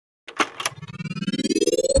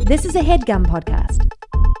This is a HeadGum podcast.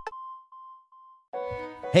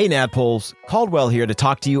 Hey Nadpoles, Caldwell here to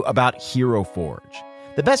talk to you about Hero Forge,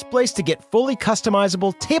 the best place to get fully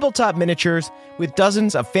customizable tabletop miniatures with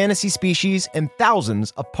dozens of fantasy species and thousands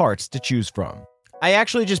of parts to choose from. I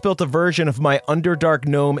actually just built a version of my Underdark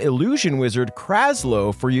Gnome illusion wizard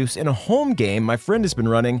Kraslow for use in a home game my friend has been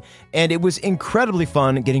running, and it was incredibly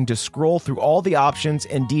fun getting to scroll through all the options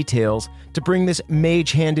and details to bring this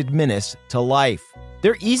mage-handed menace to life.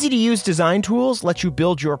 Their easy-to-use design tools let you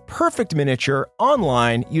build your perfect miniature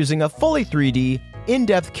online using a fully 3D,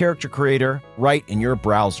 in-depth character creator right in your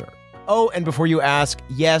browser. Oh, and before you ask,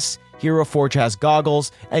 yes, Hero Forge has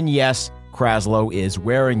goggles, and yes, Kraslow is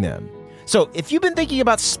wearing them. So if you've been thinking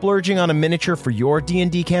about splurging on a miniature for your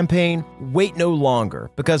D&D campaign, wait no longer,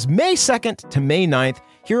 because May 2nd to May 9th,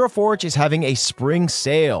 Hero Forge is having a spring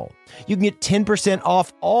sale. You can get 10%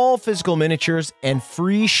 off all physical miniatures and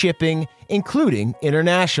free shipping, including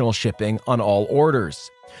international shipping on all orders.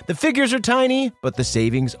 The figures are tiny, but the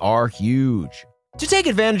savings are huge. To take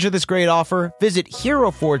advantage of this great offer, visit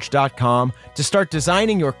HeroForge.com to start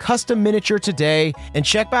designing your custom miniature today and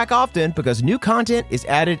check back often because new content is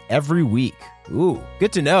added every week. Ooh,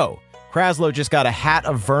 good to know. Kraslow just got a hat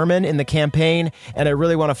of vermin in the campaign, and I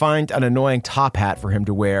really want to find an annoying top hat for him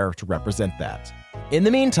to wear to represent that. In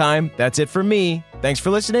the meantime, that's it from me. Thanks for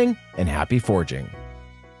listening, and happy forging.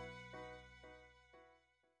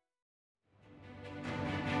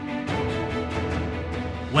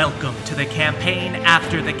 Welcome to the campaign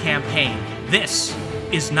after the campaign. This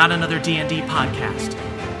is not another D&D podcast.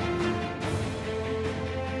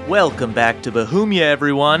 Welcome back to Bohemia,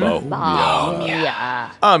 everyone.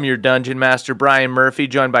 Bohemia. I'm your Dungeon Master, Brian Murphy,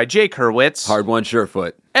 joined by Jake Hurwitz. Hard one,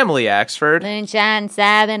 Surefoot. Emily Axford. Moonshine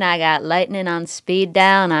 7, I got lightning on speed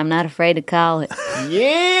dial, I'm not afraid to call it.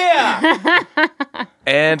 Yeah!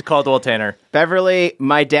 And Caldwell Tanner. Beverly,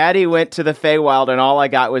 my daddy went to the Feywild and all I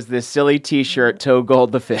got was this silly t-shirt,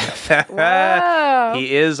 Togold the Fifth. Whoa.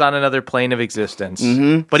 He is on another plane of existence.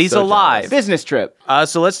 Mm-hmm. But he's So alive. Business trip.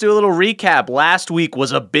 So let's do a little recap. Last week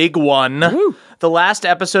was a big one. Woo. The last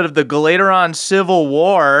episode of the Galateron Civil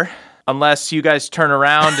War. Unless you guys turn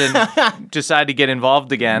around and decide to get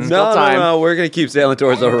involved again. No, we're going to keep sailing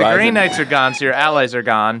towards the The horizon. Grey Knights are gone, so your allies are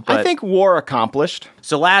gone. But... I think war accomplished.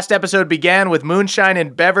 So last episode began with Moonshine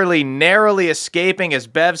and Beverly narrowly escaping as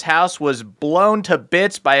Bev's house was blown to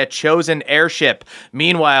bits by a chosen airship.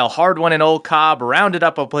 Meanwhile, Hard One and Old Cobb rounded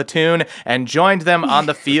up a platoon and joined them on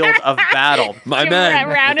the field of battle. My man.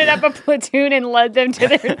 Rounded up a platoon and led them to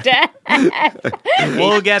their death.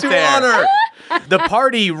 We'll get there. honor. The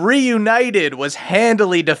party reunited was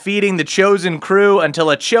handily defeating the chosen crew until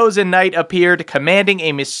a chosen knight appeared commanding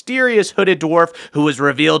a mysterious hooded dwarf who was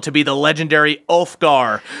revealed to be the legendary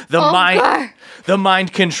Ulfgar. The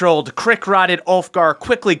mind-controlled, crick-rotted Ulfgar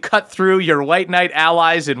quickly cut through your white knight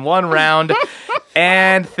allies in one round,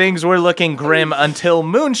 and things were looking grim until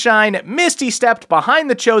Moonshine misty-stepped behind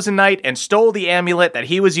the chosen knight and stole the amulet that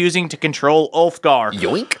he was using to control Ulfgar.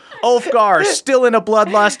 Yoink. Ulfgar, still in a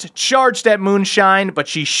bloodlust, charged at Moonshine, but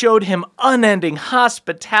she showed him unending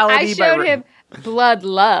hospitality. I showed him blood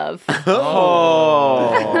love.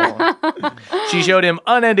 She showed him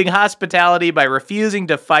unending hospitality by refusing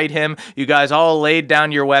to fight him. You guys all laid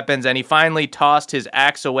down your weapons, and he finally tossed his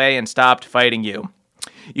axe away and stopped fighting you.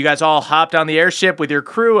 You guys all hopped on the airship with your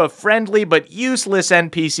crew of friendly but useless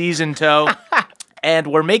NPCs in tow. And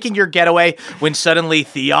were making your getaway when suddenly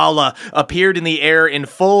Theala appeared in the air in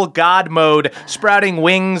full god mode, sprouting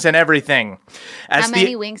wings and everything. How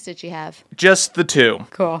many wings did she have? Just the two.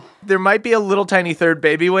 Cool. There might be a little tiny third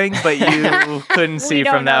baby wing, but you couldn't see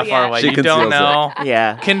don't from that know far yet. away. She You don't conceals know.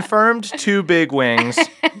 Yeah. Confirmed 2 big wings.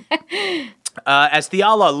 As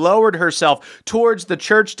Theala lowered herself towards the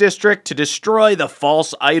church district to destroy the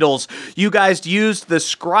false idols, you guys used the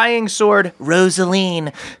scrying sword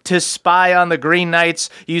Rosaline to spy on the Green Knights.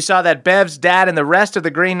 You saw that Bev's dad and the rest of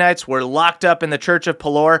the Green Knights were locked up in the Church of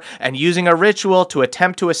Pelor and using a ritual to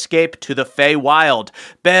attempt to escape to the Feywild.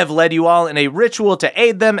 Bev led you all in a ritual to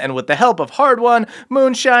aid them, and with the help of Hard One,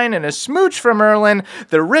 Moonshine, and a smooch from Erlin,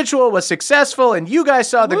 the ritual was successful, and you guys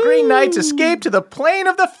saw the Green Knights escape to the plane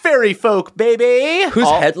of the fairy folk, baby. Who's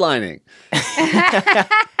headlining?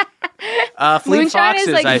 Fleet Moonshine Foxes,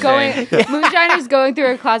 is like I think. Moonshine is going through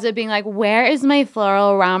her closet being like, where is my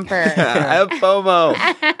floral romper? I have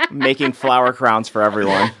FOMO. Making flower crowns for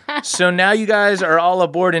everyone. So now you guys are all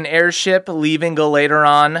aboard an airship leaving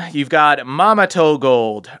Galateron. You've got Mama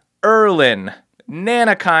Togold, Erlin,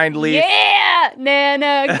 Nana Kindly. Yeah!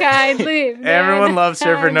 Nana kindly. Everyone loves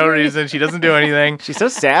her for no reason. She doesn't do anything. She's so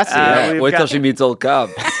sassy. We've Wait till got- she meets old Cobb.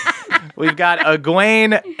 We've got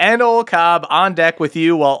Egwene and Old Cobb on deck with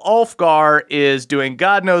you while Ulfgar is doing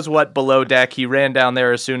God knows what below deck. He ran down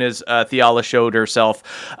there as soon as Theala showed herself.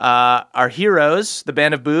 Our heroes, the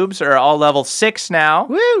Band of Boobs, are all level 6 now.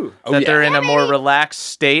 Woo! They're in a more relaxed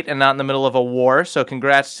state and not in the middle of a war. So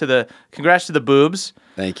congrats to the boobs.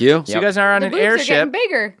 Thank you. So you guys are on The an boobs are airship. getting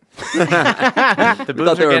bigger. The boobs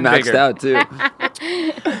Thought they are were getting maxed bigger. out too.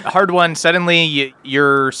 Hard one. Suddenly,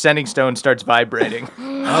 your sending stone starts vibrating.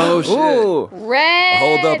 Oh shit! Ooh, Red.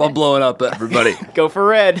 Hold up, I'm blowing up, everybody. go for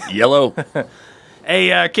red. Yellow.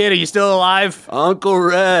 Hey, kid, are you still alive? Uncle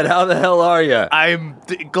Red, how the hell are you? I'm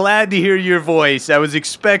glad to hear your voice. I was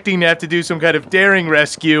expecting to have to do some kind of daring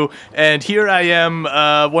rescue, and here I am,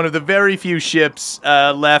 one of the very few ships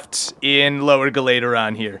left in Lower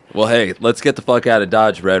Galateron here. Well, hey, let's get the fuck out of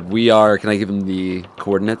Dodge, Red. We are. Can I give him the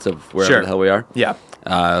coordinates of wherever Sure. the hell we are? Yeah.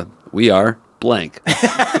 We are blank.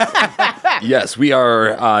 Yes, we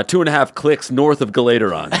are 2.5 clicks north of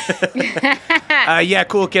Galateron. Yeah,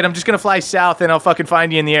 cool, kid. I'm just gonna fly south, and I'll fucking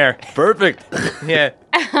find you in the air. Perfect. Yeah.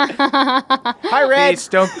 Hi, red. Please,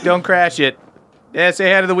 don't crash it. Yeah,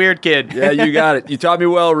 say hi to the weird kid. Yeah, you got it. You taught me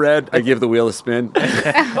well, Red. I give the wheel a spin.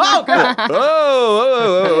 Oh, good.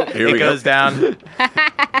 Oh. Here It we goes go. down.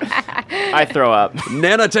 I throw up.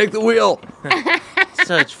 Nana, take the wheel.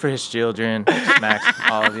 Such fresh children. Smacks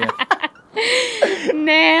all of you.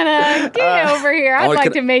 Nana, get over here. I'd oh, like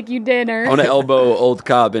can- to make you dinner. I want to elbow Old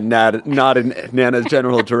Cobb and nod in Nana's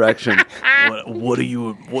general direction. What are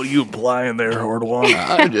you implying there, Hordwan?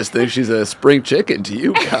 I just think she's a spring chicken to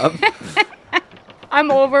you, Cobb. I'm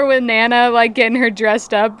over with Nana, like getting her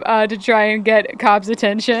dressed up to try and get Cobb's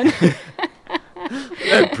attention.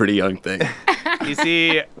 That pretty young thing. You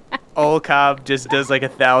see, old Cobb just does like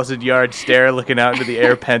 1,000-yard stare looking out into the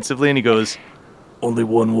air pensively, and he goes, "Only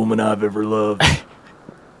one woman I've ever loved."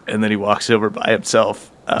 And then he walks over by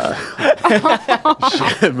himself. To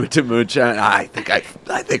Moonshine, I think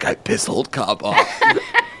I pissed Old Cobb off.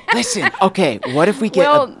 Listen, okay, what if we get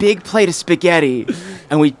Well- a big plate of spaghetti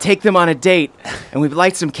and we take them on a date and we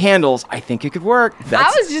light some candles? I think it could work.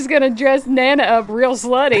 I was just going to dress Nana up real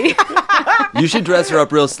slutty. You should dress her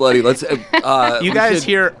up real slutty. Let's. You guys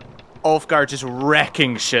hear Ulfgar just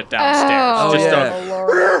wrecking shit downstairs. Oh, Just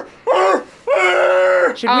yeah.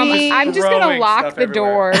 Should we? I'm just going to throwing lock stuff the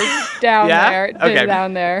everywhere. door down Yeah? there. Okay.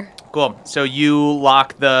 Down there. Cool. So you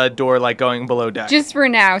lock the door like going below deck. Just for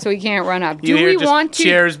now, so we can't run up. you Do hear we just want to?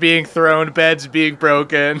 chairs being thrown, beds being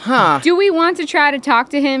broken. Do we want to try to talk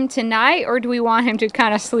to him tonight, or do we want him to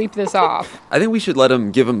kind of sleep this off? I think we should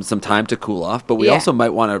give him some time to cool off, but we Yeah. also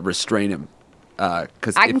might want to restrain him.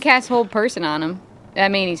 Because I can cast hold person on him. I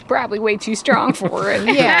mean, he's probably way too strong for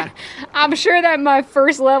it. Yeah. I'm sure that my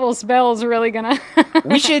first level spell is really gonna.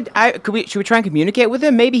 We should. Should we try and communicate with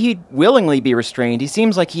him? Maybe he'd willingly be restrained. He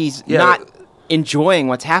seems like he's Yeah. not enjoying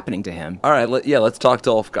what's happening to him. All right, let's talk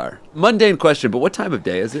to Ulfgar. Mundane question, but what time of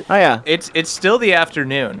day is it? Oh yeah. It's still the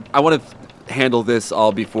afternoon. I want to handle this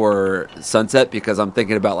all before sunset because I'm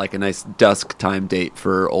thinking about like a nice dusk time date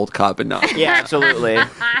for Old Cobb and Nana. Yeah, absolutely.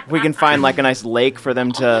 We can find like a nice lake for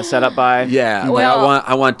them to set up by. Yeah, Well-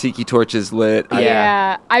 I want tiki torches lit.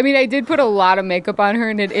 Yeah. I mean, I did put a lot of makeup on her,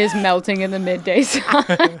 and it is melting in the midday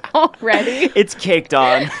sun already. It's caked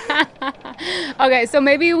on. Okay, so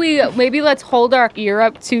maybe let's hold our ear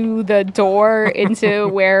up to the door into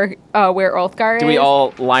where Ulfgar is. Do we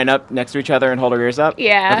all line up next to each other and hold our ears up?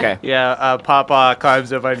 Yeah. Okay. Yeah, Papa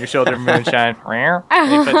climbs up on your shoulder, Moonshine.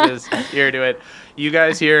 And he puts his ear to it. You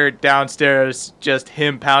guys hear downstairs just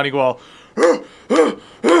him pounding wall.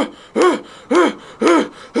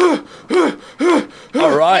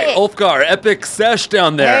 All right, Ulfgar, epic sesh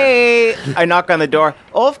down there. Hey! I knock on the door.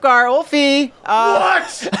 Ulfgar, Ulfie!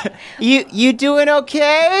 What? You doing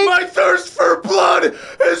okay? My thirst for blood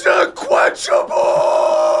is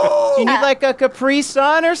unquenchable! Do you need like a Capri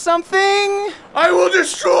Sun or something? I will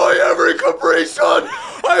destroy every Capri Sun!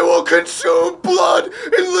 I will consume blood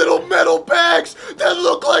in little metal bags that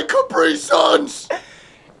look like Capri Suns!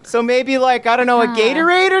 So maybe like, I don't know, a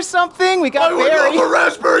Gatorade or something? We got berry.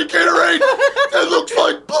 raspberry Gatorade that looks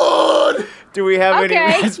like blood! Do we have any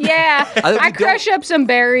Okay, raspberry? yeah. I think I we crush up some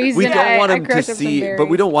berries. We and don't want I him to crush up some see, but we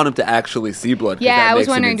berries. don't want him to actually see blood. 'cause Yeah, that I was makes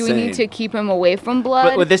him wondering, do we need insane. to keep him away from blood?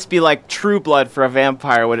 But would this be like true blood for a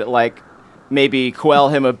vampire? Would it like maybe quell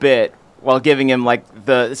him a bit? while giving him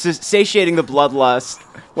satiating the bloodlust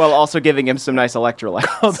while also giving him some nice electrolytes.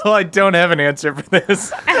 Although I don't have an answer for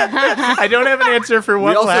this. I don't have an answer for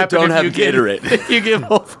what We will also happen don't if have you give, Gatorade. if you give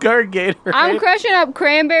Ulfgar Gatorade. I'm crushing up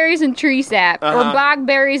cranberries and tree sap, or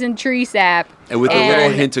bogberries and tree sap. And with a little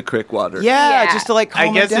hint of crick water. Yeah, Yeah. just to calm I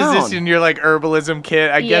him guess down. is this in your herbalism kit?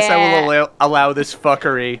 I guess I Yeah. will allow this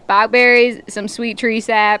fuckery. Bogberries, some sweet tree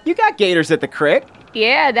sap. You got gators at the crick.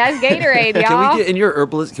 Yeah, that's Gatorade, y'all. Can we get in your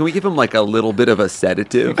herbalist? Can we give him a little bit of a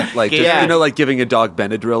sedative, Yeah. like giving a dog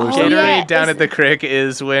Benadryl or something? Gatorade yeah, down it's- at the crick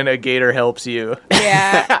is when a gator helps you.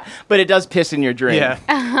 Yeah. But it does piss in your drink.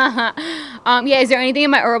 Yeah. Yeah, is there anything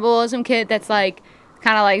in my herbalism kit that's kind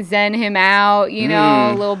of zen him out,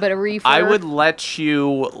 a little bit of reefer? I would let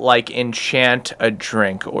you enchant a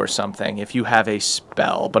drink or something if you have a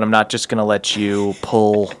spell, but I'm not just gonna let you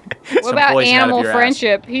pull What some about poison out of animal your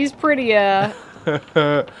friendship? He's pretty ass.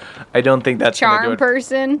 I don't think that's gonna do charm it.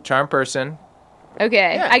 person. Charm person.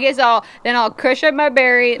 Okay, Yeah. I guess I'll crush up my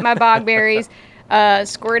bogberries,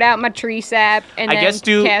 squirt out my tree sap, and I then guess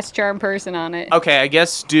do- cast charm person on it. Okay, I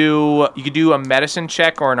guess you could do a medicine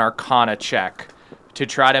check or an arcana check to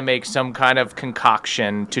try to make some kind of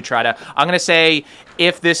concoction to try to. I'm gonna say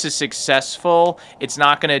if this is successful, it's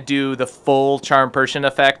not gonna do the full charm person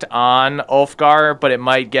effect on Ulfgar, but it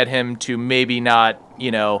might get him to maybe not,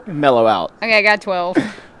 Mellow out. Okay, I got 12.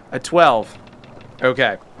 a 12.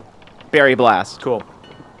 Okay, Berry blast. cool.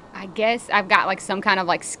 I guess I've got some kind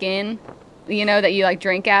of skin, that you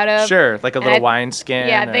drink out of. Sure, like a And little I- wine skin.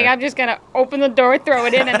 Yeah, I think or- I'm just gonna open the door, throw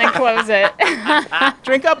it in, and then close it.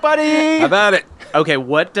 Drink up, buddy. How about it? Okay,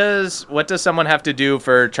 what does someone have to do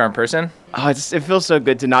for charm person? Oh, it feels so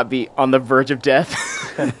good to not be on the verge of death.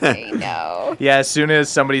 I know. Yeah, as soon as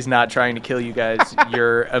somebody's not trying to kill you guys,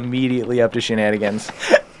 you're immediately up to shenanigans.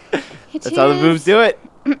 That's how the moves do it.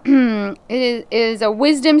 It is a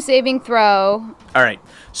wisdom saving throw. All right.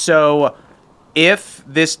 So, if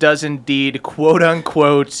this does indeed, quote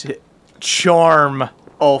unquote, charm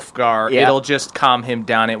Ulfgar, Yeah. it'll just calm him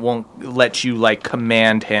down. It won't let you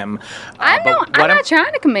command him. I'm not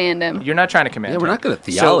trying to command him. You're not trying to command Yeah, him. we're not going to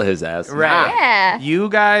Theala his ass. Right. Yeah. You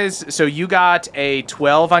guys. So you got a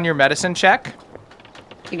 12 on your medicine check.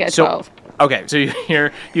 You got So 12. okay, so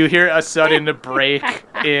you hear a sudden break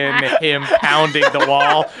in him pounding the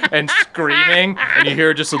wall and screaming, and you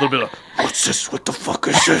hear just a little bit of, "What's this? What the fuck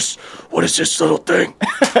is this? What is this little thing?"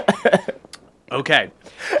 Okay,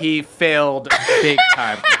 he failed big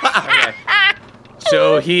time. Okay.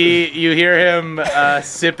 So you hear him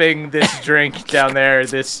sipping this drink down there,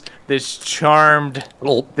 this charmed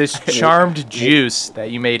juice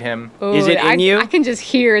that you made him. Is it in you? I can just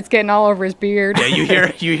hear it's getting all over his beard.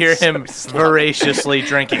 Yeah, you hear him voraciously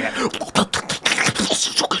drinking it.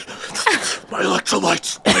 My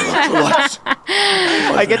electrolytes.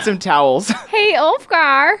 I get some towels. Hey,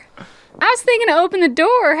 Ulfgar. I was thinking to open the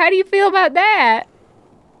door. How do you feel about that?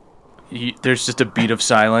 There's just a beat of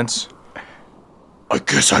silence. I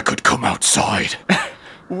guess I could come outside.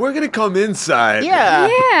 We're going to come inside. Yeah.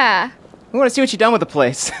 Yeah. We want to see what you've done with the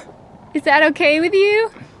place. Is that okay with you?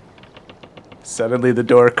 Suddenly the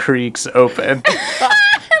door creaks open.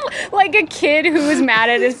 Like a kid who was mad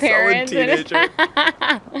at his parents.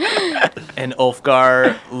 And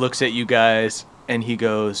Ulfgar looks at you guys and he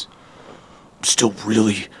goes, "I'm still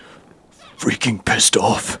really freaking pissed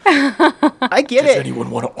off. I get Does it. anyone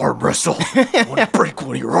want to arm wrestle? I want to break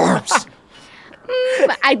one of your arms."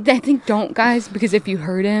 I think don't, guys, because if you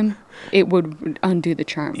hurt him, it would undo the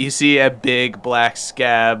charm. You see a big black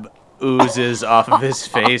scab oozes off of his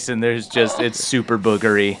face, and it's super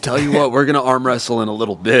boogery. Tell you what, we're going to arm wrestle in a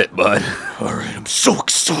little bit, bud. All right, I'm so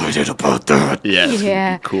excited about that. Yeah. it's gonna be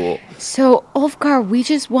Yeah. cool. So, Ulfgar, we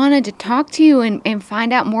just wanted to talk to you and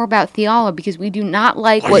find out more about Theala because we do not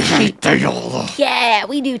like what she... Theala. Yeah,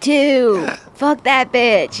 we do too. Fuck that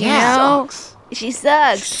bitch, you know? She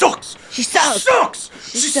sucks. Sucks. She sucks. Sucks.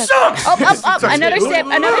 She sucks. Up. Another sip.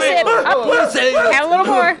 Up. Add a little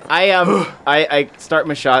more. I start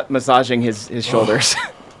massaging his shoulders.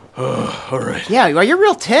 All right. Yeah, you're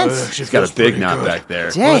real tense. She's got a big knot back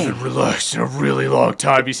there. Dang. Relaxed in a really long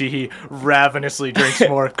time. You see, he ravenously drinks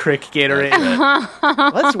more Crick Gatorade.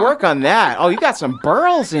 Let's work on that. Oh, you got some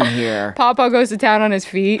burls in here. Pawpaw goes to town on his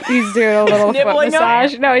feet. He's doing a little foot Nibbling 'em?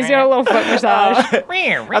 massage. No, he's doing a little foot massage.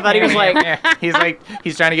 I thought he was like,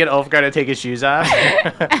 he's trying to get Ulfgar to take his shoes off.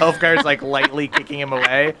 Ulfgar's lightly kicking him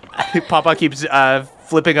away. Papa keeps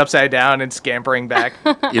flipping upside down and scampering back.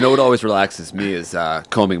 You know what always relaxes me is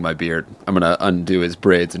combing my beard. I'm going to undo his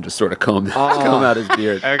braids and just sort of comb out his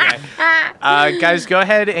beard. Okay. Guys, go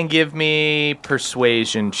ahead and give me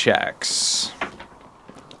persuasion checks.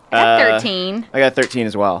 At 13. I got 13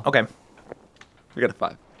 as well. Okay. I got a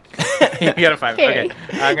 5. You got a 5. Okay.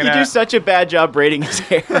 I'm You gonna do such a bad job braiding his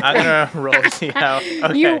hair. I'm gonna roll to see how.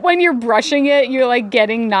 Okay. When you're brushing it, you're like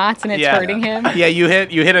getting knots and it's hurting him. Yeah, you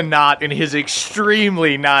hit a knot in his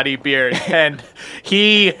extremely knotty beard, and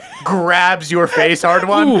he grabs your face, hard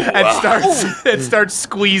one, and starts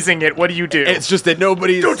squeezing it. What do you do? It's just that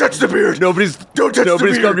nobody's... Don't touch the beard. Nobody's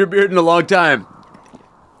combed your beard in a long time.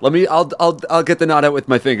 I'll get the knot out with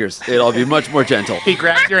my fingers. It'll be much more gentle. He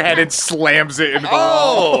grabs your head and slams it into the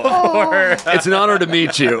wall It's an honor to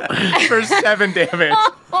meet you. for 7 damage.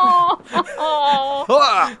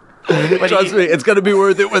 Trust me, it's gonna be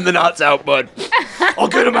worth it when the knot's out, bud. I'll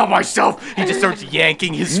get him out myself. He just starts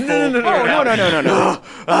yanking his full beard out. No.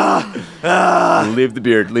 Leave the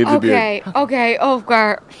beard. Leave the beard. Okay,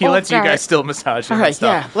 Ulfgar. He lets you guys still massage him All and right,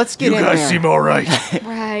 stuff. yeah, let's get You in guys there. seem all right.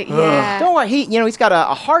 Right, yeah. Don't worry, he's got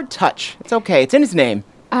a hard touch. It's okay. It's in his name.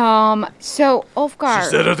 So Ulfgar.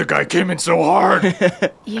 That other guy came in so hard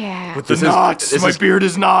Yeah. with the knots. My beard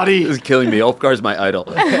is knotty. This is killing me. Ulfgar's my idol.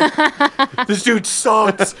 This dude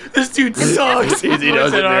sucks. This dude sucks. He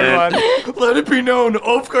does it, man. Let it be known,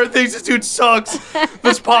 Ulfgar thinks this dude sucks.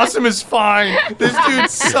 This possum is fine. This dude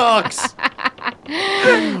sucks.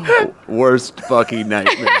 Worst fucking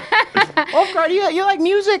nightmare. Ulfgar, you like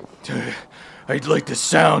music? I like the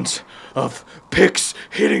sounds of picks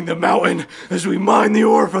hitting the mountain as we mine the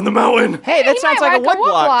ore from the mountain. Hey, that sounds like a wood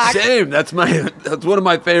block. Same. That's one of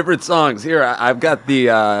my favorite songs. Here, I've got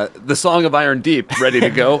the Song of Iron Deep ready to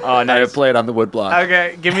go. Oh, nice. I play it on the wood block.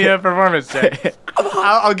 Okay, give me a performance check.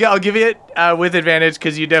 I'll give you it with advantage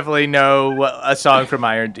because you definitely know a song from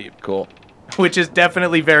Iron Deep, Cool. which is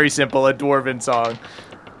definitely very simple, a dwarven song.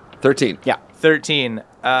 13. Yeah. 13.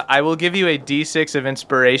 I will give you a D6 of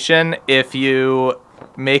inspiration if you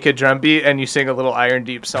make a drum beat and you sing a little Iron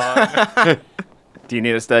Deep song. Do you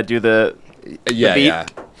need us to do the Yeah, beat? yeah.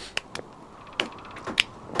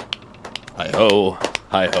 Hi-ho,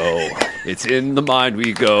 hi-ho, it's in the mind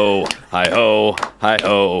we go. Hi-ho,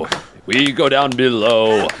 hi-ho, we go down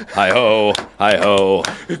below. Hi-ho, hi-ho,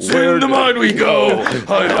 It's in the mind we go.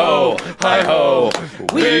 Hi-ho, hi-ho,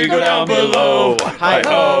 we go down below.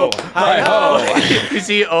 Hi-ho, hi-ho. You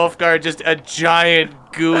see Ulfgar, just a giant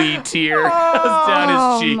gooey tear goes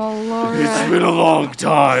down his cheek. It's been a long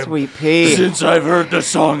time Sweet pea. since I've heard the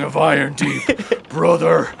song of Iron Deep,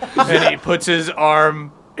 brother. And he puts his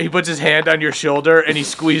hand on your shoulder and he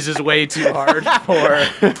squeezes way too hard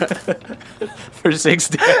for 6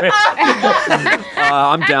 damage.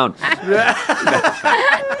 I'm down.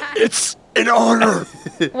 It's an honor.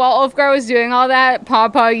 While Ulfgar was doing all that,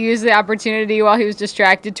 Pawpaw used the opportunity while he was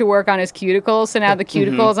distracted to work on his cuticles. So now the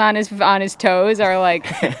cuticles on his toes are like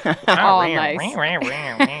all nice.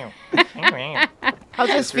 How's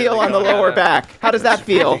this feel on the lower back? How does that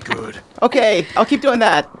feel? Good. Okay, I'll keep doing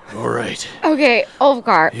that. All right. Okay,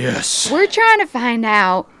 Ulfgar. Yes. We're trying to find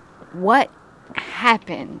out what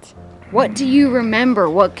happened. What do you remember?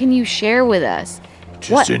 What can you share with us?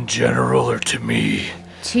 Just in general or to me?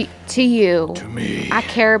 To you. To me. I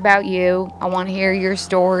care about you. I want to hear your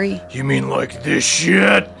story. You mean like this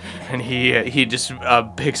shit? And he just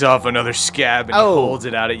picks off another scab and Oh. holds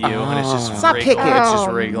it out at you, and it's just Stop wriggling. picking. It's just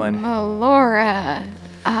wriggling. Melora.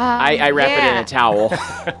 I wrap it in a towel.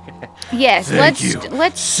 Yes, Thank you.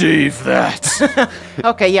 let's Save that.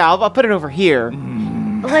 Okay, yeah, I'll put it over here.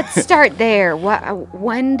 let's start there.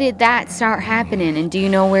 When did that start happening, and do you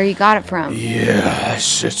know where you got it from?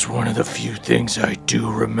 Yes, it's one of the few things I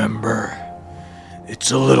do remember.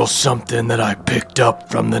 It's a little something that I picked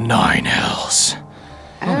up from the Nine Hells.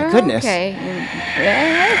 Oh my goodness. Okay.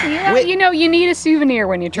 You know, you need a souvenir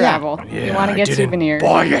when you travel. Yeah, You want to get I didn't souvenirs.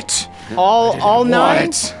 buy it. All nine?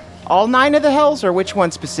 What? All 9 of the hells, or which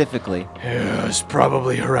one specifically? Yeah, it was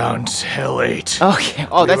probably around Hell 8. Okay.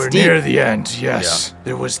 Oh, We that's were deep. near the end, yes.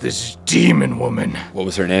 There was this demon woman. What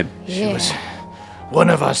was her name? She was one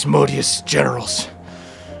of Asmodeus' generals.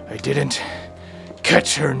 I didn't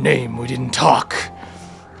catch her name. We didn't talk.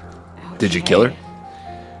 Did you kill her?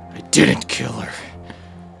 I didn't kill her.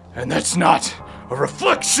 And that's not a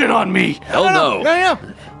reflection on me. Hell no. No.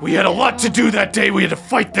 We had a lot to do that day. We had to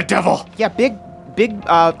fight the devil. Yeah, big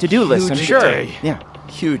to-do list, I'm Huge sure. day. Yeah.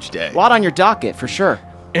 Huge day. A lot on your docket, for sure.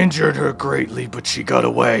 Injured her greatly, but she got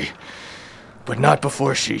away. But not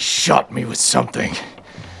before she shot me with something.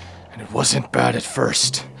 And it wasn't bad at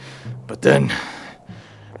first. But then,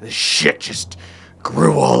 the shit just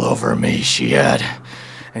grew all over me. She had...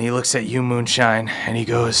 And he looks at you, Moonshine, and he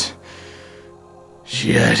goes...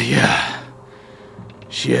 She had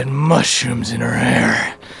mushrooms in her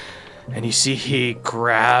hair. And you see he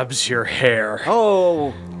grabs your hair.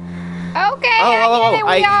 Oh. Okay, I get it.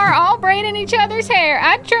 We are all braiding each other's hair.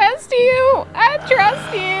 I trust you.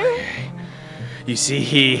 You see,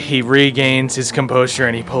 he regains his composure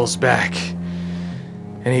and he pulls back.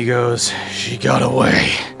 And he goes, she got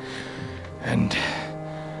away. And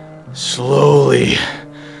slowly,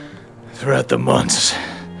 throughout the months,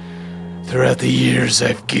 throughout the years,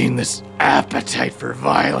 I've gained this appetite for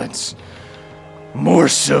violence. More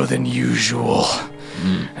so than usual.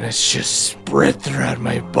 And it's just spread throughout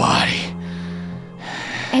my body.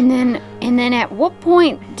 And then at what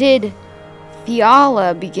point did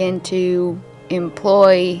Fiala begin to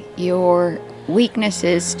employ your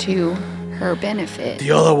weaknesses to her benefit?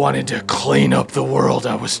 Fiala wanted to clean up the world.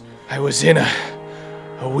 I was in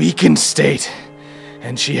a weakened state,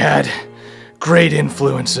 and she had great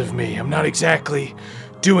influence of me. I'm not exactly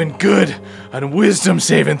doing good on wisdom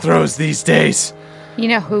saving throws these days. You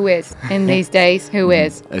know who is in these days? Who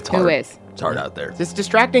is? It's Who hard. is? It's hard out there. It's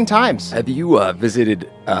distracting times. Have you visited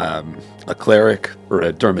a cleric or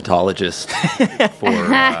a dermatologist for?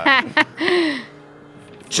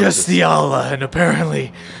 Just the Allah, and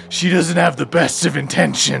apparently she doesn't have the best of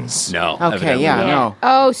intentions. No. Okay, evidently yeah, not. no.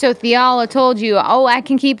 Oh, so Fiala told you, I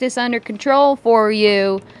can keep this under control for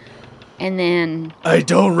you. And then... I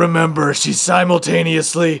don't remember. She's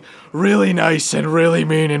simultaneously really nice and really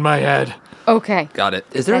mean in my head. Okay. Got it.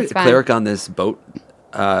 Is there That's a fine. cleric on this boat,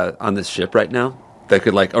 on this ship right now, that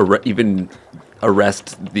could like even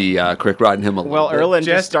arrest the Crick Rod and him a Well, little bit? Erlen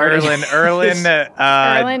just started.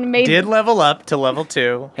 Erlen made- did level up to level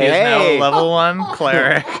 2. He is now Hey. a level 1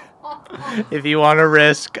 cleric. If you want to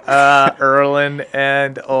risk Erlen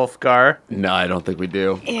and Ulfgar. No, I don't think we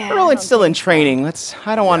do. Yeah. Erlen's still in training.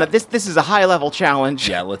 I don't want to. This is a high level challenge.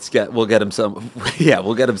 Yeah, we'll get him some. Yeah,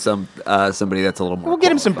 we'll get him some somebody that's a little more. We'll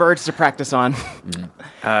get him some birds to practice on.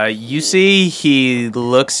 You see, he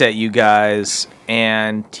looks at you guys,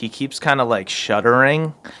 and he keeps kind of like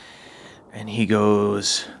shuddering, and he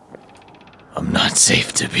goes, I'm not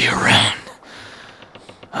safe to be around.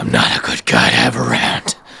 I'm not a good guy to have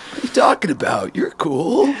around. What are you talking about? You're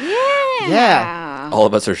cool. Yeah. All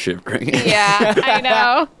of us are shivering. Yeah, I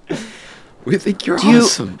know. We think you're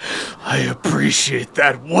awesome. I appreciate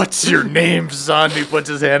that. What's your name, son? He puts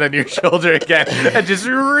his hand on your shoulder again and just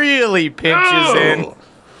really pinches in.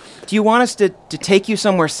 Do you want us to take you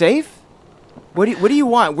somewhere safe? What do you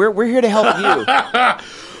want? We're here to help you.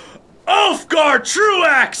 Ulfgar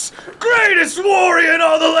Truax, greatest warrior in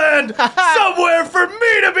all the land. Somewhere for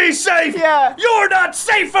me to be safe. Yeah. You're not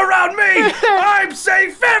safe around me. I'm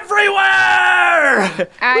safe everywhere.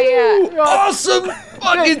 Awesome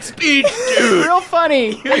fucking speech, dude. Real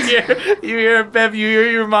funny. You hear Bev, you hear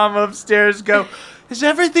your mom upstairs go, is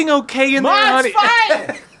everything okay in there, honey? Mom's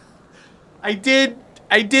fine.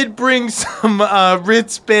 I did bring some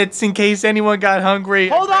Ritz bits in case anyone got hungry.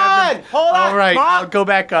 Hold on. All right, Mom. I'll go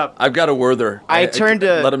back up. I've got a Werther. I turned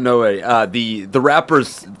to- let him know. The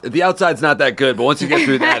wrappers. The outside's not that good, but once you get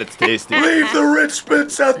through that, it's tasty. Leave the Ritz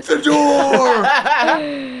bits at the door.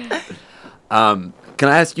 Can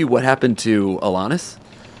I ask you what happened to Alanis?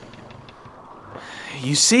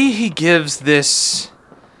 You see, he gives this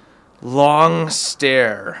long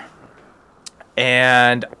stare,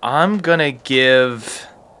 and I'm gonna give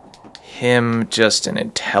him just an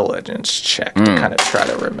intelligence check to kind of try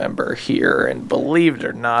to remember here. And believe it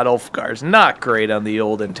or not, Ulfgar's not great on the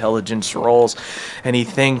old intelligence rolls. And he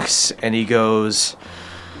thinks, and he goes,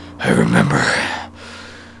 I remember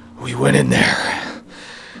we went in there,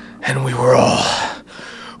 and we were all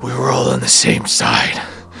on the same side.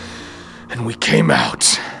 And we came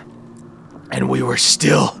out, and we were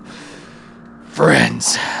still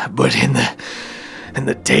friends. But in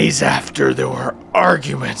the days after, there were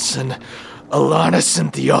arguments, and Alanis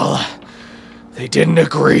and Fiala, they didn't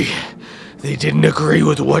agree. They didn't agree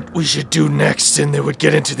with what we should do next, and they would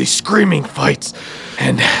get into these screaming fights.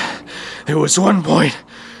 And there was one point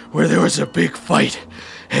where there was a big fight,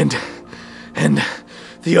 and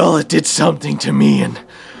Fiala did something to me, and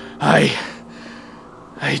I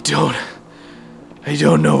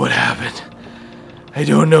don't know what happened. I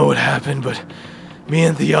don't know what happened, but me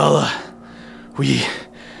and Fiala, we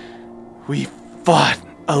fought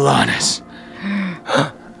Alanis.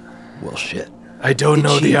 Well, shit. I don't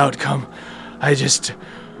know the outcome. I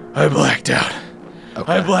blacked out.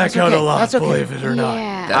 I black out a lot, That's okay. believe it or not.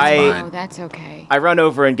 Yeah. That's Oh, fine. that's okay. I run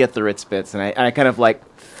over and get the Ritz bits, and I kind of like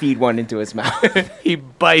feed one into his mouth. He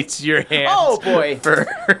bites your hand. Oh, boy. For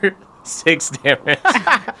 6 damage.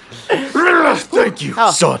 Thank you,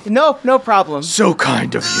 son. No problem. So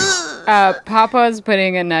kind of you. Papa's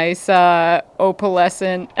putting a nice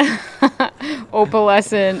opalescent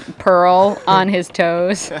pearl on his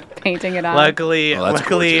toes, painting it on. Luckily, that's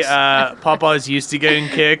gorgeous. Papa is used to getting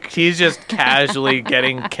kicked. He's just casually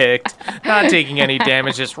getting kicked, not taking any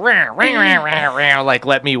damage, just like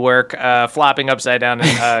let me work, flopping upside down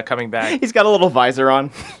and coming back. He's got a little visor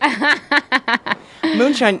on.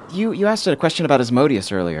 Moonshine, you asked a question about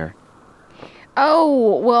Asmodeus earlier.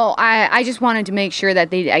 Oh, well, I just wanted to make sure that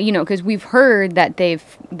they, because we've heard that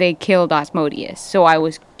they killed Asmodeus. So I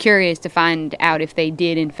was curious to find out if they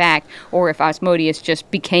did, in fact, or if Asmodeus just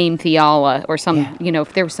became Fiala or some,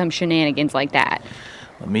 if there was some shenanigans like that.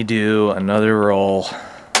 Let me do another roll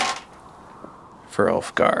for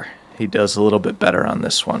Ulfgar. He does a little bit better on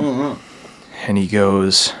this one. Mm-hmm. And he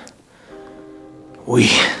goes, We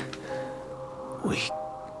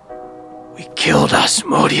killed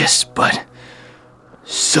Asmodeus, but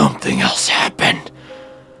something else happened.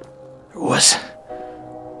 There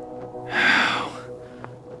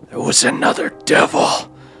was another devil.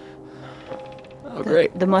 Oh,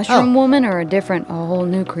 great. The mushroom woman or a whole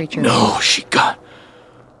new creature? No, she got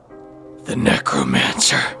the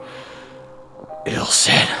necromancer.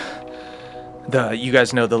 Ilsed. You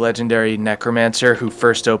guys know the legendary necromancer who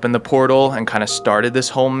first opened the portal and kind of started this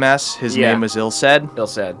whole mess? His name was Ilsed.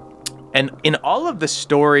 Ilsed. And in all of the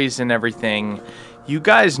stories and everything, you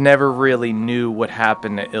guys never really knew what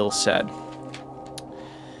happened to Ilsed.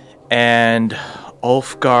 And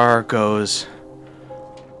Ulfgar goes,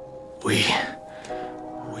 We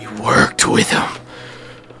worked with him.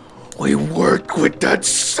 We worked with that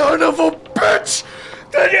son of a bitch!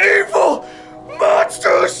 That evil monster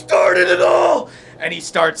who started it all! And he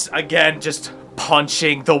starts again just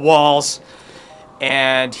punching the walls.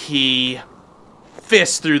 And he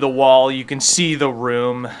fists through the wall. You can see the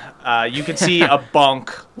room. You can see a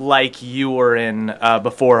bunk like you were in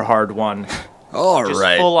before Hard One. All Just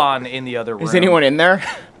right. full on in the other room. Is anyone in there?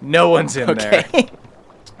 No one's in there.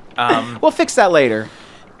 We'll fix that later.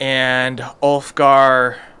 And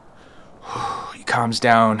Ulfgar, he calms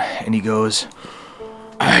down and he goes,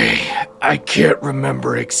 I can't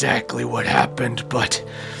remember exactly what happened, but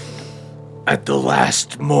at the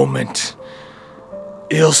last moment,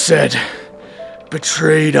 Ilsed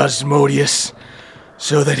betrayed Asmodeus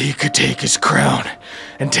so that he could take his crown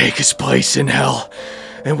and take his place in hell.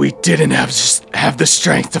 And we didn't have the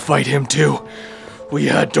strength to fight him too. We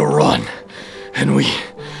had to run, and we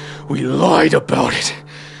lied about it.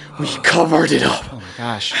 We covered it up. Oh my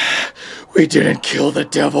gosh. We didn't kill the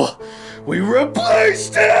devil. We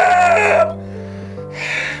replaced him!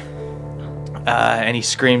 And he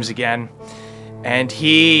screams again. And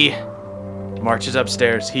he marches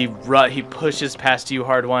upstairs. He pushes past you,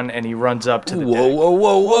 Hard One, and he runs up to the deck.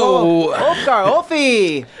 Whoa. Ulfgar,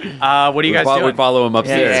 Ulfie! What are you guys doing? We follow him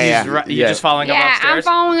upstairs. You just following up Yeah, upstairs? I'm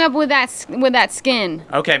following up with that skin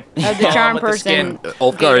Okay. of the charm With the skin. person.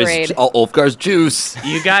 Ulfgar's juice.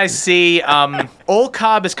 You guys see,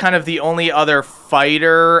 Olcab is kind of the only other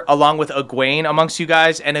fighter, along with Egwene, amongst you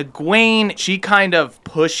guys. And Egwene, she kind of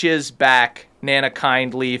pushes back Nana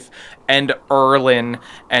Kindleaf and Erlin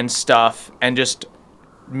and stuff, and just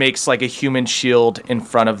makes like a human shield in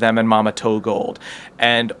front of them and Mama Togold.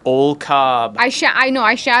 And Olcab... I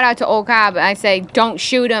shout out to Olcab. I say, don't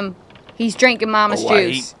shoot him. He's drinking Mama's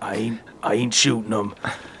juice. I ain't shooting him.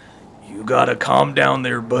 You gotta calm down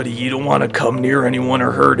there, buddy. You don't want to come near anyone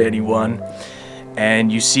or hurt anyone.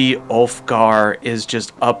 And you see Ulfgar is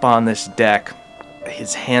just up on this deck.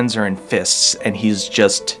 His hands are in fists, and he's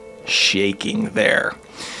just shaking there.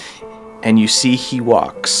 And you see he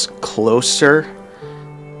walks closer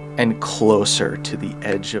and closer to the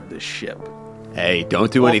edge of the ship. Hey,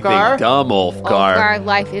 don't do anything Ulfgar? dumb, Ulfgar. Ulfgar,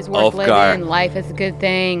 life is worth living. Life is a good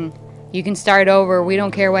thing. You can start over. We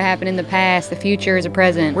don't care what happened in the past. The future is a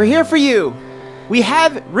present. We're here for you. We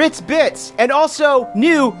have Ritz Bits, and also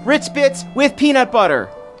new Ritz Bits with peanut butter.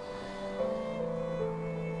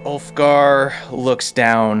 Ulfgar looks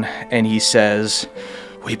down and he says,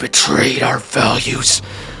 We betrayed our values.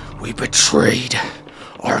 We betrayed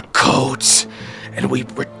our codes. And we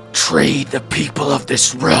betrayed the people of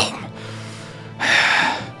this realm.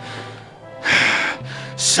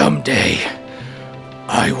 Someday,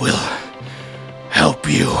 I will help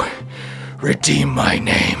you redeem my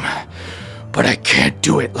name. But I can't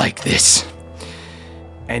do it like this.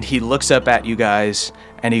 And he looks up at you guys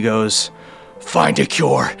and he goes, Find a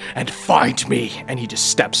cure and find me. And he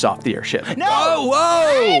just steps off the airship. No!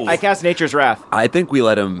 Whoa! I cast Nature's Wrath. I think we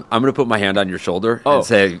let him. I'm going to put my hand on your shoulder and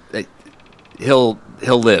say, he'll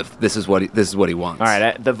he'll live. This is what he wants. All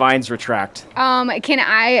right, the vines retract. Can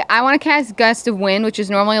I want to cast Gust of Wind, which is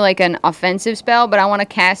normally like an offensive spell, but I want to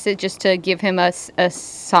cast it just to give him a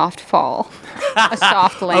soft fall, a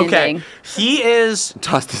soft landing. Okay. He is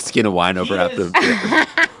Toss the skin of wine over after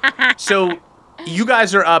him. so. You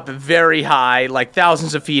guys are up very high, like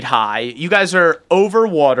thousands of feet high. You guys are over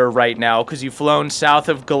water right now because you've flown south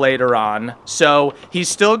of Galateron. So he's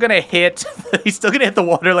still gonna hit. He's still gonna hit the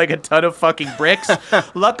water like a ton of fucking bricks.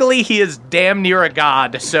 Luckily, he is damn near a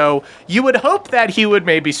god. So you would hope that he would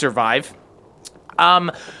maybe survive.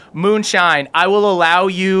 Moonshine, I will allow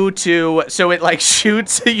you to. So it like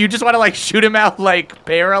shoots. You just want to like shoot him out like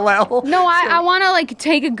parallel. No, I want to like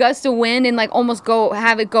take a gust of wind and like almost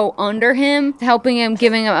have it go under him, helping him,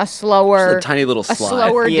 giving him a slower, Just a tiny little slide.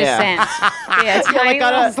 slower Yeah. descent. Yeah, tiny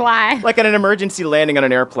little slide. Like an emergency landing on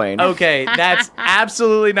an airplane. Okay, that's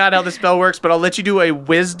absolutely not how the spell works, but I'll let you do a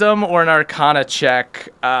wisdom or an arcana check.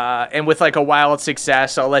 And with like a wild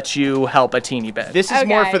success, I'll let you help a teeny bit. This is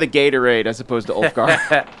more Okay. for the Gatorade as opposed to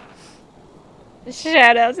Ulfgar.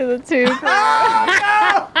 Shout out to the two.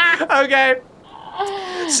 Okay.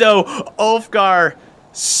 So Ulfgar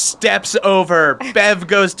steps over. Bev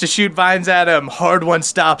goes to shoot vines at him. Hard One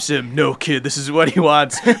stops him. No, kid, this is what he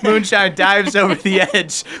wants. Moonshine dives over the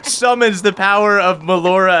edge, summons the power of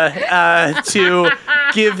Melora to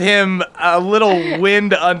give him a little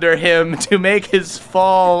wind under him to make his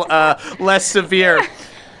fall less severe.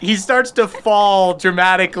 He starts to fall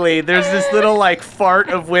dramatically. There's this little like fart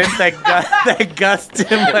of wind that gusts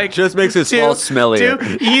him like Just makes his fall smellier.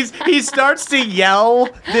 He starts to yell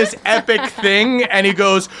this epic thing, and he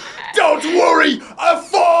goes, "Don't worry, a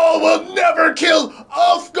fall will never kill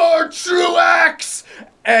Ulfgar Truax."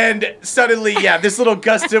 And suddenly, yeah, this little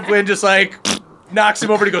gust of wind just like knocks him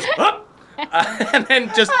over. And he goes, "Up!" And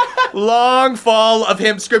then just long fall of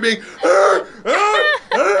him screaming, "Arr, arr,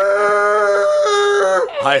 arr."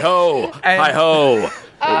 Hi ho, And- hi ho.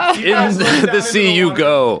 In the sea you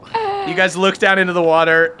go. You guys look down into the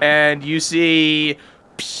water, and you see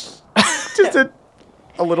just a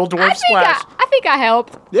little dwarf splash. I think I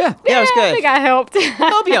helped. Yeah, it was I good. think I helped.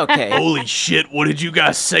 He'll be okay. Holy shit, what did you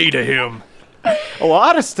guys say to him? A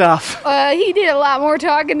lot of stuff. He did a lot more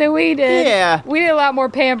talking than we did. Yeah. We did a lot more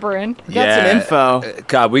pampering. Got some info.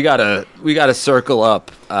 God, we gotta circle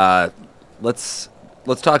up.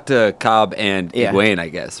 Let's talk to Cobb and Yeah. Egwene, I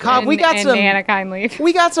guess. right? Cobb, we got and some. Nana kindly.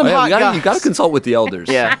 We got some Oh, yeah, hot you gotta guys. consult with the elders.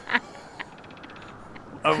 Yeah.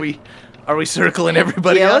 Are we circling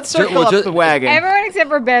everybody Yeah, up? let's circle well, up just- the wagon. Everyone except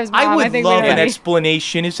for Bev's mom. I would think love we're an ready.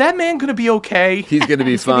 explanation. Is that man gonna be okay? He's gonna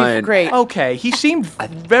be fine. Great. Okay, he seemed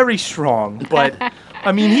very strong, but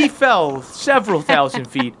I mean, he fell several thousand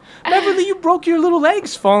feet. Beverly, you broke your little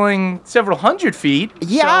legs falling several hundred feet.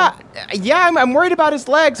 Yeah, yeah, I'm worried about his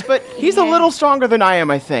legs, but he's a little stronger than I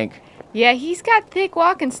am, I think. Yeah, he's got thick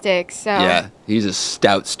walking sticks. So. Yeah, he's a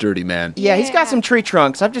stout, sturdy man. Yeah, he's got some tree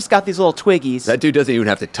trunks. I've just got these little twiggies. That dude doesn't even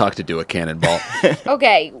have to tuck to do a cannonball.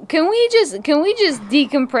 Okay, can we just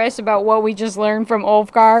decompress about what we just learned from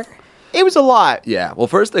Ulfgar? It was a lot. Yeah. Well,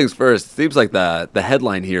 first things first. It seems like the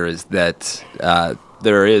headline here is that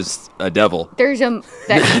there is a devil, There is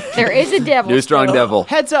a devil. new strong still. devil.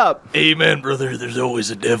 Heads up. Amen, brother. There's always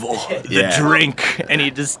a devil. The Yeah. drink, and he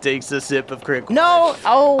just takes a sip of crickle. No,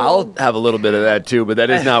 Oh, I'll have a little bit of that too, but that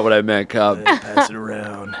is not what I meant, Cobb. Pass it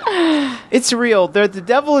around. it's real. The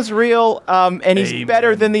devil is real, and he's Amen.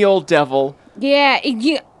 better than the old devil. yeah.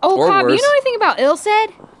 Or Cobb, you worse. know anything about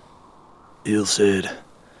Ilsed? Ilsid,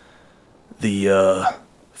 the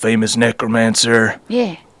famous necromancer,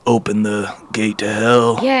 Yeah. opened the gate to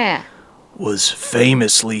hell. Yeah. Was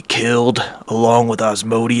famously killed along with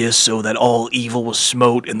Asmodeus, so that all evil was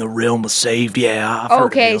smote and the realm was saved. Yeah. I've heard of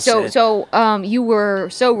Okay, Ilsid. so you were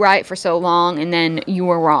so right for so long, and then you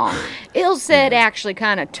were wrong. Ilsed actually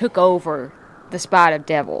kind of took over the spot of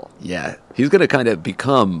devil. Yeah, he's gonna kind of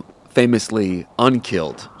become famously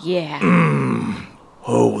unkilled. Yeah.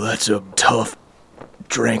 Oh, that's a tough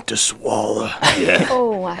drink to swallow.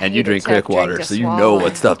 Oh, I And you hate a drink tough crick drink water, to so you know swallow.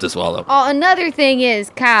 what's tough to swallow. Oh, another thing is,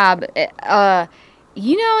 Cobb,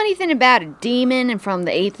 you know anything about a demon from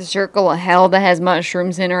the 8th circle of hell that has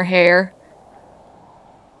mushrooms in her hair?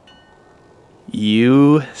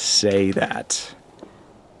 You say that,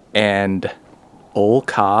 and old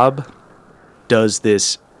Cobb does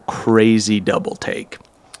this crazy double take.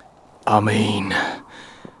 I mean,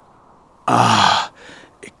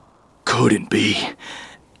 it couldn't be.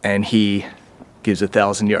 And he gives a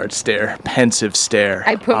 1,000-yard stare, pensive stare.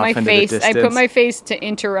 I put off my into the face. I put distance. my face to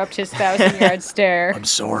interrupt his 1,000-yard stare. I'm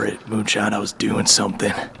sorry, Moonshine. I was doing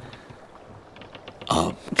something.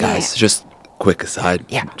 Guys, just quick aside.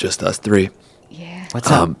 Yeah. Just us three. Yeah. What's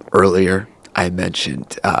up? Earlier, I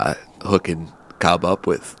mentioned hooking Cobb up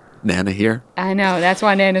with Nana here. I know. That's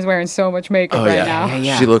why Nana's wearing so much makeup right now.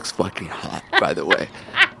 Yeah. She looks fucking hot, by the way.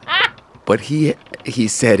 But he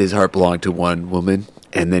said his heart belonged to one woman,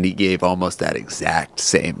 and then he gave almost that exact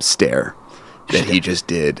same stare that he just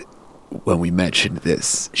did when we mentioned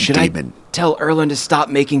this Should demon. I tell Erlen to stop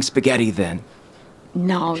making spaghetti then?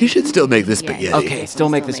 No. He should still make the spaghetti. Okay, still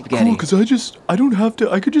make the spaghetti. I don't have to.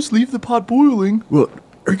 I could just leave the pot boiling. Well,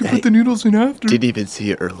 I can put the noodles in after. didn't even see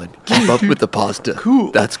it, Erlen. Keep up with the pasta.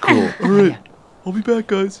 Cool. That's cool. All right, I'll be back,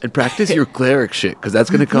 guys. And practice your cleric shit, because that's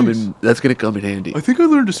gonna come in. That's gonna come in handy. I think I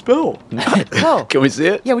learned a spell. Oh, Can we see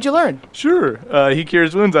it? yeah, what'd you learn? Sure. He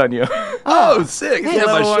cures wounds on you. Oh, sick! Yeah,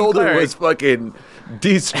 my level one shoulder cleric. was fucking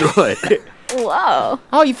destroyed. Whoa.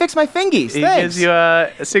 Oh, you fixed my fingies. He Thanks. gives you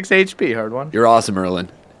 6 HP, hard one. You're awesome, Erlen.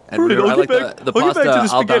 And All right, remember, I'll I like get back- the I'll get pasta back to the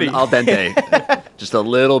spaghetti. al dente, just a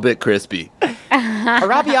little bit crispy.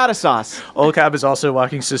 Arrabbiata sauce. Old Cobb is also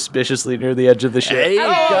walking suspiciously near the edge of the ship. Hey,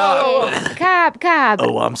 God. Cobb.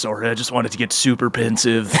 Oh, I'm sorry. I just wanted to get super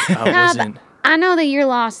pensive. I wasn't. I know that you're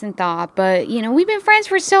lost in thought, but, we've been friends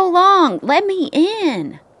for so long. Let me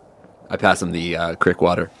in. I pass him the crick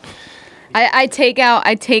water. I take out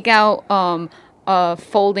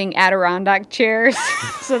folding Adirondack chairs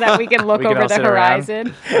so that we can look We can over all the sit around.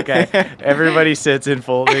 horizon. Okay. Everybody sits in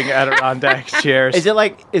folding Adirondack chairs. Is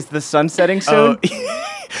the sun setting soon?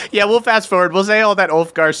 Yeah, we'll fast forward. We'll say all that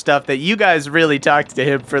Ulfgar stuff that you guys really talked to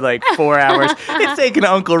him for like 4 hours. It's taken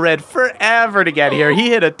Uncle Red forever to get here. He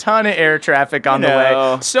hit a ton of air traffic on the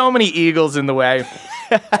No. way. So many eagles in the way.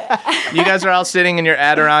 You guys are all sitting in your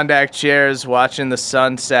Adirondack chairs watching the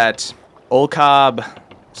sunset. Old Cobb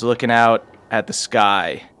is looking out at the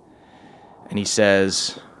sky, and he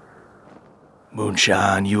says,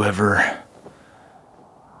 Moonshine, you ever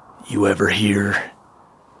hear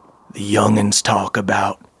the youngins talk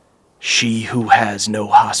about she who has no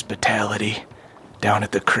hospitality down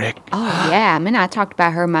at the crick? Oh, yeah. I talked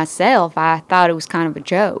about her myself. I thought it was kind of a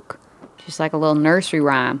joke. Just like a little nursery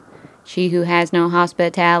rhyme. She who has no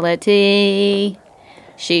hospitality.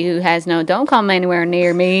 She who has no... Don't come anywhere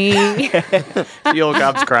near me. The old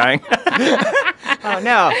Cobb's crying. Oh,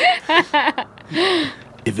 no.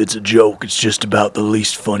 If it's a joke, it's just about the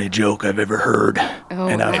least funny joke I've ever heard.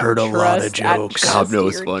 And I've heard a lot of jokes. Cobb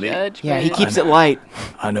knows funny. Yeah, he keeps it light.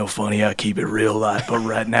 I know funny, I keep it real light, but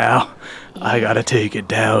right now, I gotta take it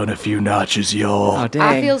down a few notches, y'all. Oh, dang.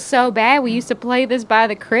 I feel so bad. We used to play this by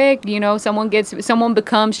the creek. Someone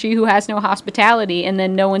becomes she who has no hospitality, and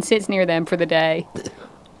then no one sits near them for the day.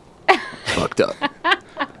 Fucked up.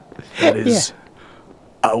 That is...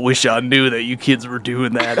 I wish I knew that you kids were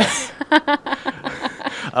doing that.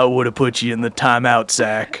 I would have put you in the timeout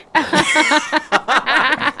sack.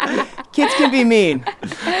 Kids can be mean.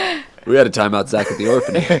 We had a timeout sack at the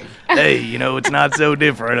orphanage. Hey, it's not so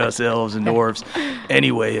different, us elves and dwarves.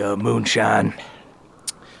 Anyway, Moonshine,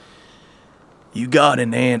 you got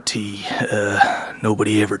an auntie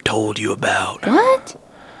nobody ever told you about. What?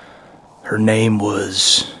 Her name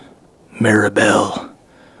was Maribel,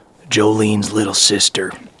 Jolene's little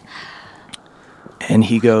sister. And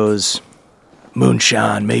he goes,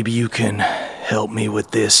 Moonshine, maybe you can help me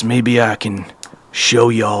with this. Maybe I can show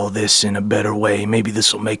y'all this in a better way. Maybe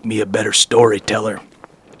this will make me a better storyteller.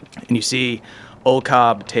 And you see Old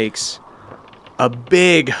Cobb takes a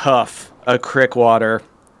big huff of crick water,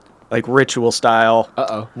 like ritual style,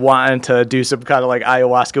 wanting to do some kind of like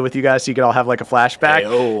ayahuasca with you guys so you can all have like a flashback.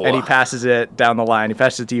 Hey-o. And he passes it down the line. He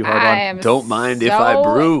passes it to you, Hard I One. am Don't mind if I so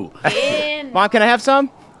brew. in. Mom, can I have some?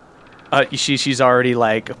 She's already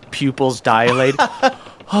like pupils dilate.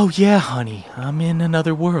 Oh yeah, honey, I'm in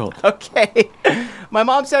another world. Okay. My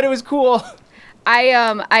mom said it was cool.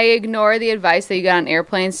 I ignore the advice that you get on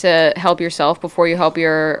airplanes to help yourself before you help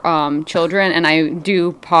your children, and I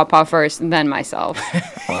do Pawpaw first and then myself.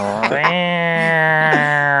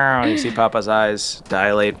 You see Papa's eyes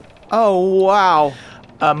dilate. Oh, wow.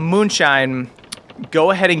 Moonshine,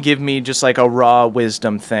 go ahead and give me just like a raw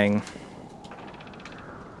wisdom thing.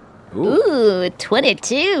 Ooh,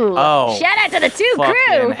 22. Oh, Shout out to the two Fucking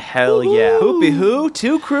crew. hell yeah. Hoopy hoo,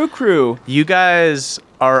 two crew. You guys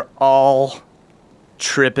are all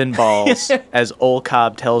tripping balls as Old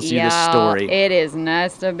Cobb tells you the story. It is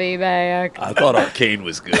nice to be back. I thought Arcane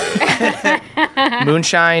was good.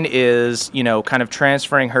 Moonshine is, kind of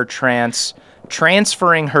transferring her trance to you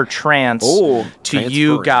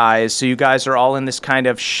transferring. guys. So you guys are all in this kind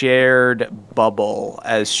of shared bubble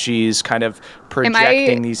as she's kind of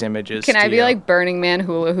projecting these images. Can to I be you. like Burning Man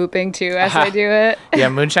hula hooping too as I do it? Yeah,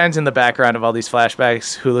 Moonshine's in the background of all these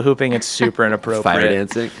flashbacks, hula hooping. It's super inappropriate. Fire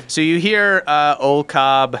dancing. So you hear Old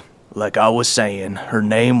Cobb like I was saying, her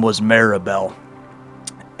name was Maribel.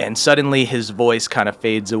 And suddenly his voice kind of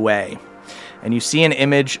fades away. And you see an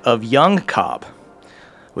image of young Cobb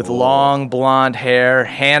with long blonde hair,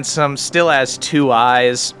 handsome, still has 2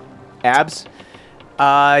 eyes. Abs?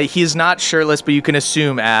 He's not shirtless, but you can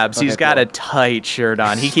assume abs. Okay, He's got cool. a tight shirt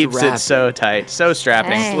on. He keeps it so tight, so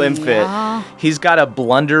strapping. Hey, Slim fit. y'all. He's got a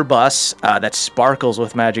blunderbuss that sparkles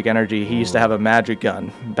with magic energy. He used to have a magic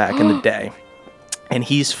gun back in the day. And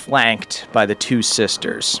he's flanked by the 2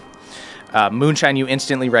 sisters. Moonshine, you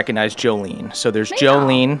instantly recognize Jolene. So there's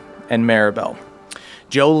Jolene and Maribel.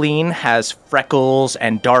 Jolene has freckles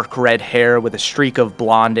and dark red hair with a streak of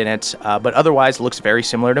blonde in it, but otherwise looks very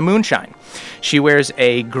similar to Moonshine. She wears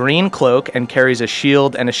a green cloak and carries a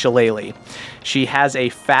shield and a shillelagh. She has a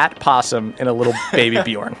fat possum and a little baby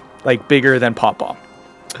Bjorn, like bigger than Pawpaw.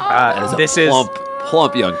 This is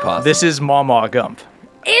plump young possum. this is Mama Gump.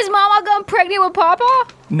 Is Mama Gump pregnant with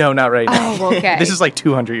Pawpaw? No, not right now. Oh, okay. This is like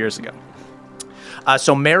 200 years ago.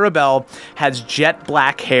 So Maribel has jet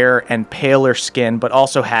black hair and paler skin, but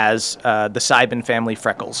also has the Cybin family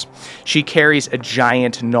freckles. She carries a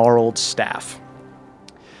giant gnarled staff.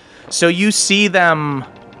 So you see them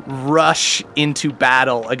rush into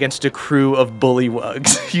battle against a crew of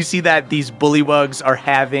bullywugs. You see that these bullywugs are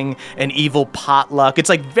having an evil potluck. It's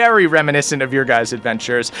like very reminiscent of your guys'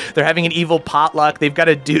 adventures. They're having an evil potluck. They've got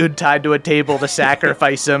a dude tied to a table to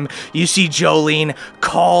sacrifice him. You see Jolene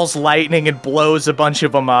calls lightning and blows a bunch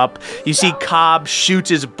of them up. You see Cobb shoots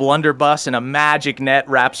his blunderbuss and a magic net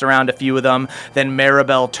wraps around a few of them. Then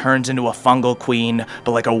Maribel turns into a fungal queen,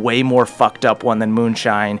 but like a way more fucked up one than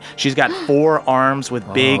Moonshine. She's got 4 arms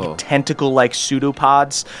with big tentacle-like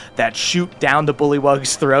pseudopods that shoot down the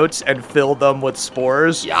bullywugs' throats and fill them with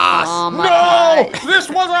spores. Yes. Oh my God. This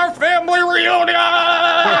was our family reunion!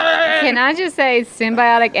 Can I just say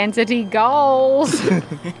symbiotic entity goals?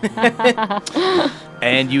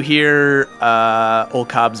 And you hear old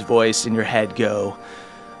Cobb's voice in your head go,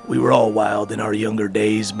 We were all wild in our younger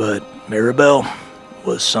days, but Maribel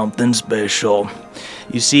was something special.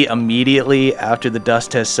 you see immediately after the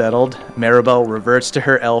dust has settled, Maribel reverts to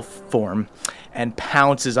her elf form and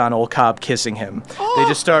pounces on old Cobb, kissing him. They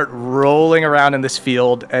just start rolling around in this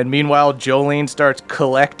field, and meanwhile, Jolene starts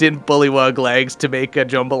collecting bullywug legs to make a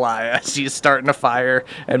jambalaya. She's starting a fire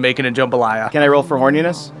and making a jambalaya. Can I roll for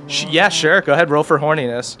horniness? Yeah, sure. Go ahead, roll for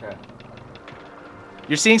horniness.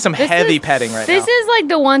 You're seeing some heavy petting right now. This is like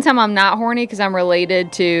the one time I'm not horny because I'm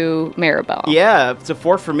related to Maribel. Yeah, it's a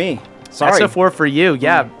 4 for me. Sorry. That's a 4 for you.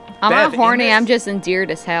 Yeah. I'm Bev, not horny. in this- I'm just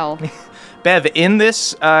endeared as hell. Bev, in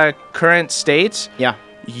this current state, Yeah.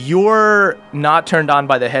 you're not turned on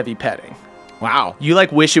by the heavy petting. Wow. You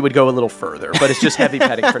like wish it would go a little further, but it's just heavy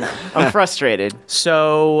petting for now. I'm frustrated.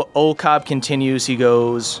 So old Cobb continues. He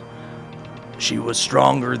goes, She was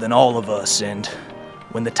stronger than all of us, and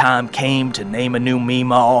when the time came to name a new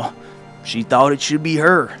Meemaw, she thought it should be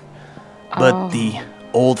her. But the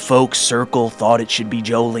old folks' circle thought it should be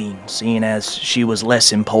Jolene, seeing as she was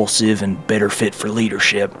less impulsive and better fit for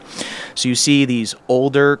leadership. so you see these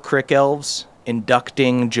older Crick elves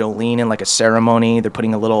inducting Jolene in like a ceremony. They're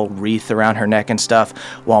putting a little wreath around her neck and stuff,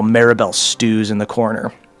 while Maribel stews in the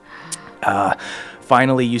corner.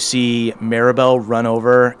 Finally, you see Maribel run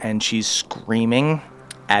over, and she's screaming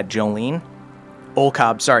at Jolene.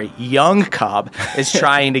 Young Cobb is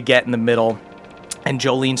trying to get in the middle, and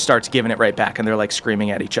Jolene starts giving it right back, and they're like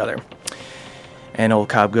screaming at each other. And old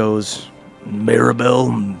Cobb goes,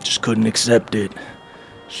 Maribel just couldn't accept it.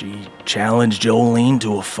 She challenged Jolene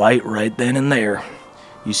to a fight right then and there.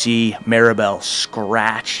 you see Maribel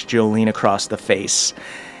scratch Jolene across the face,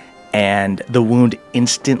 and the wound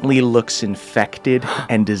instantly looks infected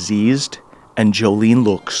and diseased, and Jolene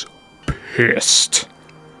looks pissed.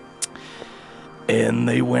 And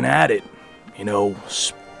they went at it. You know,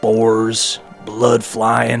 spores, blood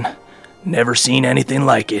flying. Never seen anything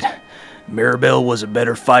like it. Maribel was a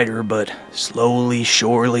better fighter, but slowly,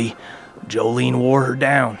 surely, Jolene wore her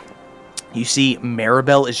down. You see,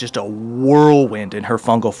 Maribel is just a whirlwind in her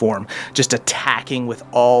fungal form, just attacking with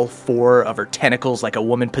all 4 of her tentacles like a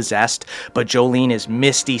woman possessed. But Jolene is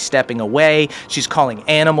misty stepping away. She's calling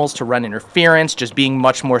animals to run interference, just being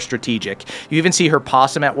much more strategic. You even see her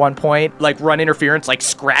possum at one point, like run interference, like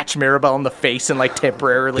scratch Maribel in the face and like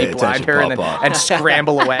temporarily Pay blind attention, her Papa. and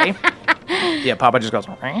scramble away. Yeah, Papa just goes,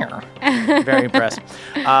 "Meow." Very impressed.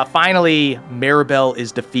 Finally, Maribel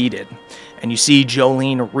is defeated. And you see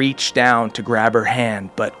Jolene reach down to grab her hand,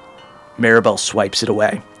 but Maribel swipes it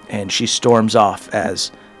away, and she storms off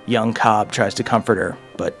as young Cobb tries to comfort her,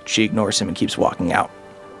 but she ignores him and keeps walking out.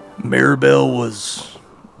 Maribel was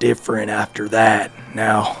different after that.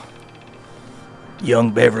 Now,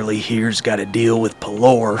 young Beverly here's got to deal with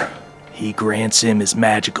Pelor. He grants him his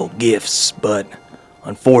magical gifts, but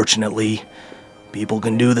unfortunately, people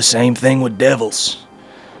can do the same thing with devils.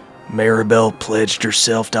 Maribel pledged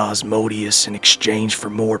herself to Asmodeus in exchange for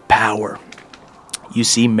more power. You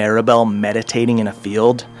see Maribel meditating in a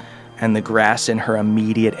field, and the grass in her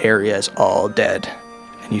immediate area is all dead.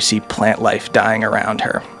 And you see plant life dying around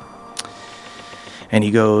her. And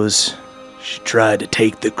he goes, she tried to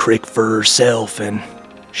take the crick for herself, and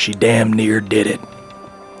she damn near did it.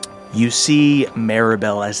 You see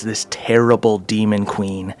Maribel as this terrible demon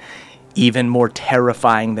queen, even more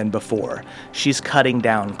terrifying than before. She's cutting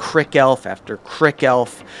down crick elf after crick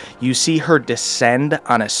elf. You see her descend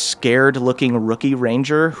on a scared-looking rookie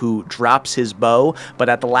ranger who drops his bow, but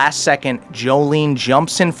at the last second, Jolene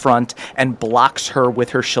jumps in front and blocks her with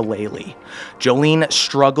her shillelagh. Jolene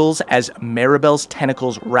struggles as Maribel's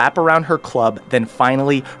tentacles wrap around her club, then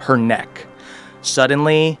finally her neck.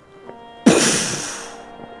 Suddenly,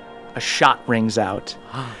 a shot rings out,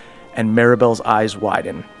 and Maribel's eyes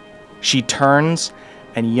widen. She turns,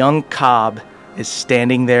 and young Cobb is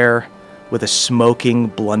standing there with a smoking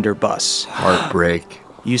blunderbuss. Heartbreak.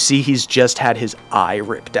 You see he's just had his eye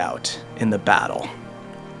ripped out in the battle.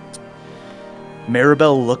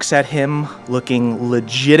 Maribel looks at him, looking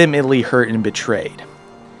legitimately hurt and betrayed.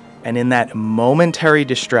 And in that momentary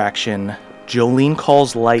distraction, Jolene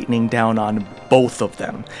calls lightning down on both of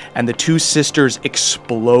them, and the two sisters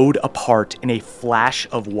explode apart in a flash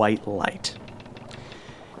of white light.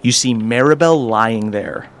 You see Maribel lying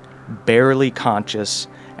there, barely conscious,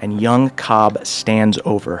 and young Cobb stands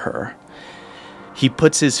over her. He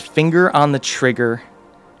puts his finger on the trigger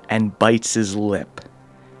and bites his lip.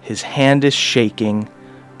 His hand is shaking,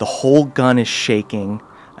 the whole gun is shaking,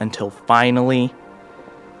 until finally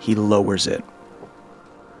he lowers it.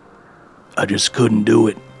 I just couldn't do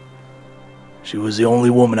it. She was the only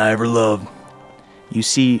woman I ever loved. You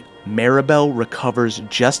see Maribel recovers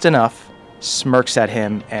just enough, smirks at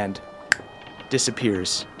him, and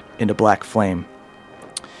disappears into black flame.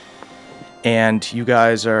 And you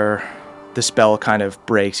guys are... the spell kind of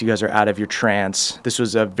breaks. You guys are out of your trance. This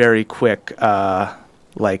was a very quick,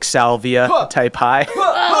 salvia type high.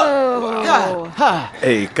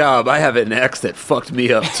 Hey, Cobb, I have an ex that fucked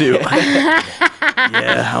me up, too.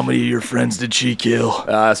 Yeah, how many of your friends did she kill?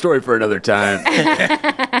 Story for another time.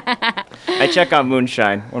 I check on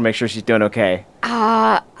Moonshine. Want to make sure she's doing okay.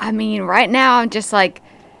 Right now I'm just like...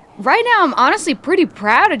 Right now I'm honestly pretty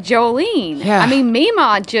proud of Jolene. Yeah.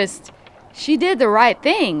 Mima she did the right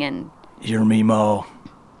thing, and... You're Mimo.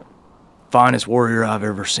 Finest warrior I've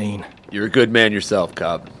ever seen. You're a good man yourself,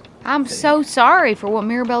 Cobb. I'm so sorry for what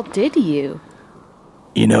Maribel did to you.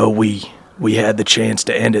 You know, we had the chance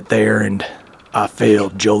to end it there, and I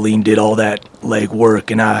failed. Jolene did all that leg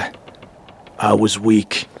work, and I was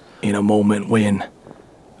weak in a moment when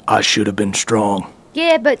I should have been strong.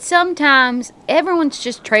 Yeah, but sometimes everyone's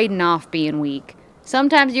just trading off being weak.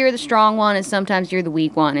 Sometimes you're the strong one, and sometimes you're the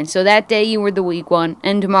weak one. And so that day you were the weak one,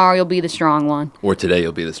 and tomorrow you'll be the strong one. Or today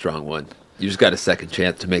you'll be the strong one. You just got a second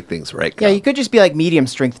chance to make things right, Cobb. Yeah, you could just be like medium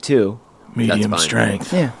strength, too. Medium fine.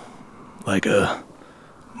 strength. Yeah. Like a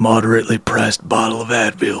moderately pressed bottle of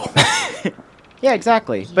Advil. Yeah,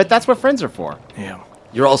 exactly. But that's what friends are for. Yeah.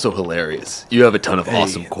 You're also hilarious. You have a ton of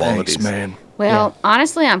awesome Hey, qualities. Thanks, man. Well,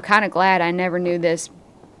 honestly, I'm kind of glad I never knew this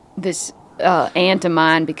aunt of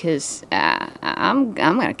mine, because I'm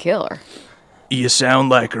gonna kill her. You sound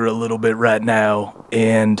like her a little bit right now,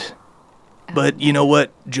 but you know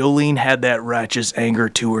what? Jolene had that righteous anger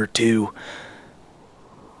to her, too.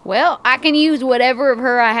 Well, I can use whatever of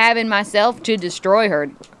her I have in myself to destroy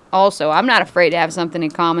her. Also, I'm not afraid to have something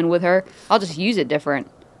in common with her. I'll just use it different.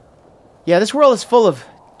 Yeah, this world is full of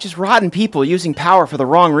just rotten people using power for the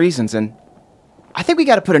wrong reasons, and I think we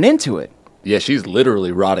got to put an end to it. Yeah, she's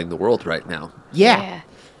literally rotting the world right now. Yeah.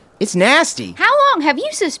 It's nasty. How long have you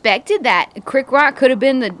suspected that Crick Rock could have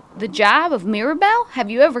been the job of Maribel? Have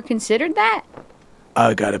you ever considered that?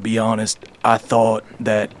 I gotta be honest, I thought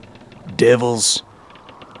that devils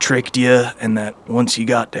tricked you, and that once you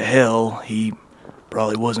got to hell, he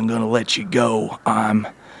probably wasn't gonna let you go. I'm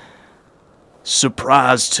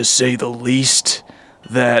surprised, to say the least,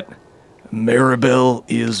 that Maribel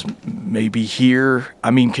is maybe here.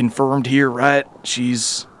 Confirmed here, right? She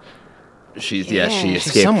escaped.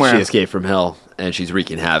 somewhere. She escaped from hell, and she's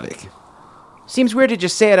wreaking havoc. Seems weird to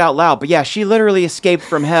just say it out loud, but yeah, she literally escaped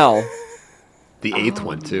from hell. The eighth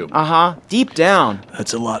one, too. Deep down.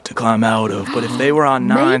 That's a lot to climb out of, but if they were on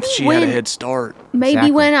ninth, she had a head start. Maybe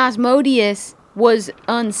Exactly. when Asmodeus was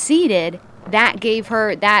unseated,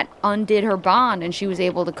 that undid her bond, and she was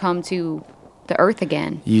able to come to the earth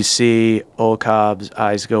again. You see Old Cobb's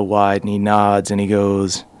eyes go wide, and he nods, and he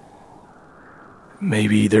goes,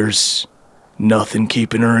 maybe there's nothing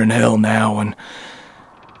keeping her in hell now, and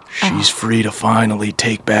she's free to finally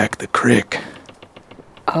take back the crick.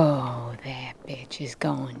 Oh, that bitch is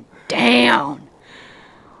going down.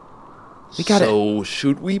 So,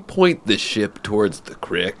 should we point the ship towards the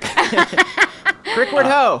crick? Crickward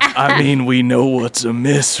ho! I mean, we know what's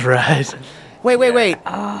amiss, right? Wait.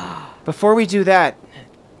 Before we do that,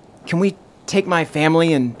 can we take my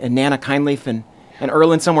family and Nana Kindleaf and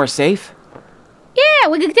Erlen somewhere safe? Yeah,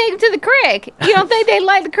 we could take him to the crick. You don't think they'd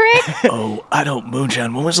like the crick? Oh, I don't,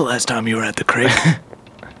 Moonshine. When was the last time you were at the crick?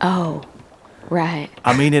 Oh, right.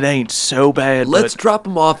 I mean, it ain't so bad. Let's but drop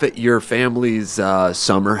them off at your family's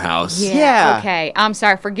summer house. Yeah. Okay, I'm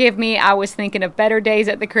sorry. Forgive me. I was thinking of better days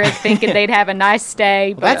at the crick, thinking they'd have a nice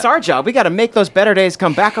stay. But That's our job. We got to make those better days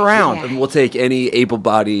come back around. Yeah. And we'll take any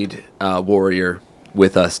able-bodied warrior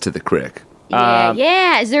with us to the crick.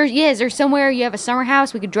 yeah. Is there somewhere you have a summer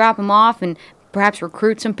house we could drop them off and perhaps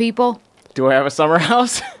recruit some people? Do I have a summer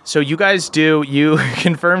house? So you guys do. You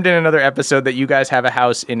confirmed in another episode that you guys have a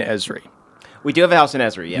house in Esri. We do have a house in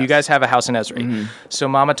Esri, yes. You guys have a house in Esri. So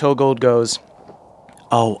Mama Togold goes,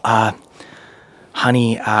 oh,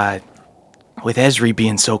 honey, with Esri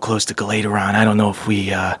being so close to Galateron, I don't know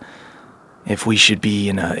if we should be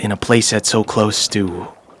in a place that's so close to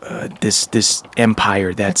this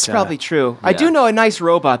empire. That's Probably true. I do know a nice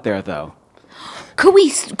robot there, though. Could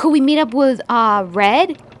we meet up with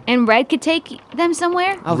Red? And Red could take them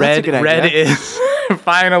somewhere? Oh, that's a good idea. Red is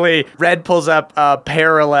finally. Red pulls up a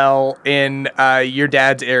parallel in your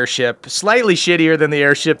dad's airship, slightly shittier than the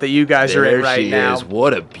airship that you guys are in There right she now. is.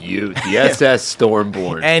 What a beaut. The SS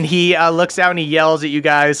Stormborn. And he looks out and he yells at you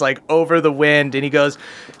guys like over the wind, and he goes,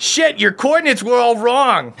 "Shit, your coordinates were all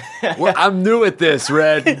wrong." Well, I'm new at this,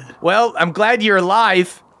 Red. Well, I'm glad you're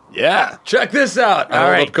alive. Yeah, check this out.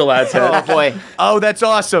 All right. Kalad's head. Oh, boy. Oh, that's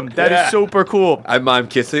awesome. That is Yeah. super cool. I'm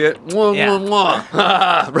kissing it. Mwah, Yeah. mwah,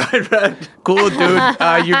 mwah. Right, Red. Cool, dude.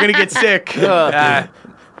 You're gonna get sick.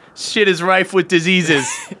 Shit is rife with diseases.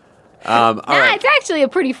 All right. It's actually a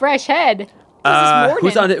pretty fresh head. This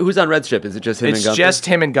morning. Who's on Red's ship? Is it just him It's and Gunther? just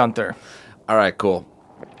him and Gunther. All right, cool.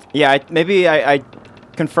 Yeah, maybe I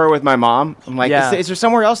confer with my mom. I'm like, Yeah. is there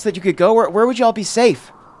somewhere else that you could go? Where would you all be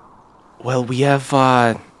safe? Well, we have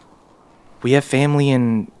family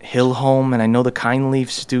in Hillholm, and I know the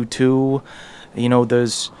Kindleafs do too. You know,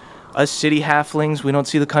 there's us city halflings. We don't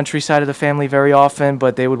see the countryside of the family very often,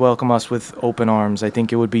 but they would welcome us with open arms. I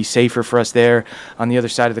think it would be safer for us there on the other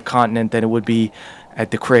side of the continent than it would be at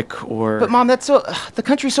the crick or. But Mom, the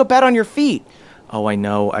country's so bad on your feet. Oh, I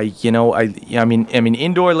know. I mean, I'm an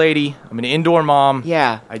indoor lady. I'm an indoor mom.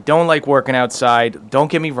 Yeah. I don't like working outside.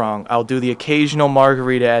 Don't get me wrong. I'll do the occasional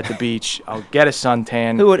margarita at the beach. I'll get a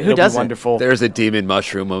suntan. Who It'll be doesn't? wonderful. There's a demon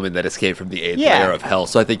mushroom woman that escaped from the 8th Yeah. layer of hell,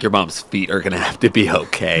 so I think your mom's feet are going to have to be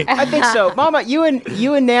okay. I think so. Mama, you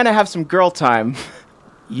and Nana have some girl time.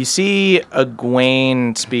 You see,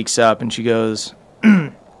 Egwene speaks up and she goes,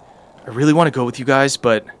 "I really want to go with you guys,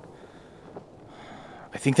 but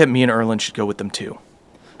I think that me and Erlen should go with them too."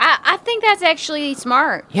 I think that's actually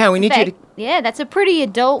smart. Yeah, we need you to... Yeah, that's a pretty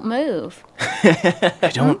adult move.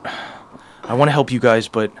 I want to help you guys,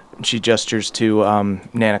 but she gestures to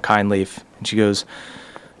Nana Kindleaf and she goes,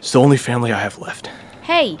 "It's the only family I have left."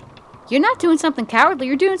 Hey, you're not doing something cowardly.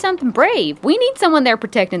 You're doing something brave. We need someone there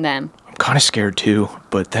protecting them. I'm kind of scared too,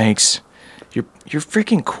 but thanks. You're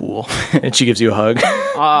freaking cool. And she gives you a hug.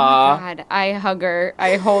 God, I hug her.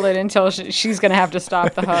 I hold it until she's going to have to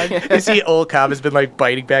stop the hug. You see, old Cobb has been like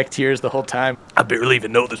biting back tears the whole time. I barely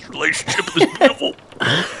even know this relationship is beautiful.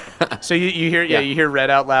 So you hear Red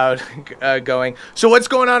out loud going, "So what's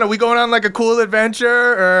going on? Are we going on like a cool adventure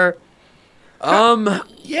or?"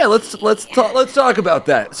 Yeah, let's talk about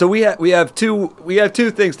that. So we have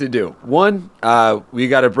two things to do. One, we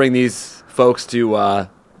got to bring these folks to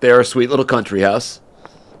their sweet little country house.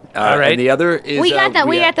 All right. And the other is We got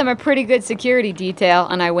them a pretty good security detail,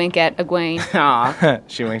 and I wink at Egwene. Aw.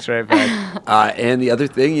 She winks right back. and the other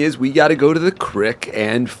thing is we got to go to the crick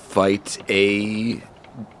and fight a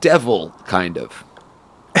devil, kind of.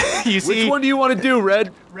 You see, Which one do you want to do, Red?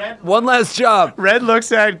 One last job. Red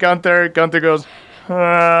looks at Gunther. Gunther goes,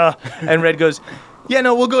 and Red goes, "Yeah,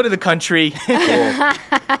 no, we'll go to the country."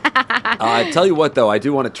 Tell you what, though, I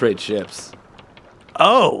do want to trade ships.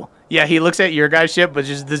 Oh, yeah, he looks at your guy's ship, which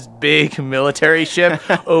is this big military ship,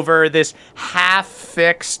 over this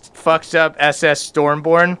half-fixed, fucked-up SS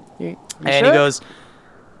Stormborn. And he sure? goes,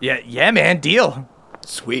 yeah, man, deal.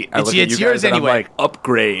 Sweet. It's yours and anyway. I'm like,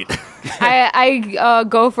 upgrade. I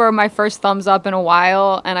go for my first thumbs up in a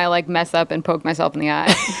while, and I like mess up and poke myself in the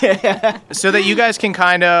eye. So that you guys can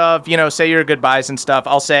kind of, say your goodbyes and stuff,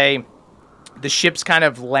 I'll say the ships kind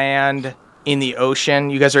of land in the ocean.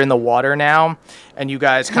 You guys are in the water now, and you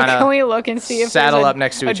guys kind Can of we look and see if saddle there's up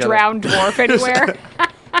next to a each other. drowned dwarf anywhere?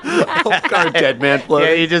 Ulfgar dead man floating.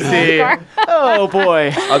 Yeah, you just see Oh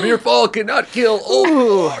boy. A mere fall cannot kill.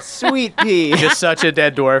 Oh, Sweet pea. just such a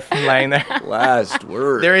dead dwarf laying there. last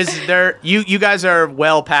word. You guys are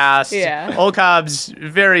well past. Yeah. Old Cobb's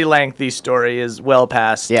very lengthy story is well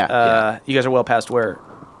past. Yeah. You guys are well past where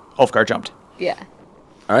Ulfgar jumped. Yeah.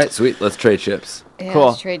 All right, sweet. Let's trade ships. Yeah, Cool.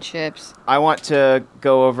 let's trade ships. I want to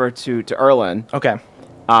go over to Erlen, Okay.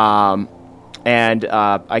 and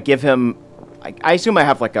I give him. I assume I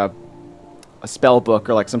have like a spell book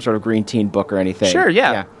or like some sort of green teen book or anything. Sure.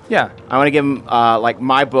 Yeah. I want to give him like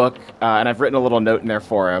my book, and I've written a little note in there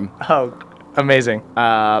for him. Oh, amazing.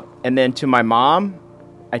 And then to my mom,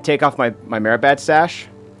 I take off my Maribad sash,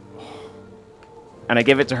 and I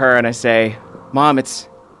give it to her, and I say, "Mom, it's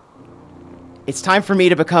time for me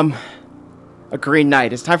to become a Green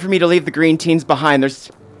Knight. It's time for me to leave the Green Teens behind.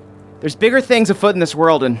 There's bigger things afoot in this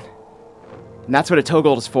world, and that's what a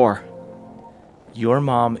Togold is for." Your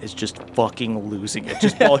mom is just fucking losing it.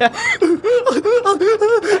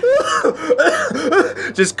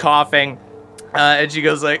 Just coughing. And she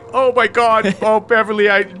goes like, "Oh my God, oh Beverly,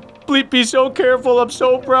 please be so careful. I'm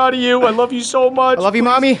so proud of you. I love you so much. I love you,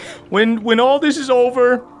 Mommy. When all this is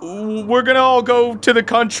over, we're gonna all go to the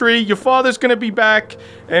country. Your father's gonna be back,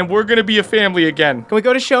 and we're gonna be a family again. Can we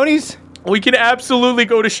go to Shoney's? We can absolutely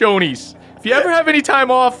go to Shoney's. If you ever have any time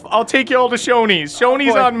off, I'll take you all to Shoney's.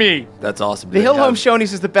 Shoney's boy. on me. That's awesome. The Hill Home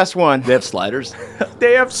Shoney's is the best one. They have sliders.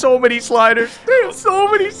 They have so many sliders. Did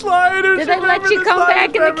Did they let you come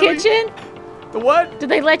back in the kitchen? The what? Did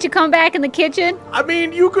they let you come back in the kitchen? I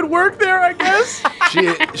mean, you could work there, I guess.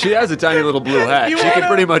 She has a tiny little blue hat. You She can wanna-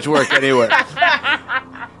 pretty much work anywhere.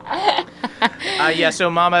 So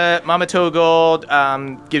Mama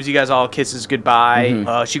Togold gives you guys all kisses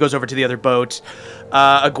goodbye. She goes over to the other boat.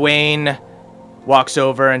 Egwene walks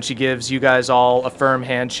over and she gives you guys all a firm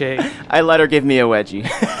handshake. I let her give me a wedgie.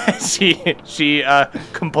 she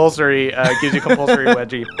compulsory gives you compulsory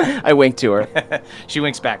wedgie. I wink to her. She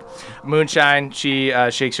winks back. Moonshine, she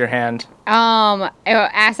shakes your hand.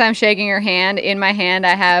 As I'm shaking her hand, in my hand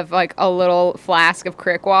I have like a little flask of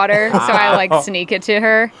crick water, so I like sneak it to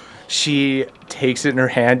her. She takes it in her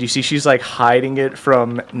hand. You see she's like hiding it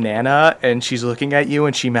from Nana, and she's looking at you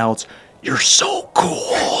and she mouths, "You're so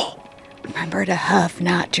cool." Remember to huff,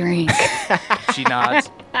 not drink. She nods.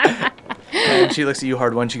 And she looks at you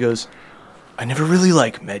hard one. She goes, "I never really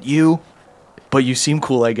met you, but you seem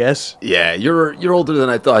cool, I guess." Yeah, you're older than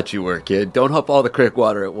I thought you were, kid. Don't hop all the crick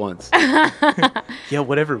water at once. Yeah,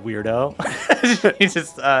 whatever, weirdo. He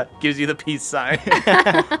just gives you the peace sign.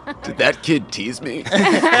 Did that kid tease me?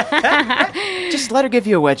 Just let her give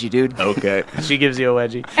you a wedgie, dude. Okay. She gives you a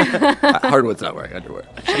wedgie. Hardwood's not wearing underwear.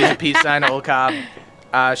 She gives a peace sign to Old Cobb.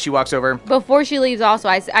 She walks over. Before she leaves, also,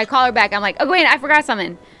 I call her back. I'm like, "Oh, wait, I forgot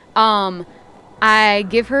something." I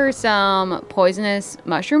give her some poisonous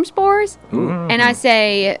mushroom spores, and I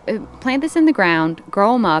say, "Plant this in the ground,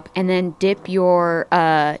 grow them up, and then dip your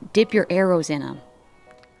arrows in them."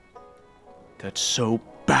 That's so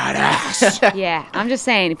badass. Yeah, I'm just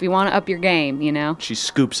saying, if you want to up your game, She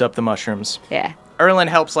scoops up the mushrooms. Yeah. Erlen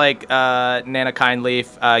helps Nana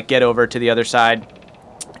Kindleaf get over to the other side,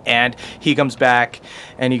 and he comes back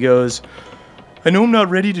and he goes, "I know I'm not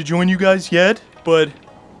ready to join you guys yet, but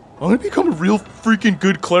I'm gonna become a real freaking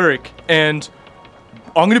good cleric, and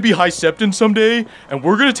I'm gonna be High Septon someday, and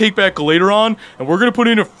we're gonna take back Galateron, and we're gonna put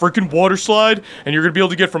in a freaking water slide, and you're gonna be able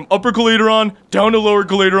to get from Upper Galateron down to Lower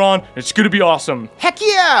Galateron, and it's gonna be awesome." Heck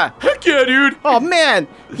yeah! Heck yeah, dude! Oh man,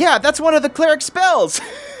 yeah, that's one of the cleric spells.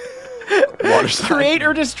 Water slide. Create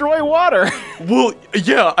or destroy water. Well,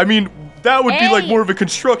 yeah, I mean, that would be Hey. more of a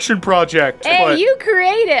construction project. Hey, but you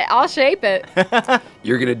create it. I'll shape it.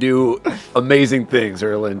 You're going to do amazing things,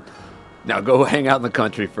 Erlen. Now go hang out in the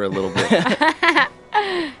country for a little bit.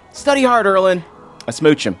 Study hard, Erlen. I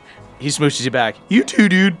smooch him. He smooches you back. You too,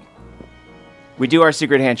 dude. We do our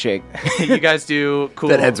secret handshake. You guys do cool.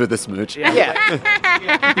 That ends with a smooch. Yeah.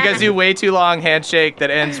 You guys do way too long handshake that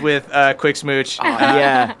ends with quick smooch.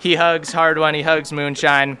 Yeah. He hugs Hard One. He hugs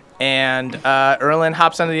Moonshine. And Erlen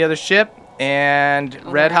hops onto the other ship. And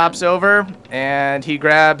Red hops over. And he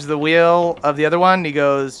grabs the wheel of the other one. And he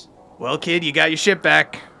goes, "Well, kid, you got your ship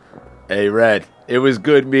back." Hey, Red. It was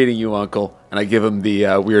good meeting you, Uncle. And I give him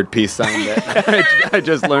the weird peace sign that I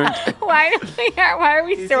just learned. Why are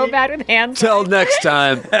we so bad with hands? Till next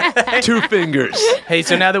time, 2 fingers. Hey,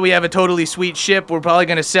 so now that we have a totally sweet ship, we're probably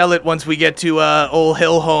going to sell it once we get to Old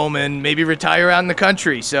Hill Home and maybe retire out in the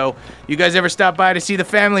country. So you guys ever stop by to see the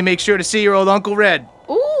family, make sure to see your old Uncle Red.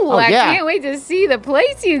 Ooh, I can't wait to see the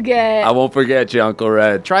place you get. I won't forget you, Uncle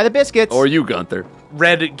Red. Try the biscuits. Or you, Gunther.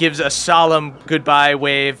 Red gives a solemn goodbye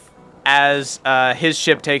wave as his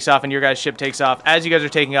ship takes off and your guys' ship takes off. As you guys are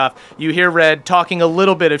taking off, you hear Red talking a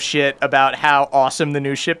little bit of shit about how awesome the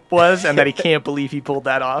new ship was and that he can't believe he pulled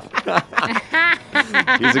that off.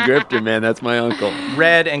 He's a grifter, man. That's my uncle.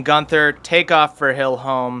 Red and Gunther take off for Hill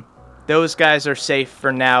Home. Those guys are safe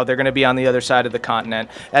for now. They're going to be on the other side of the continent.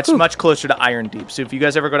 That's much closer to Iron Deep. So if you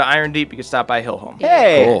guys ever go to Iron Deep, you can stop by Hill Home.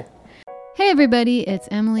 Hey. Cool. Hey everybody, it's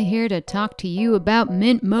Emily here to talk to you about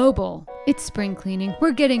Mint Mobile. It's spring cleaning.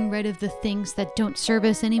 We're getting rid of the things that don't serve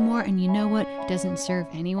us anymore, and you know what doesn't serve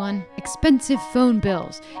anyone? Expensive phone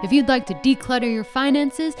bills. If you'd like to declutter your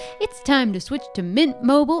finances, it's time to switch to Mint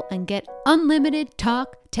Mobile and get unlimited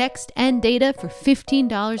talk, text, and data for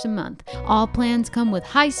 $15 a month. All plans come with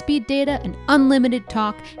high-speed data and unlimited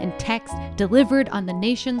talk and text delivered on the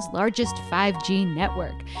nation's largest 5G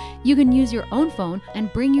network. You can use your own phone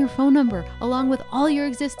and bring your phone number along with all your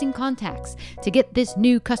existing contacts. To get this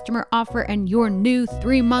new customer offer and your new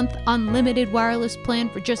 3-month unlimited wireless plan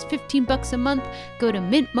for just $15 a month, go to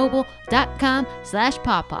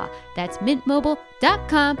mintmobile.com/pawpaw. That's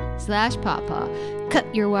mintmobile.com/pawpaw.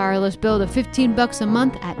 Cut your wireless bill to $15 a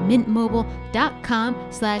month at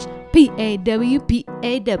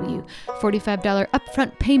mintmobile.com/PAWPAW. $45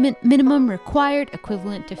 upfront payment minimum required,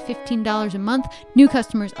 equivalent to $15 a month. New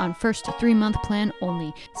customers on first 3-month plan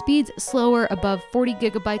only. Speeds slower above 40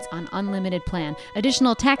 gigabytes on unlimited plan.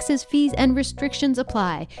 Additional taxes, fees, and restrictions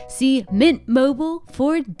apply. See Mint Mobile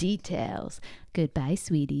for details. Goodbye,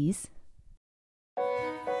 sweeties.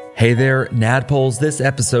 Hey there, Nadpoles. This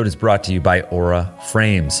episode is brought to you by Aura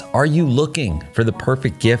Frames. Are you looking for the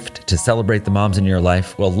perfect gift to celebrate the moms in your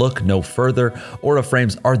life? Well, look no further. Aura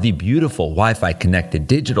Frames are the beautiful Wi-Fi connected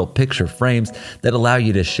digital picture frames that allow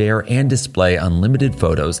you to share and display unlimited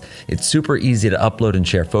photos. It's super easy to upload and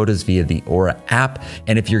share photos via the Aura app.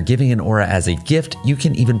 And if you're giving an Aura as a gift, you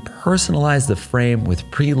can even personalize the frame with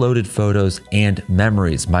preloaded photos and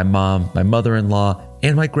memories. My mom, my mother-in-law,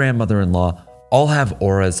 and my grandmother-in-law all have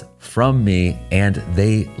Auras from me, and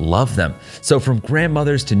they love them. So from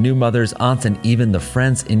grandmothers to new mothers, aunts, and even the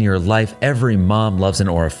friends in your life, every mom loves an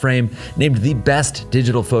Aura frame, named the best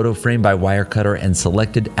digital photo frame by Wirecutter and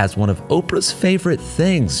selected as one of Oprah's favorite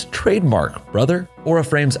things. Trademark, brother. Aura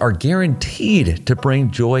frames are guaranteed to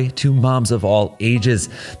bring joy to moms of all ages.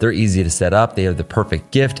 They're easy to set up, they are the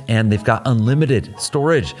perfect gift, and they've got unlimited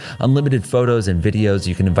storage, unlimited photos and videos.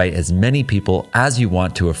 You can invite as many people as you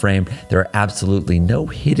want to a frame. There are absolutely no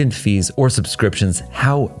hidden fees or subscriptions.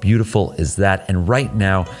 How beautiful is that? And right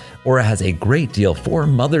now, Aura has a great deal for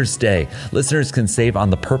Mother's Day. Listeners can save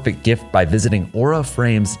on the perfect gift by visiting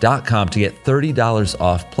auraframes.com to get $30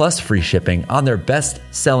 off plus free shipping on their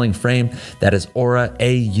best-selling frame. That is Aura,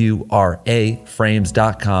 A-U-R-A,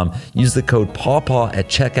 frames.com. Use the code PAWPAW at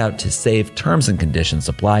checkout to save. Terms and conditions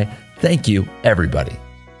apply. Thank you, everybody.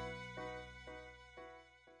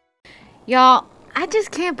 Y'all, I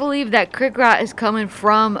just can't believe that Crick Rot is coming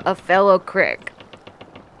from a fellow Crick.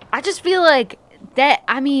 I just feel like that,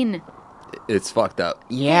 I mean, It's fucked up.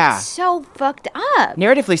 Yeah. it's so fucked up.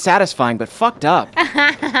 Narratively satisfying, but fucked up.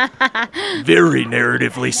 Very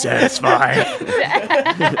narratively satisfying.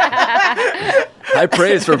 High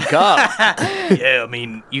praise from Cobb. Yeah, I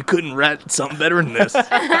mean, you couldn't write something better than this.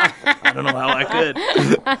 I don't know how I could.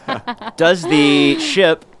 Does the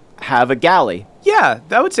ship have a galley? Yeah,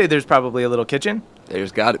 I would say there's probably a little kitchen.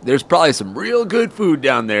 There's probably some real good food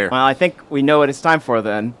down there. Well, I think we know what it's time for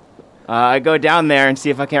then. I go down there and see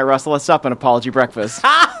if I can't rustle us up an apology breakfast. You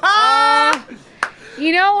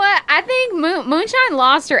know what? I think Moonshine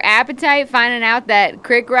lost her appetite finding out that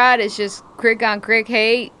Crick Rot is just Crick on Crick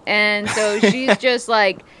hate. And so she's just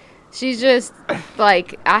like,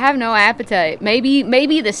 I have no appetite.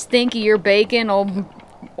 Maybe the stink of your bacon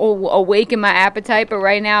will awaken my appetite, but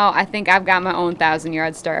right now I think I've got my own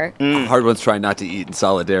 1,000-yard start. Hard One's trying not to eat in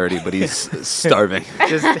solidarity, but he's starving.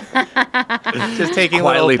 Just taking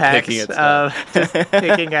Quietly little pecks, picking at just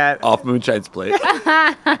picking at. Off Moonshine's plate.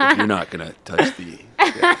 If you're not gonna touch the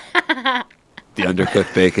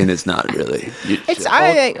undercooked bacon, it's not really.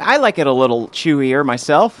 I like it a little chewier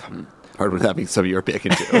myself. Hard One having some of your bacon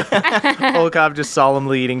too. Volkov just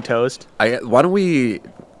solemnly eating toast. Why don't we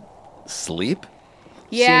sleep?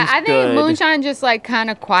 Yeah, Seems I think good. Moonshine just like kind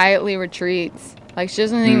of quietly retreats. Like, she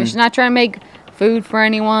doesn't even, she's not trying to make food for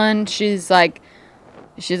anyone. She's like,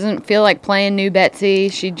 she doesn't feel like playing New Betsy.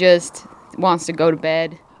 She just wants to go to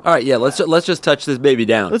bed. All right, yeah, let's just touch this baby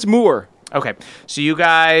down. Let's moor. Okay, so you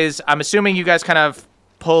guys, I'm assuming you guys kind of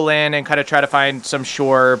pull in and kind of try to find some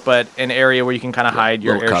shore, but an area where you can kind of hide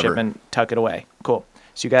your little airship cover. and tuck it away. Cool.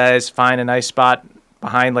 So you guys find a nice spot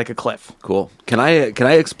behind like a cliff. Cool. Can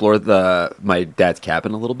I explore my dad's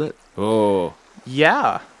cabin a little bit? Oh.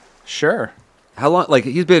 Yeah, sure. How long? Like,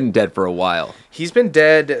 he's been dead for a while. He's been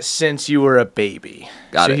dead since you were a baby.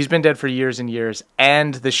 Got so it. he's been dead for years and years,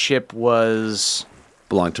 and the ship was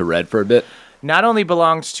Belonged to Red for a bit. not only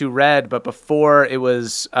belonged to Red, but before it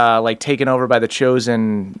was like taken over by the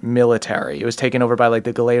Chosen military. It was taken over by like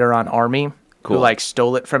the Galateron army, Cool. who like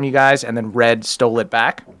stole it from you guys, and then Red stole it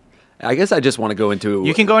back. I guess I just want to go into...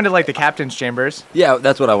 You can go into like the captain's chambers. Yeah,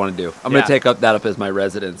 that's what I want to do. I'm going Yeah. to take that up as my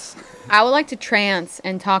residence. I would like to trance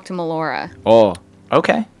and talk to Melora. Oh.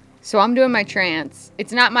 Okay. So I'm doing my trance.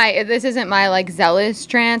 This isn't my like zealous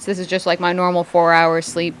trance. This is just like my normal 4-hour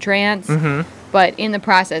sleep trance. Mm-hmm. But in the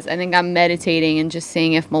process, I think I'm meditating and just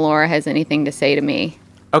seeing if Melora has anything to say to me.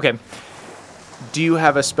 Okay. Do you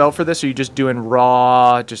have a spell for this, or are you just doing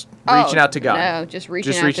raw, just reaching out to God? No, just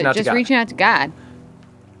reaching God. out to God.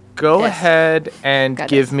 Go Yes. ahead and Got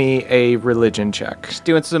give this. me a religion check. Just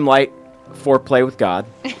doing some light foreplay with God.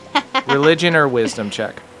 Religion or wisdom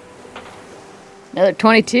check. Another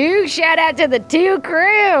 22. Shout out to the 2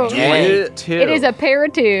 crew. Two. It is a pair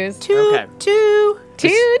of 2s. Okay.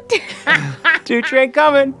 Two train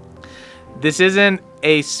coming. This isn't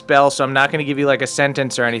a spell, so I'm not going to give you like a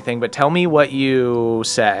sentence or anything, but tell me what you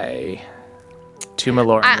say to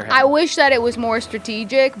Melora in your head. I wish that it was more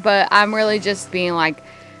strategic, but I'm really just being like,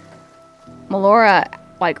 Melora,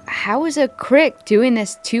 like, how is a crick doing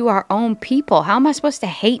this to our own people? How am I supposed to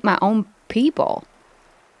hate my own people?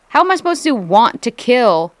 How am I supposed to want to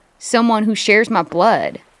kill someone who shares my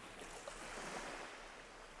blood?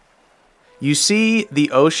 You see,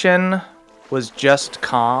 the ocean was just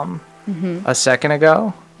calm a second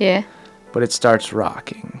ago, Yeah. but it starts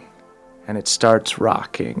rocking. And it starts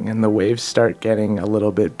rocking, and the waves start getting a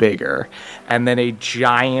little bit bigger. And then a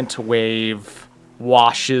giant wave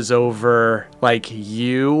washes over, like,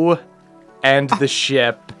 you and the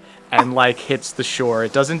ship and, like, hits the shore.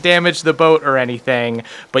 It doesn't damage the boat or anything,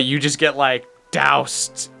 but you just get, like,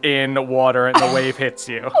 doused in water and the wave hits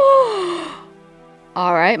you.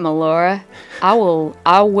 All right, Melora. I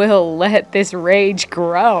will let this rage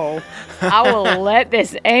grow. I will let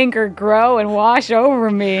this anger grow and wash over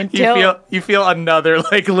me until You feel another,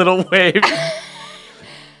 like, little wave.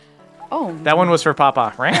 Oh, That one was for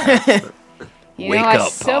Papa, right? you Wake know, up,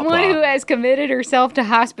 as someone Papa. who has committed herself to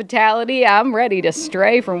hospitality, I'm ready to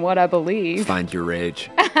stray from what I believe. Find your rage.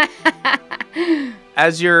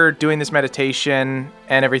 As you're doing this meditation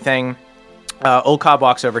and everything, Old Cobb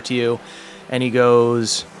walks over to you and he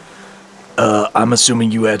goes, I'm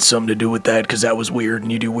assuming you had something to do with that because that was weird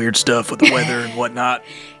and you do weird stuff with the weather and whatnot.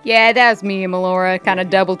 Yeah, that's me and Melora, kind of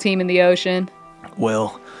double teaming the ocean.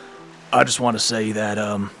 Well, I just want to say that,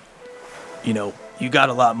 you know, you got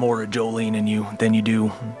a lot more of Jolene in you than you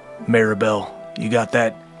do Maribel. You got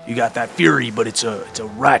that fury, but it's a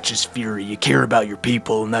righteous fury. You care about your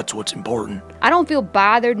people, and that's what's important. I don't feel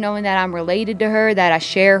bothered knowing that I'm related to her, that I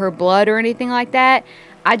share her blood or anything like that.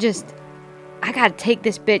 I gotta take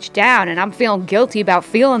this bitch down, and I'm feeling guilty about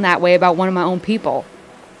feeling that way about one of my own people.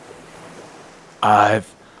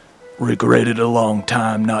 I've regretted a long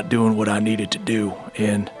time not doing what I needed to do,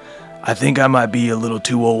 and I think I might be a little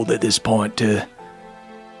too old at this point to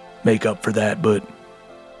make up for that, but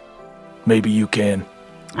maybe you can.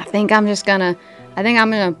 I think I'm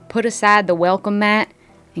gonna put aside the welcome mat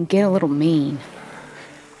and get a little mean.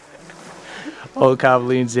 Old Cobb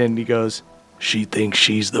leans in and he goes, She thinks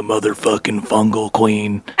she's the motherfucking fungal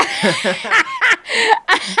queen.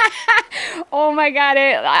 Oh my god,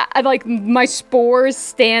 I like my spores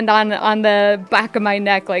stand on the back of my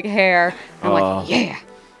neck like hair. I'm like, yeah,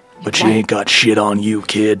 But she ain't got shit on you,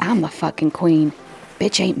 kid. I'm the fucking queen.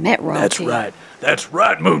 Bitch ain't met royalty. That's right. That's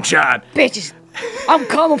right, Moonshine. Bitches, I'm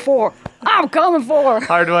coming for. I'm coming for.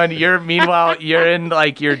 hard one. Meanwhile, you're in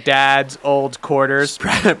like your dad's old quarters.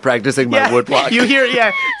 Practicing my woodblock. You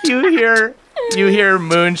hear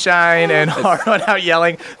Moonshine and Hardwood out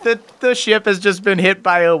yelling. The ship has just been hit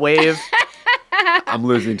by a wave. I'm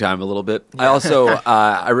losing time a little bit. I also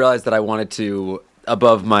I realized that I wanted to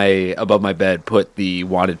above my bed put the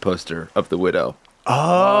wanted poster of the widow.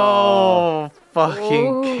 Oh,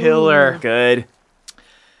 fucking killer. Good.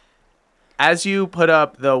 as you put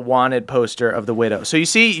up the wanted poster of the widow, so you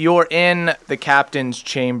see you're in the captain's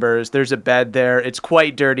chambers. There's a bed there. It's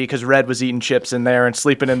quite dirty because Red was eating chips in there and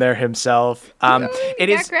sleeping in there himself. It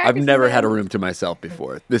is. I've never had a room to myself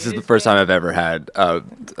before. This is the first time I've ever had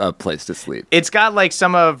a place to sleep. It's got like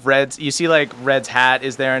some of Red's. You see like Red's hat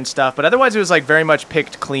is there and stuff, but otherwise it was like very much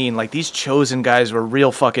picked clean. Like these chosen guys were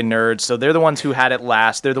real fucking nerds, so they're the ones who had it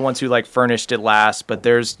last. They're the ones who like furnished it last. But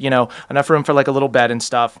there's enough room for like a little bed and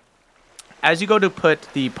stuff. As you go to put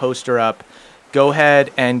the poster up, go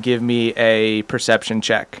ahead and give me a perception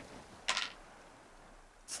check.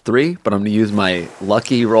 It's 3, but I'm going to use my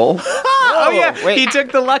lucky roll, Oh yeah, wait. he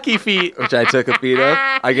took the lucky feat. which I took a feat of.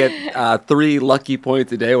 I get 3 lucky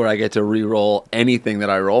points a day where I get to re-roll anything that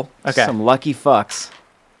I roll. Okay. Some lucky fucks.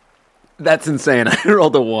 That's insane. I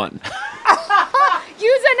rolled a 1.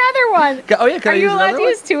 Use another one. Oh, yeah, can Are I you use allowed another to one?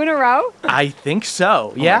 use 2 in a row? I think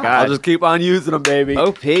so. Yeah. God. I'll just keep on using them, baby.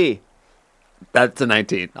 OP. That's a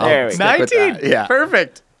 19. There we go. stick with that. 19. Yeah.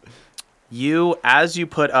 Perfect. As you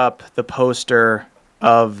put up the poster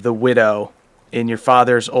of the widow in your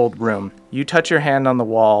father's old room, you touch your hand on the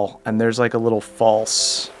wall, and there's like a little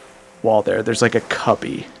false wall there. There's like a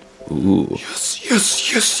cubby. Ooh.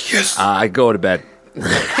 Yes. I go to bed.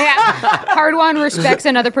 Hard one respects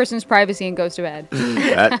another person's privacy and goes to bed.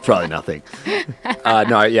 That's probably nothing.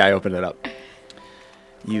 No, I opened it up.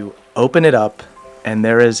 You open it up, and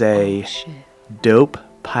there is a dope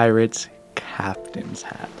pirate's captain's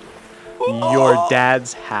hat. Your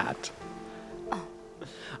dad's hat.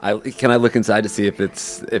 Can I look inside to see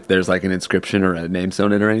if there's like an inscription or a name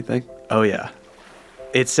sewn in or anything? Oh yeah.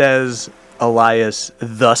 It says Elias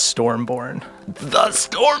the Stormborn. The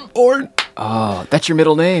Stormborn. Oh, that's your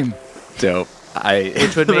middle name. Dope.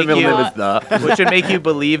 Which would the make middle you- name is the. Which would make you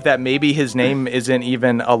believe that maybe his name isn't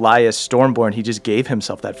even Elias Stormborn. He just gave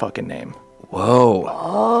himself that fucking name. Whoa.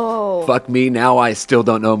 Oh. Fuck me. Now I still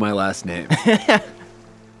don't know my last name.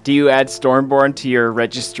 Do you add Stormborn to your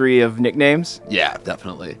registry of nicknames? Yeah,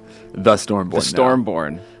 definitely. The Stormborn. The now.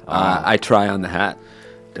 Stormborn. I try on the hat.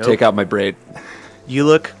 Take out my braid. You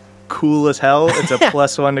look cool as hell. It's a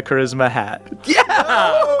 +1 to charisma hat.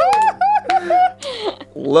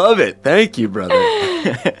 Love it. Thank you, brother.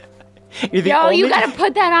 You're the Yo, only you gotta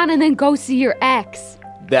put that on and then go see your ex.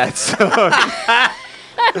 That's so.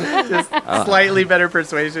 Slightly better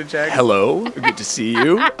persuasion check. Hello. Good to see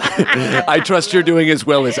you. I trust you're doing as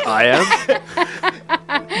well as I am.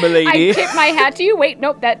 milady. I tip my hat to you. Wait,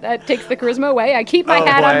 nope, that takes the charisma away. I keep my Oh,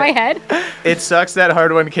 hat on boy. my head. It sucks that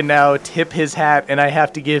Hard One can now tip his hat, and I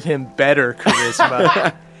have to give him better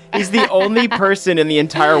charisma. He's the only person in the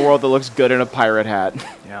entire world that looks good in a pirate hat.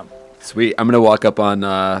 Yeah. Sweet. I'm gonna walk up on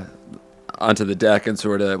onto the deck and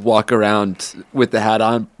sort of walk around with the hat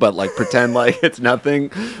on, but like pretend like it's nothing.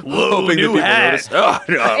 Whoa, hoping that new people hat. notice. Oh,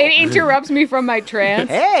 no. It interrupts me from my trance.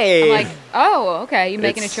 Hey! I'm like, oh, okay, you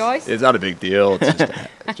making a It's- choice? It's not a big deal.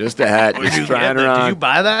 It's just a hat. Just trying her Did you on.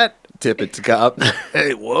 buy that? Tip it to cup.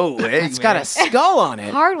 Hey, whoa, hey, It's got a skull on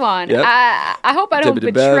it. Hard one. Yep. I hope I don't Tip it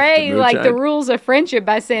to Beth, betray to like the Moonshine. rules of friendship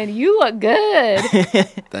by saying you look good.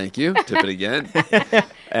 Thank you. Tip it again.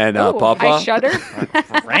 And Ooh, Papa. I shudder.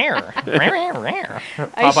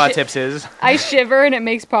 Papa tips his. I shiver and it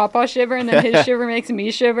makes Papa shiver, and then his shiver makes me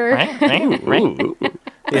shiver. Ooh.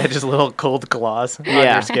 Yeah, just little cold claws on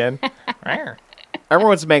Yeah. your skin.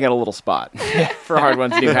 Everyone's making a little spot for Hard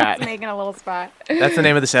One's new hat. Making a little spot. That's the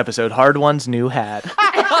name of this episode. Hard One's new hat.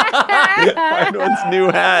 Everyone's new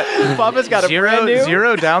hat. Papa's got a brand new.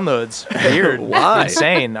 Zero downloads. Weird. Why?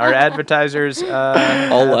 Insane. Our advertisers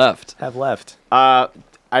All left. have left.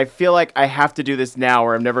 I feel like I have to do this now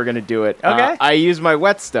or I'm never going to do it. Okay. I use my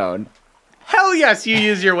whetstone. Hell yes, you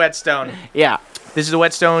use your whetstone. Yeah. This is a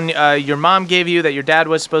whetstone your mom gave you that your dad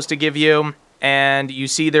was supposed to give you. And you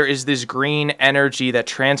see there is this green energy that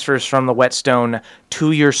transfers from the whetstone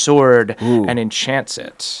to your sword and enchants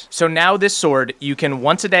it. So now this sword, you can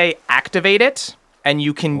once a day activate it, and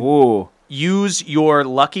you can Ooh. use your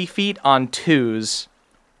lucky feat on 2s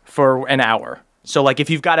for an hour. So like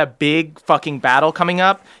if you've got a big fucking battle coming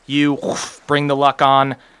up, you bring the luck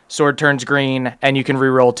on, sword turns green, and you can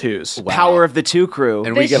reroll 2s. Power of the Two Crew.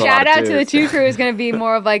 And The we get a lot shout of out to the twos. two crew is going to be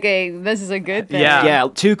more of like a this is a good thing. Yeah. Yeah,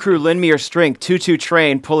 Two Crew, lend me your strength. 2-2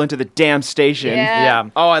 train, pull into the damn station. Yeah. Yeah.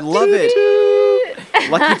 Oh, I love it.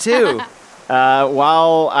 Lucky two.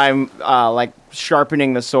 While I'm like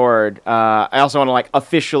sharpening the sword, I also want to like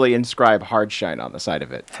officially inscribe Hardshine on the side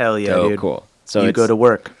of it. Hell yeah, Oh, dude. cool. So you it's, go to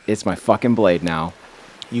work. It's my fucking blade now.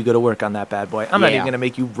 You go to work on that bad boy. I'm not Yeah. even going to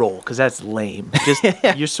make you roll because that's lame. Just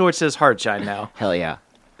your sword says Hardshine now. Hell yeah.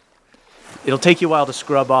 It'll take you a while to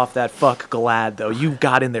scrub off that fuck glad, though. You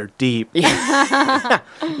got in there deep. Yeah,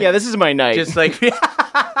 this is my night. Just like,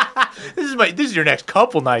 this is your next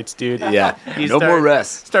couple nights, dude. Yeah. You No more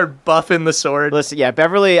rest. Start buffing the sword. Listen, yeah,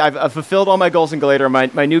 Beverly, I've fulfilled all my goals in Galater.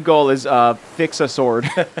 My new goal is fix a sword.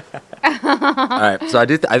 All right. So I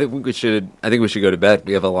think we should go to bed.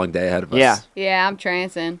 We have a long day ahead of us. Yeah. Yeah, I'm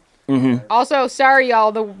trancing. Also, sorry,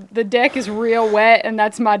 y'all. The deck is real wet, and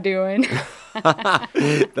that's my doing.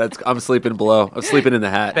 I'm sleeping below. I'm sleeping in the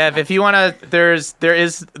hat. Bev, if you want to, there is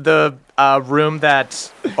the room that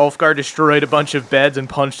Ulfgar destroyed a bunch of beds and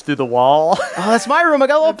punched through the wall. Oh, that's my room. I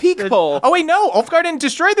got a little peephole. Oh, wait, no. Ulfgar didn't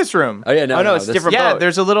destroy this room. Oh yeah, no, it's this- different. Yeah, boat.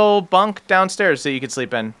 there's a little bunk downstairs that you could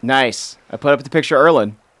sleep in. Nice. I put up the picture of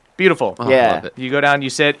Erlen. Beautiful. Oh, Yeah. I love it. You go down, you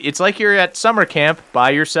sit. It's like you're at summer camp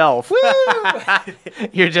by yourself.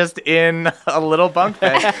 You're just in a little bunk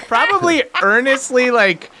bed. Probably earnestly,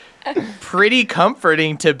 like, pretty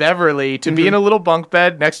comforting to Beverly to be in a little bunk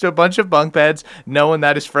bed next to a bunch of bunk beds, knowing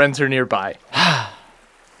that his friends are nearby.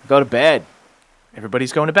 Go to bed.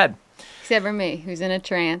 Everybody's going to bed. Except for me, who's in a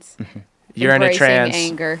trance. You're in a Embracing trance.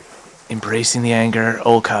 anger. Embracing the anger.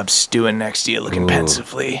 Old Cobb's stewing next to you, looking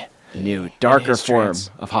pensively. New, darker his form trance.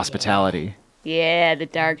 of hospitality. Yeah, the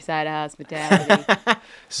dark side of hospitality.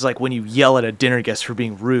 This is like when you yell at a dinner guest for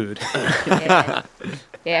being rude. Yeah.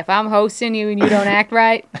 Yeah, if I'm hosting you and you don't act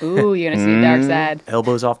right, ooh, you're gonna see the dark side.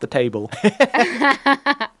 Elbows off the table.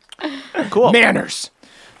 Cool. Manners.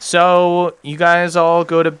 So you guys all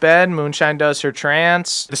go to bed. Moonshine does her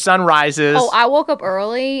trance. The sun rises. Oh, I woke up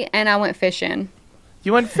early and I went fishing.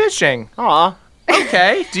 You went fishing. Aw.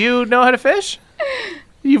 Okay. Do you know how to fish?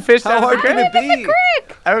 You fished out How of the hard can creek? it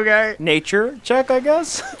be? Okay. Nature check, I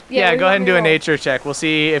guess. Yeah, we go ahead and do a roll. nature check. We'll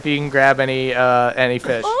see if you can grab any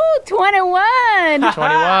fish. Ooh, 21.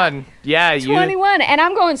 21. Yeah, you. 21. And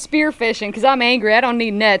I'm going spear fishing because I'm angry. I don't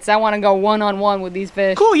need nets. I want to go one-on-one with these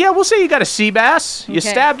fish. Cool. Yeah, we'll say you got a sea bass. You Okay.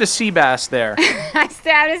 stabbed a sea bass there. I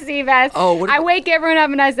stabbed a sea bass. Oh, what I about- wake everyone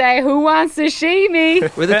up and I say, who wants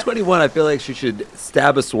sashimi? With a 21, I feel like she should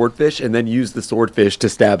stab a swordfish and then use the swordfish to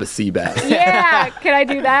stab a sea bass. Yeah, can I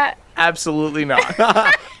do that? Absolutely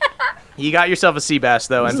not. You got yourself a sea bass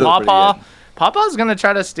though, and Still pretty Pawpaw's gonna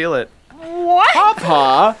try to steal it. What?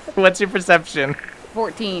 Paw. What's your perception?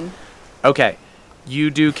 14. Okay, you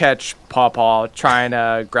do catch Pawpaw trying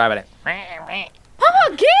to grab it.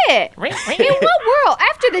 Papa, get it! In what world?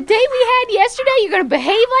 After the day we had yesterday, you're gonna behave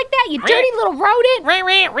like that, you dirty little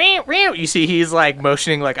rodent? You see, he's like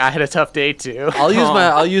motioning like I had a tough day too.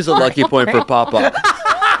 I'll use a lucky point for Papa.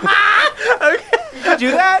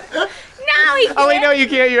 Do that? No, he can't. Oh wait, no, you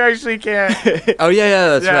can't. You actually can't. Oh yeah,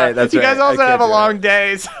 that's Yeah. right. That's you right. guys also I have can't a do long it.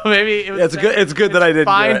 day, so maybe it was It's good that I didn't.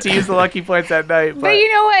 fine do to it. use the lucky points that night. But you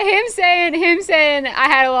know what? Him saying I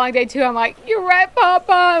had a long day too. I'm like, you're right,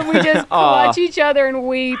 Papa. And we just clutch each other and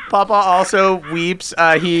weep. Papa also weeps.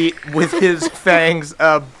 He, with his fangs,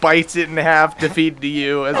 bites it in half to feed to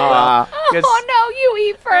you as well. Yes. Oh no, you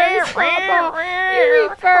eat first, Papa. You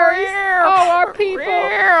eat first. Oh, our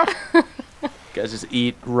people. You guys just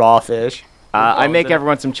eat raw fish. I make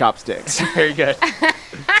everyone some chopsticks. Very good.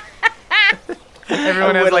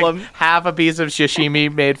 Everyone has whittle like 'em. half a piece of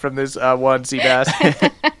sashimi made from this one sea bass.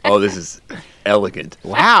 Oh, this is elegant.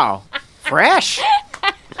 Wow. Fresh.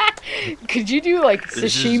 Could you do like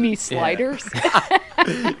sashimi sliders?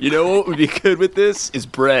 You know what would be good with this is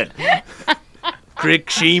bread. Crick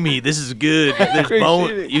shimi, this is good. There's bone.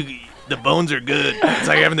 The bones are good. It's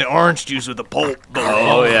like having the orange juice with the pulp.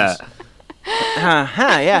 Oh yeah.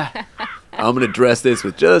 Yeah. I'm gonna dress this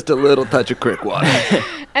with just a little touch of crick water.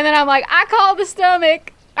 And then I'm like, I call the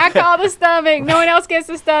stomach. I call the stomach. No one else gets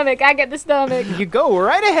the stomach. I get the stomach. You go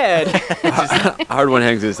right ahead. Hard one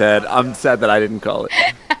hangs his head. I'm sad that I didn't call it.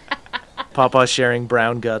 Papa's sharing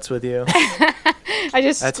brown guts with you. I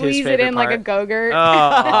just That's his squeeze it favorite in like a part. Go-Gurt.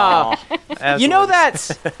 Oh, You know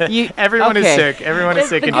that's everyone is okay. sick. Everyone is It's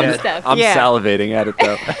sick the in good bed. stuff. I'm Yeah. salivating at it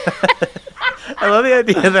though. I love the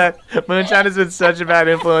idea that Moonshine has been such a bad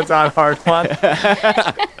influence on Hard One.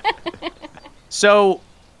 So,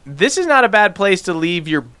 this is not a bad place to leave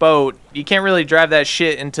your boat. You can't really drive that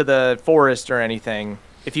shit into the forest or anything.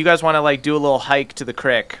 If you guys want to like do a little hike to the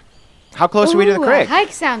creek, How close are we to the Ooh, creek? A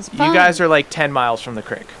hike sounds fun. you guys are like 10 miles from the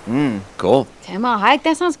creek. Cool. 10-mile hike.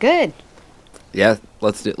 That sounds good. Yeah,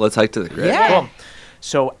 let's hike to the creek. Yeah. Cool.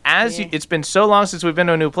 So it's been so long since we've been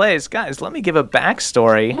to a new place, guys. Let me give a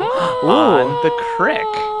backstory on the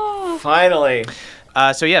creek. Finally.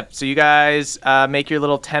 So you guys make your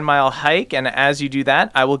little 10-mile hike, and as you do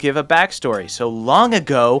that, I will give a backstory. So long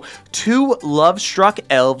ago, 2 love-struck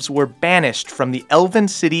elves were banished from the elven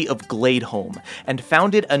city of Gladeholm and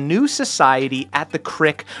founded a new society at the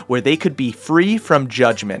Crick where they could be free from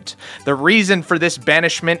judgment. The reason for this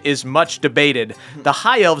banishment is much debated. The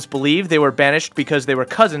High Elves believe they were banished because they were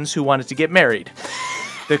cousins who wanted to get married.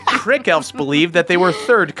 The Crick Elves believe that they were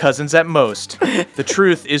third cousins at most. The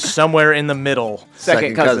truth is somewhere in the middle.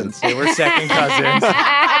 Second cousins. They were second cousins.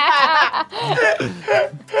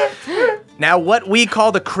 Now, what we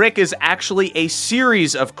call the Crick is actually a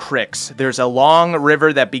series of cricks. There's a long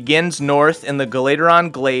river that begins north in the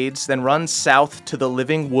Galateron Glades, then runs south to the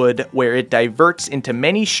Living Wood, where it diverts into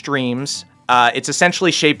many streams. It's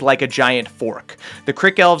essentially shaped like a giant fork. The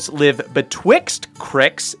Crick Elves live betwixt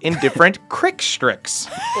cricks in different crickstricks.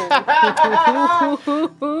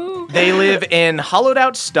 They live in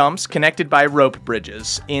hollowed-out stumps connected by rope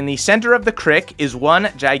bridges. In the center of the crick is one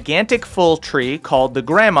gigantic full tree called the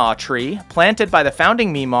Grandma Tree, planted by the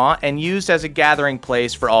founding Meemaw and used as a gathering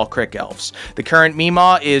place for all Crick Elves. The current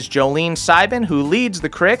Meemaw is Jolene Sybin, who leads the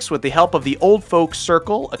cricks with the help of the Old Folks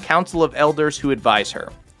Circle, a council of elders who advise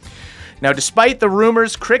her. Now, despite the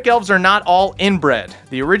rumors, Crick Elves are not all inbred.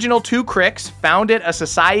 The original 2 Cricks founded a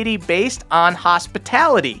society based on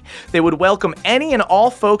hospitality. They would welcome any and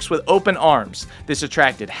all folks with open arms. This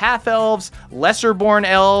attracted half-elves, lesser-born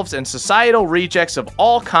elves, and societal rejects of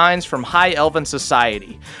all kinds from high elven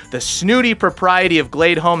society. The snooty propriety of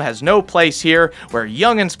Gladeholm has no place here, where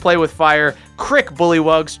young'uns play with fire, Crick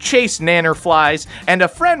bullywugs, chase nanner flies, and a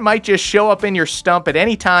friend might just show up in your stump at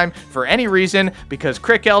any time for any reason because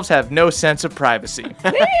Crick Elves have no sense of privacy.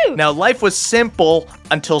 Now, life was simple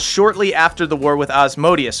until shortly after the war with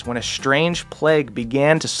Asmodeus, when a strange plague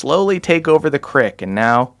began to slowly take over the Crick, and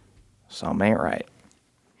now something ain't right.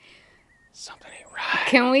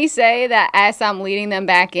 Can we say that as I'm leading them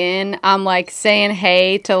back in, I'm like saying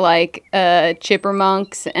hey to like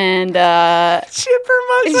chippermonks and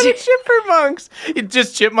Chippermonks? What are chippermonks?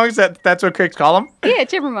 Just chipmunks? That's what Cricks call them? yeah,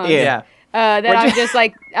 chippermonks. Yeah.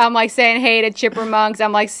 I'm like saying hey to chippermonks.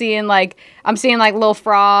 I'm seeing little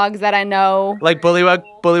frogs that I know. Like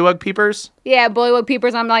bullywug peepers? Yeah, bullywug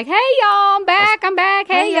peepers. I'm like, hey y'all, I'm back.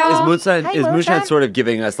 Hey y'all. Is Moonshine sort of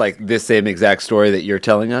giving us like this same exact story that you're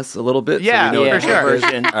telling us a little bit? Yeah, so we know for sure.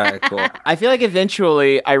 version? All right, cool. I feel like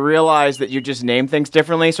eventually I realize that you just name things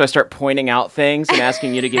differently, so I start pointing out things and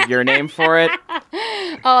asking you to give your name for it.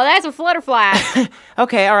 Oh, that's a flutterfly.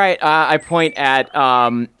 Okay, all right. I point at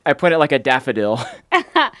like a daffodil.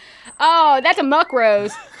 Oh, that's a muck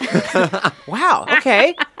rose. Wow.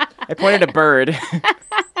 Okay. I pointed at a bird.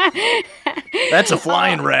 That's a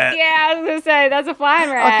flying rat. Yeah, I was gonna say that's a flying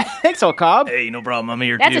rat. Thanks, old Cobb. Hey, no problem. I'm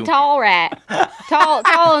here That's too. a tall rat.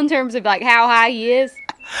 Tall in terms of like how high he is.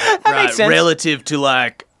 Right, makes sense. relative to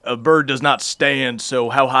like a bird does not stand, so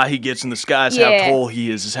how high he gets in the sky is Yeah. how tall he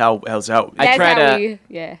is how. That's try how to-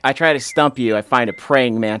 yeah. I try to stump you. I find a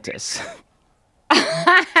praying mantis.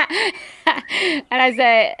 And I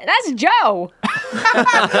say, that's Joe.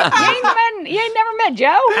 you ain't never met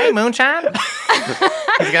Joe? Hey, Moonshine.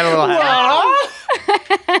 He's got a little hat.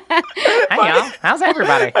 Hey, y'all. How's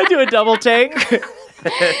everybody? I do a double take.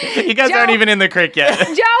 You guys aren't even in the Crick yet. Joe,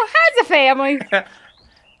 how's the family?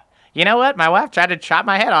 You know what? My wife tried to chop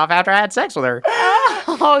my head off after I had sex with her.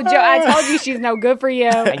 Oh, Joe, I told you she's no good for you.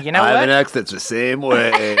 And you know I have what? an ex that's the same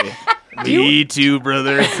way. Me too,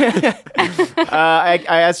 brother. I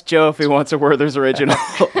asked Joe if he wants a Werther's original.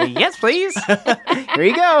 Yes, please. Here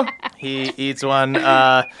you go. He eats one.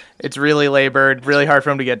 It's really labored, really hard for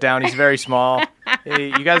him to get down. He's very small. Hey,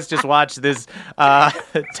 you guys just watch this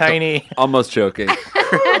tiny Almost choking.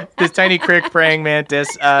 Crick praying mantis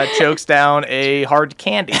chokes down a hard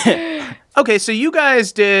candy. Okay, so you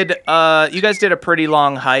guys did a pretty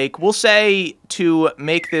long hike. We'll say to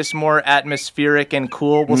make this more atmospheric and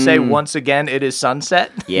cool, we'll say once again it is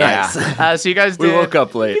sunset. Yeah. So you guys did. We woke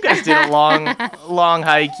up late. You guys did a long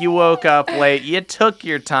hike. You woke up late. You took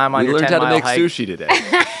your time on We your learned how 10-mile to make hike. sushi today.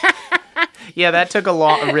 Yeah, that took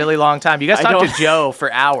a really long time. You guys I talked to don't- Joe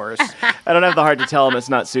for hours. I don't have the heart to tell him it's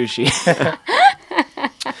not sushi.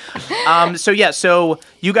 So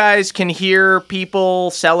you guys can hear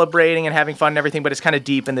people celebrating and having fun and everything, but it's kind of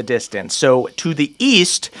deep in the distance. So to the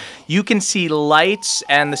east, you can see lights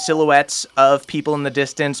and the silhouettes of people in the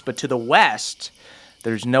distance, but to the west,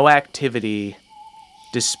 there's no activity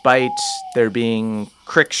despite there being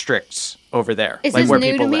crickstricks over there. Is like this where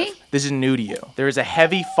new people to me? live. This is new to you. There is a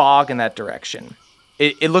heavy fog in that direction.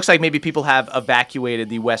 It looks like maybe people have evacuated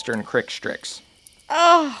the western crickstricks.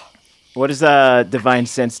 What does Divine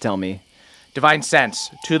Sense tell me? Divine sense.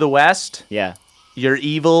 To the west, Yeah. Your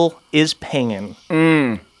evil is pinging.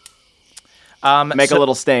 Make a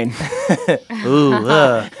little stain.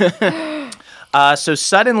 Ooh. So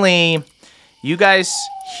suddenly, you guys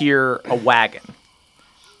hear a wagon.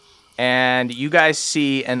 And you guys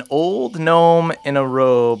see an old gnome in a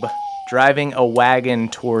robe driving a wagon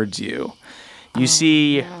towards you. You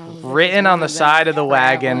see written on the side of the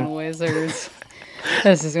wagon. Wizards.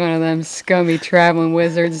 This is one of them scummy traveling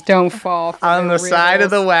wizards. Don't fall for On the their side of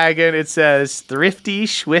the riddles. wagon, it says Thrifty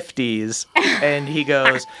Swifties. And he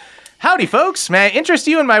goes, "Howdy, folks. May I interest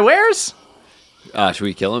you in my wares?" Should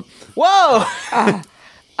we kill him? Whoa!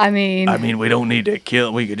 I mean, we don't need to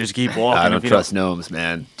kill. We could just keep walking. I don't trust gnomes,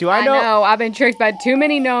 man. Do I know. I've been tricked by too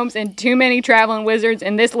many gnomes and too many traveling wizards,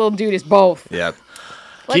 and this little dude is both. Yep.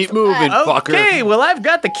 Keep moving, fucker. Okay, well, I've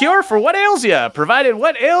got the cure for what ails ya, provided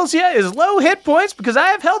what ails ya is low hit points because I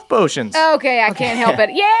have health potions. Okay, I can't help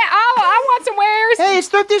it. Yeah, I want some wares. Hey, it's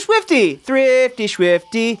Thrifty Swifty. Thrifty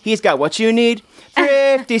Swifty. He's got what you need.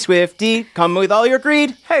 Thrifty Swifty. Come with all your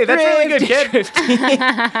greed. Hey, that's really good, Thrifty kid.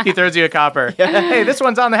 Swifty. He throws you a copper. Hey, this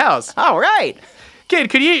one's on the house. All right. Kid,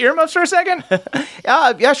 could you eat earmuffs for a second?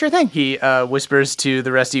 Yeah, sure thing. He whispers to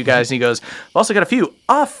the rest of you guys, and he goes, "I've also got a few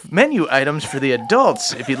off-menu items for the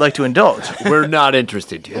adults if you'd like to indulge." We're not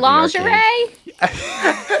interested. Do you have the arcane? Lingerie?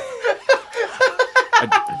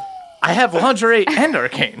 I have lingerie and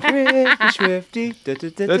arcane. Thrifty Swifty.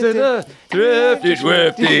 Da-da-da-da-da. Thrifty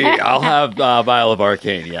Swifty. I'll have a vial of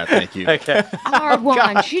arcane. Yeah, thank you. Okay. Hard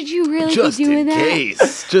one. Should you really Just be doing in that?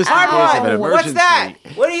 case. Just in case of an emergency. What's that?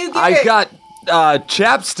 What do you get? I got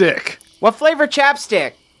chapstick. What flavor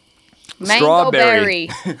chapstick? Mango Strawberry.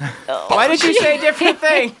 berry. Why did you say different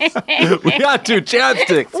things? We got 2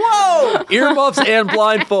 chapsticks. Whoa! Earmuffs and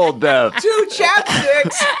blindfold, Bev. 2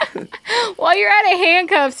 chapsticks. Well, you're out of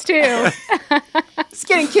handcuffs, too. It's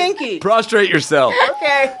getting kinky. Prostrate yourself.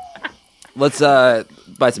 Okay. Let's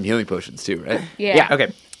buy some healing potions too, right? Yeah.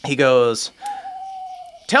 Okay. He goes,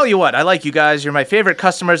 "Tell you what, I like you guys. You're my favorite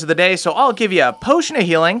customers of the day, so I'll give you a potion of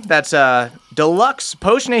healing. That's a deluxe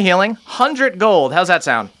potion of healing, 100 gold. How's that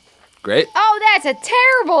sound?" Great. Oh, that's a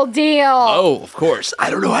terrible deal. Oh, of course. I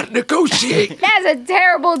don't know how to negotiate. That's a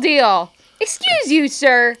terrible deal. Excuse you,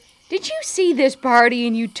 sir. Did you see this party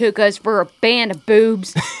and you took us for a band of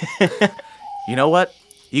boobs? You know what?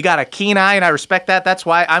 You got a keen eye, and I respect that. That's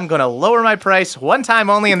why I'm going to lower my price one time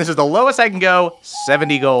only, and this is the lowest I can go,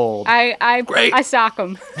 70 gold. I sock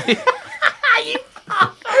him.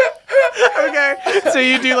 Okay, so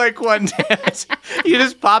you do like one dance. You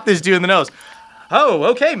just pop this dude in the nose. "Oh,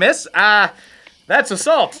 okay, miss. That's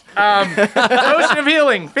assault. Potion of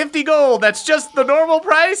healing, 50 gold. That's just the normal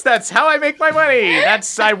price. That's how I make my money.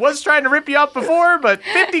 I was trying to rip you off before, but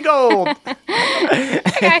 50 gold.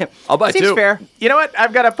 Okay. I'll buy Seems 2. fair. You know what?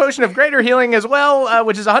 I've got a potion of greater healing as well,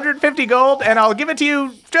 which is 150 gold, and I'll give it to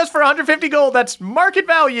you just for 150 gold. That's market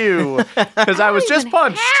value, because I was just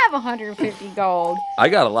punched. I have 150 gold. I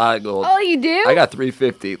got a lot of gold. Oh, you do? I got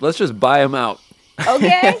 350. Let's just buy them out.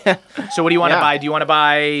 Okay. So what do you want to Yeah. buy? Do you want to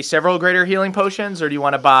buy several greater healing potions, or do you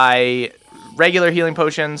want to buy regular healing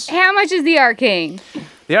potions? How much is the arcane?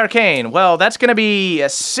 The arcane. Well, that's going to be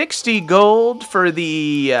 60 gold for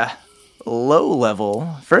the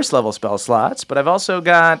first level spell slots, but I've also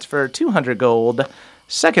got for 200 gold,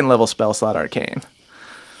 second level spell slot arcane.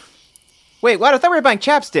 Wait, what? I thought we were buying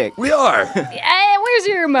chapstick. We are. Hey, where's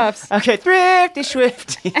your earmuffs? Okay, Thrifty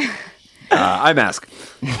Swifty. Eye mask.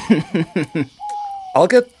 I'll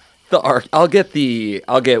get I'll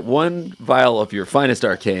get 1 vial of your finest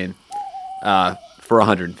arcane for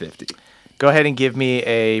 150. Go ahead and give me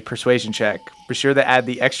a persuasion check. Be sure to add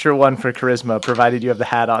the extra 1 for charisma, provided you have the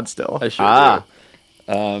hat on still. I sure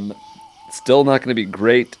do. Still not going to be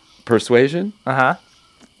great persuasion. Uh-huh.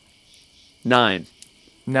 9.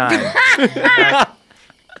 9.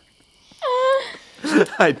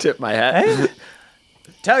 I tip my hat.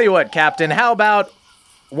 Tell you what, Captain, how about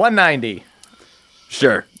 190?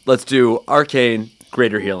 Sure. Let's do arcane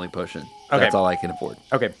greater healing potion. Okay. That's all I can afford.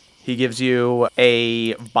 Okay. He gives you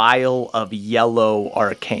a vial of yellow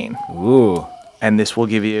arcane. Ooh. And this will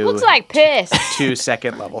give you Looks like piss. 2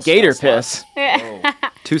 second level Gator spell slots. piss.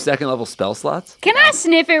 2 second level spell slots? Can I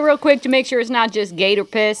sniff it real quick to make sure it's not just gator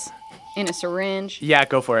piss in a syringe? Yeah,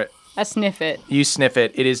 go for it. I sniff it. You sniff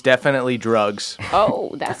it. It is definitely drugs.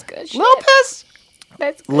 Oh, that's good shit. Little piss?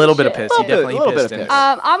 That's A little bit of shit. piss. You definitely little bit pissed of in it. piss.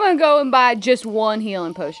 I'm gonna go and buy just 1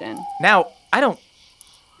 healing potion. Now, I don't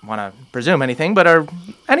want to presume anything, but are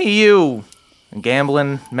any of you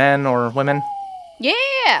gambling men or women?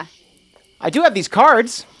 Yeah. I do have these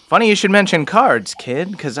cards. Funny you should mention cards, kid,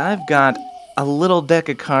 because I've got a little deck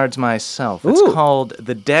of cards myself. It's called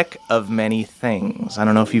the Deck of Many Things. I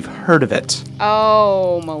don't know if you've heard of it.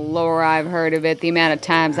 Oh, Melora, I've heard of it. The amount of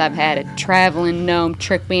times I've had a traveling gnome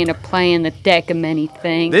trick me into playing the Deck of Many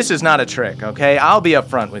Things. This is not a trick, okay? I'll be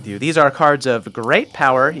upfront with you. These are cards of great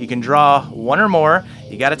power. You can draw one or more.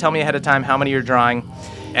 You got to tell me ahead of time how many you're drawing.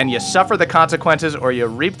 And you suffer the consequences or you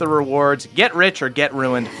reap the rewards. Get rich or get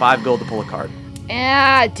ruined. 5 gold to pull a card.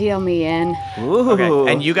 Yeah, deal me in. Ooh.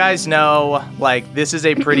 Okay, and you guys know, like, this is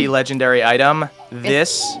a pretty legendary item.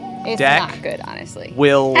 This It's deck not good, honestly.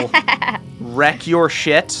 will wreck your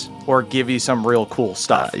shit or give you some real cool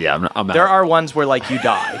stuff. Yeah, I'm out. There are ones where, like, you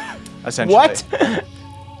die, essentially. What?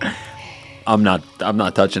 I'm not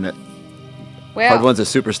touching it. Well, Hard One's a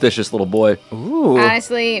superstitious little boy. Ooh.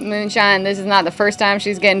 honestly, Moonshine, this is not the first time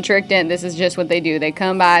she's getting tricked in. This is just what they do. They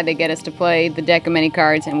come by, they get us to play the Deck of Many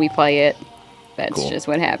Cards, and we play it. That's Cool. just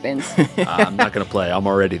what happens. I'm not going to play. I'm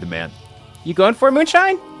already the man. You going for it,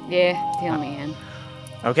 Moonshine? Yeah, deal me in.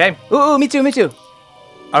 Okay. Ooh, me too, me too.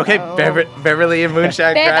 Okay, Beverly and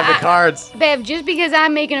Moonshine Bev, grab the cards. Bev, just because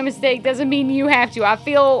I'm making a mistake doesn't mean you have to. I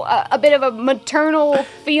feel a bit of a maternal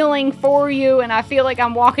feeling for you, and I feel like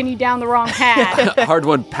I'm walking you down the wrong path. Hard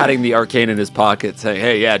One patting the arcane in his pocket, saying,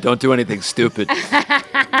 "Hey, yeah, don't do anything stupid."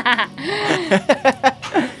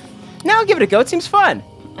 No, I'll give it a go. It seems fun.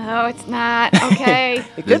 Oh, it's not. Okay.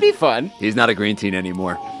 It could be fun. He's not a green teen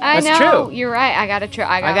anymore. I That's know. true. You're right. I gotta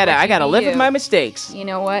try. I gotta live with my mistakes. You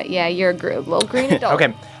know what? Yeah, you're a little green adult.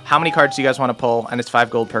 Okay, how many cards do you guys want to pull? And it's 5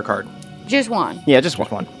 gold per card. Just one. Yeah, just one.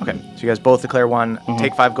 One. Okay, so you guys both declare one.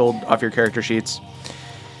 Take 5 gold off your character sheets.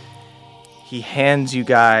 He hands you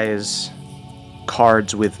guys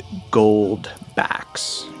cards with gold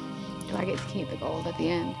backs. Do I get to keep the gold at the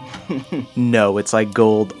end? No, it's like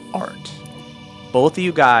gold art. Both of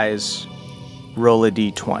you guys roll a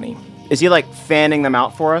d20. Is he like fanning them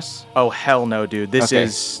out for us? Oh, hell no, dude. This Okay.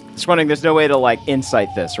 is Just wondering, there's no way to like insight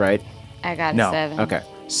this, right? I got No. a 7. Okay.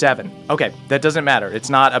 7. Okay, that doesn't matter. It's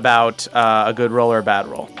not about a good roll or a bad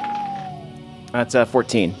roll. That's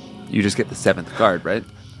 14. You just get the 7th card, right?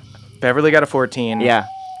 Beverly got a 14. Yeah.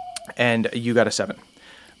 And you got a 7. I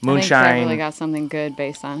think Moonshine. Beverly got something good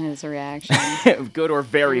based on his reaction. Good or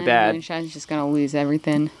very And bad. Moonshine's just gonna lose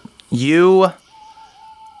everything. You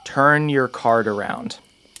turn your card around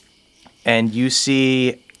and you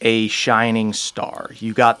see a shining star.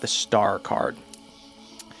 You got the star card.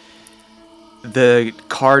 The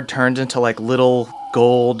card turns into like little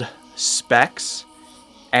gold specks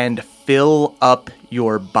and fill up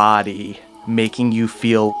your body, making you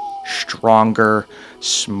feel stronger,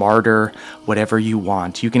 smarter, whatever you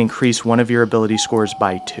want. You can increase one of your ability scores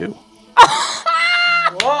by 2.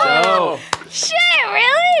 Whoa. Shit,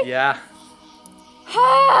 really? Yeah.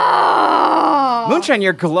 Oh. Moonshine,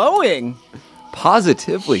 you're glowing.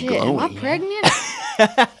 Positively Shit, am I glowing. pregnant?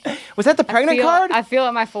 Was that the pregnant card? I feel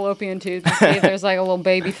at my fallopian tooth to see if there's like a little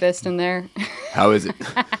baby fist in there. How is it?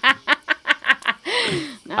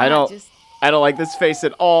 I don't like this face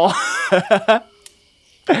at all.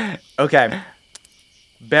 Okay.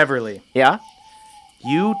 Beverly, Yeah?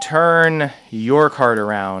 you turn your card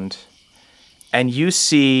around and you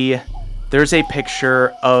see there's a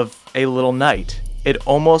picture of a little knight. It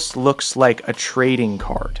almost looks like a trading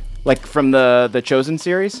card. Like from the Chosen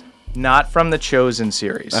series? Not from the Chosen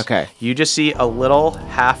series. Okay. You just see a little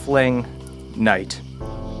halfling knight.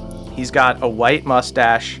 He's got a white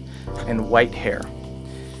mustache and white hair.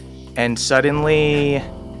 And suddenly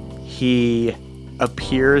he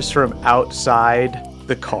appears from outside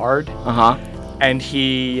the card Uh-huh. and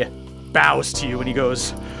he bows to you and he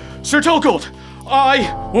goes, "Sir Tolgold,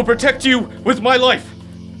 I will protect you with my life."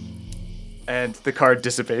 And the card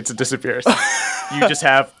dissipates and disappears. You just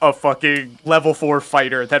have a fucking level 4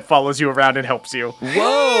 fighter that follows you around and helps you.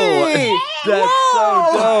 Whoa! That's so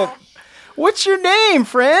dope. What's your name,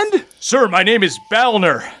 friend? Sir, my name is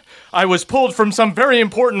Balner. I was pulled from some very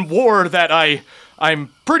important war that I'm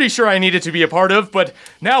pretty sure I needed to be a part of, but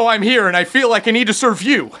now I'm here and I feel like I need to serve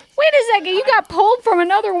you. Wait a second, you got pulled from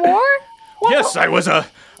another war? Yes, I was a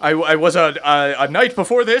knight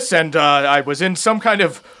before this, and I was in some kind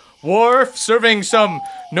of war serving some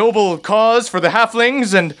noble cause for the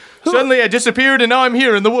halflings, and suddenly I disappeared, and now I'm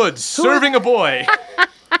here in the woods serving a boy.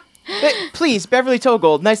 Please, Beverly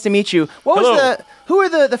Togold, nice to meet you. Hello. Who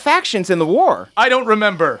are the factions in the war? I don't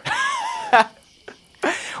remember.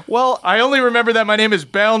 Well, I only remember that my name is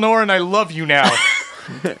Balnor, and I love you now.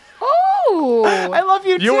 Oh. I love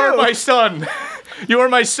you too. You are my son. You are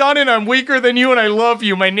my son, and I'm weaker than you, and I love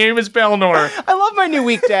you. My name is Balnor. I love my new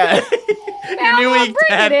weak dad. Your new weak Bring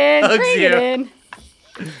dad it in, hugs bring you. it in.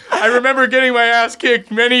 I remember getting my ass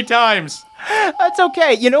kicked many times. That's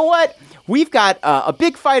okay. You know what? we've got a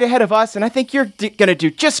big fight ahead of us, and I think you're gonna do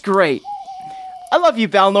just great. I love you,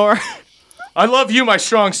 Balnor. I love you, my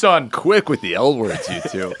strong son. Quick with the L words, you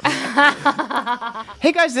two.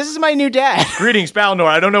 Hey guys, this is my new dad. Greetings, Balnor.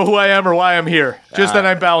 I don't know who I am or why I'm here. Just that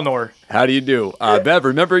I'm Balnor. How do you do? Bev,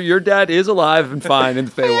 remember your dad is alive and fine in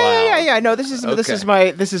the Feywild. Yeah. No, this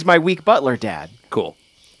is my weak butler dad. Cool.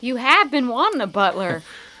 You have been wanting a butler.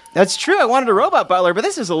 That's true. I wanted a robot butler, but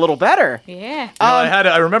this is a little better. Yeah.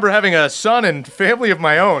 I remember having a son and family of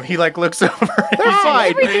my own. He looks over. They're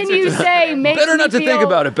fine. Everything you say makes Better me not to feel think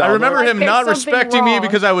about it, Balnor. I remember like him there's not something respecting me wrong.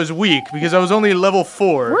 because I was weak, because I was only level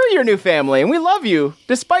 4. We're your new family, and we love you,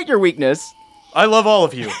 despite your weakness. I love all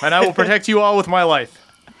of you, and I will protect you all with my life.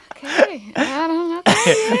 Okay. I don't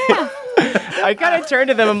know. I kind of turned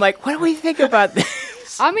to them. I'm like, what do we think about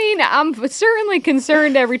this? I mean, I'm certainly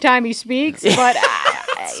concerned every time he speaks, but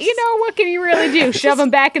what can you really do? Shove him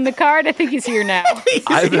back in the cart? I think he's here now.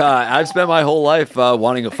 I've spent my whole life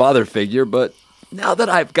wanting a father figure, but now that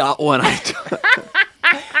I've got one, I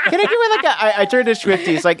Can I give it like I turned to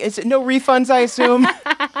Swifty. It's like, is it no refunds, I assume?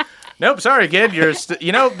 Nope, sorry, kid.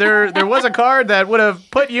 There was a card that would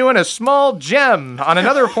have put you in a small gem on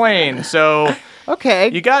another plane. So Okay.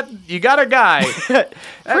 you got a guy. That's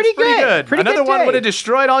Pretty good. Pretty Another good one day. would have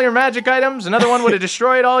destroyed all your magic items. Another one would have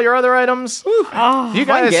destroyed all your other items. You Fun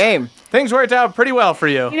guys, game. things worked out pretty well for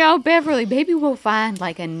you. Beverly, maybe we'll find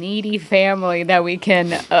like a needy family that we can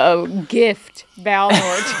gift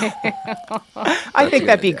Balnor to. I think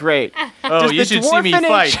that'd be great. Oh, Does you the should see me dwarfenage-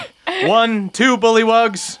 fight. 1, 2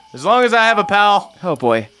 bullywugs. As long as I have a pal. Oh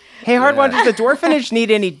boy. Hey, Hard One, does the dwarfenage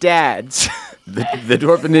need any dads? the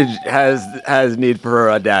dwarfenage has need for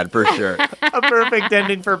a dad for sure. A perfect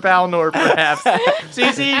ending for Balnor, perhaps. So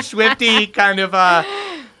you see Swifty kind of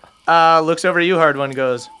looks over at you, Hard One, and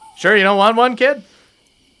goes, "Sure, you don't want one, kid?"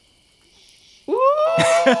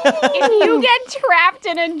 If you get trapped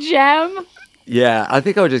in a gem, Yeah, I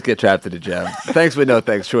think I would just get trapped in a gem. Thanks, but no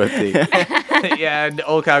thanks, Swifty. Yeah, and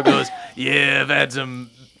Old Cow goes, "Yeah, I've had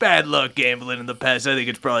some bad luck gambling in the past. I think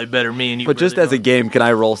it's probably better me and you." But just really as a game, can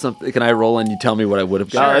I roll something? Can I roll and you tell me what I would have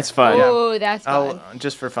Oh, got? that's fun. oh, that's don't- fun.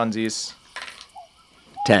 just for funsies.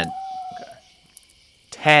 10.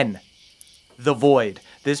 10. The Void.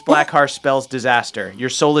 This black heart spells disaster. Your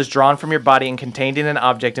soul is drawn from your body and contained in an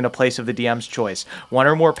object in a place of the DM's choice. One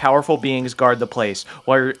or more powerful beings guard the place.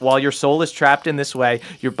 While your soul is trapped in this way,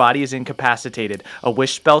 your body is incapacitated. A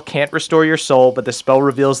wish spell can't restore your soul, but the spell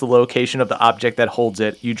reveals the location of the object that holds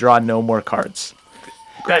it. You draw no more cards.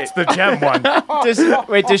 That's the gem one.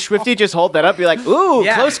 Does Swifty just hold that up? Be like, ooh,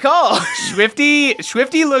 Yeah. close call. Swifty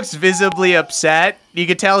looks visibly upset. You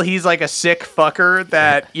could tell he's like a sick fucker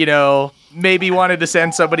that, maybe wanted to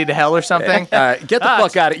send somebody to hell or something. Get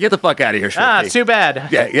the fuck out of here, Swifty. Too bad.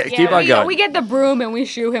 Yeah, keep on going. We get the broom and we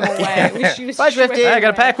shoo him away. We shoo Bye, Swifty. I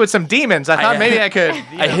got a pack with some demons. I thought maybe I could.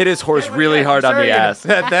 I hit his horse really hard on the ass.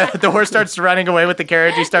 The horse starts running away with the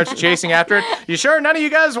carriage. He starts chasing after it. You sure none of you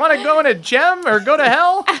guys want to go in a gem or go to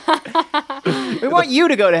hell? We want you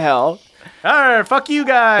to go to hell. Alright, fuck you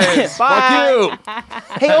guys. Bye.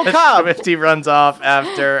 Hey, Old Cobb. Swifty runs off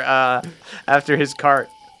after his cart.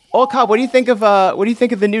 Old Cobb, what do you think of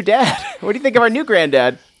the new dad? What do you think of our new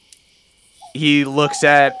granddad? He looks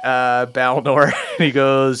at Balnor and he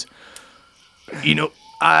goes,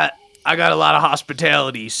 I got a lot of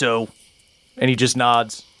hospitality, so, and he just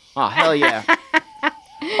nods. Oh, hell yeah.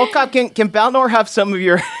 Old Cobb, can Balnor have some of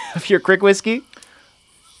your Crick whiskey?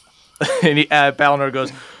 And Balnor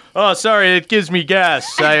goes, "Oh, sorry, it gives me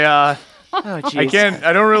gas. Oh, jeez.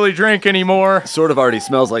 I don't really drink anymore." Sort of already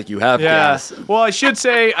smells like you have Yeah. gas. Well, I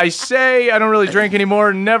say I don't really drink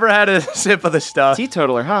anymore. Never had a sip of the stuff.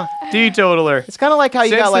 Teetotaler, huh? Teetotaler. It's kind of like how you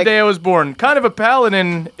Since got the like. day I was born. Kind of a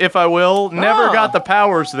paladin, if I will. Never Oh. got the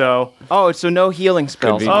powers, though. Oh, so no healing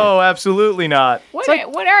spells. Convenient. Oh, absolutely not. What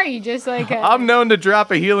are you? Just like a... I'm known to drop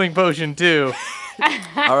a healing potion, too.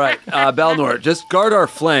 All right, Balnor, just guard our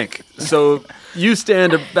flank. So you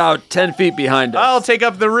stand about 10 feet behind us. I'll take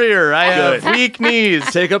up the rear. I have Good. weak knees.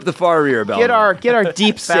 Take up the far rear, Balnor. Get our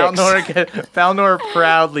deep six. Balnor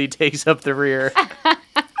proudly takes up the rear.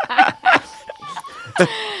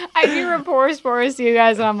 I do rapport spores to you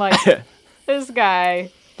guys, and I'm like, this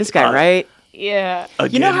guy. This guy, right? Yeah.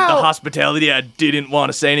 Again, how- the hospitality, I didn't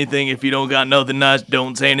want to say anything. If you don't got nothing nice,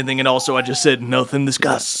 don't say anything. And also, I just said nothing. This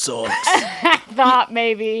guy sucks. Thought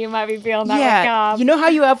maybe you might be feeling that with Yeah. Cobb. You know how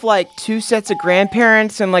you have like two sets of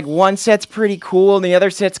grandparents and like one set's pretty cool and the other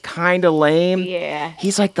set's kind of lame? Yeah.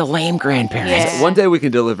 He's like the lame grandparent. Yeah. One day we can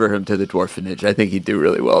deliver him to the dwarfenage. I think he'd do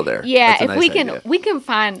really well there. Yeah, That's a if nice we can idea. we can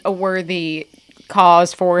find a worthy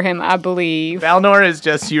cause for him, I believe. Balnor is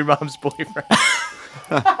just your mom's boyfriend.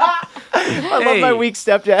 I love my weak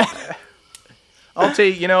stepdad. I'll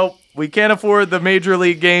take, we can't afford the major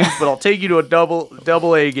league games, but I'll take you to a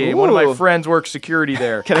double A game. One of my Ooh. friends works security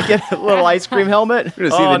there. Can I get a little ice cream helmet? We're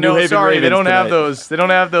gonna see the New Haven sorry, they Ravens don't have tonight. those. They don't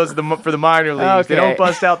have those for the minor leagues. They Okay. don't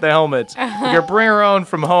bust out the helmets. You can bring our own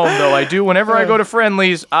from home, though. I do. Whenever I go to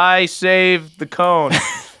friendlies, I save the cone,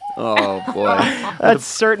 Oh boy. That's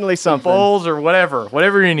certainly something. bowls, or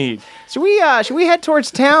whatever you need. Should we head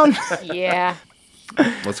towards town? Yeah.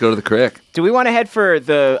 Let's go to the crick. Do we want to head for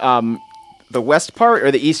the west part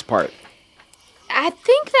or the east part? I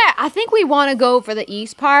think we want to go for the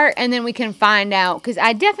east part, and then we can find out, because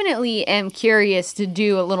I definitely am curious to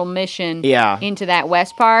do a little mission into that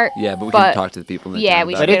west part. Yeah, but we can talk to the people in the Yeah, town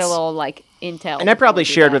we about should it. get a little, intel. And I probably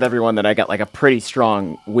before we do shared that. with everyone that I got a pretty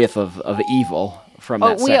strong whiff of evil from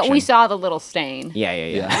that section. we saw the little stain.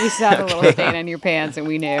 Yeah. We saw the little stain on your pants, and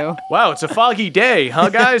we knew. Wow, it's a foggy day, huh,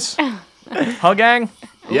 guys? Huh, gang?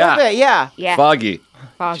 Yeah. Yeah. Foggy.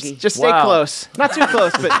 Foggy. Just stay Wow. close. Not too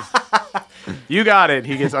close, but You got it.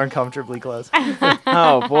 He gets uncomfortably close.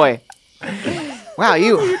 oh boy. Wow,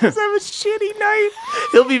 you. Just have a shitty night.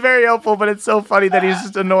 He'll be very helpful, but it's so funny that he's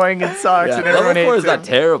just annoying and sucks, Yeah, and level everyone 4 hates is not him.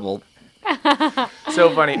 terrible. So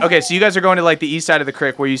funny. Okay, so you guys are going to the east side of the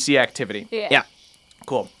creek where you see activity. Yeah.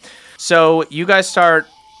 Cool. So you guys start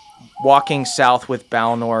walking south with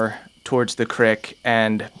Balnor towards the crick,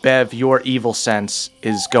 and Bev, your evil sense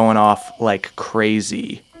is going off like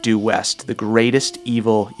crazy due west, the greatest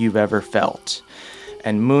evil you've ever felt.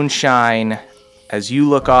 And Moonshine, as you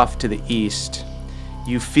look off to the east,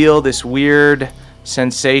 you feel this weird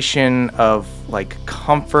sensation of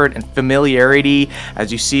comfort and familiarity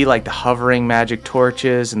as you see the hovering magic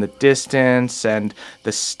torches in the distance, and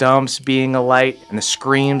the stumps being alight, and the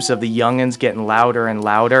screams of the youngins getting louder and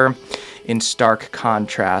louder, in stark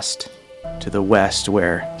contrast to the west,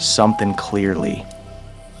 where something clearly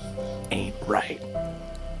ain't right.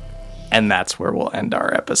 And that's where we'll end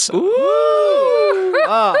our episode.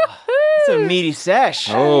 It's a meaty sesh.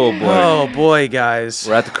 Oh boy. Oh boy, guys.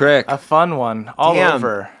 We're at the crick. A fun one all Damn.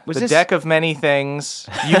 over. Was The this- deck of many things.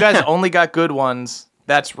 You guys only got good ones.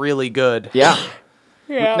 That's really good. Yeah.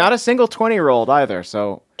 Not a single 20 rolled either,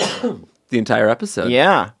 so The entire episode.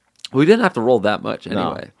 yeah. We didn't have to roll that much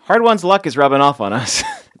No. anyway. Hard One's luck is rubbing off on us.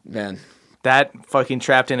 Man. That fucking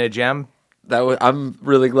trapped in a gem. I'm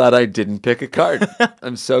really glad I didn't pick a card.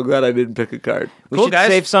 I'm so glad I didn't pick a card. We Cool, should guys.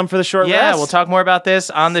 save some for the short Yeah, rest. we'll talk more about this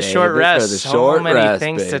on the Save short it for rest. the So short many rest,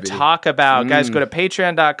 things baby. to talk about. Guys, go to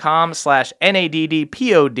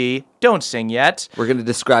patreon.com/NADDPOD. Don't sing yet. We're going to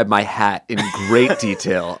describe my hat in great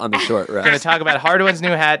detail on the short We're going to rest. talk about Hard One's new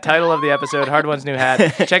hat. Title of the episode, Hard One's new hat.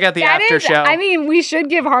 Check out the after show. I mean, we should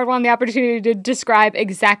give Hard One the opportunity to describe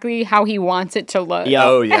exactly how he wants it to look. Yeah.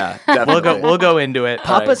 Oh yeah, definitely. We'll go into it.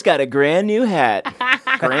 Papa's got a grand new hat.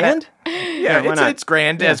 Grand? Yeah, why not? it's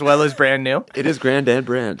grand as well as brand new. It is grand and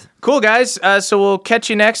brand. Cool, guys. So we'll catch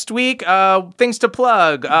you next week. Things to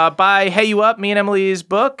plug. Buy Hey You Up, me and Emily's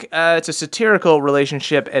book. It's a satirical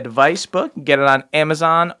relationship advice book. Get it on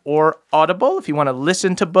Amazon or Audible if you want to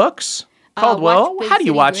listen to books. Caldwell, watch Big how do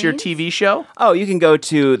you City watch your Greens. TV show? Oh, you can go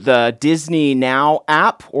to the Disney Now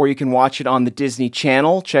app, or you can watch it on the Disney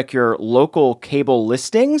Channel. Check your local cable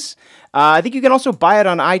listings. I think you can also buy it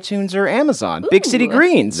on iTunes or Amazon. Big City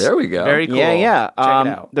Greens. There we go. Very cool. Yeah. Check it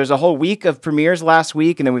out. There's a whole week of premieres last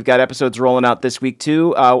week, and then we've got episodes rolling out this week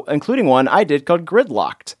too, including one I did called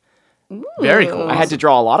Gridlocked. Very cool. I had to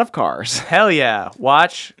draw a lot of cars. Hell yeah.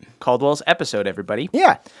 Watch Caldwell's episode, everybody.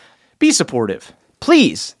 Yeah. Be supportive.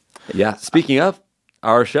 Please. Yeah. Speaking of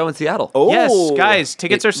our show in Seattle. Oh. Yes, guys,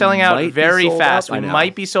 tickets It are selling out might be very sold out fast. by We now.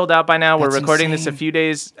 might be sold out by now. We're That's recording this a insane. few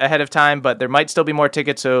days ahead of time, but there might still be more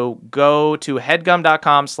tickets. So go to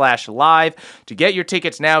headgum.com/live to get your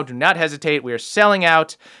tickets now. Do not hesitate. We are selling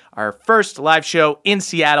out our first live show in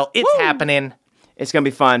Seattle. It's happening. It's going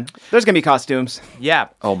to be fun. There's going to be costumes. Yeah.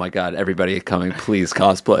 Oh my God! Everybody coming, please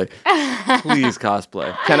cosplay. Please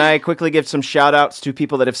cosplay. Can I quickly give some shout outs to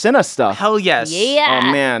people that have sent us stuff? Hell yes. Yeah.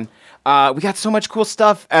 Oh, man. We got so much cool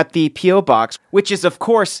stuff at the P.O. Box, which is, of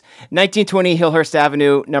course, 1920 Hillhurst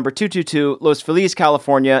Avenue, number 222, Los Feliz,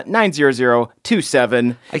 California,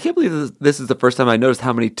 90027. I can't believe this is the first time I noticed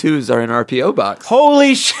how many twos are in our PO box.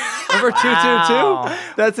 Holy shit! Number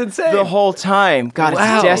 222. That's insane. The whole time. God,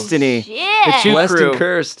 Wow. it's destiny. The two Blessed crew. and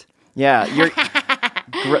cursed. Yeah,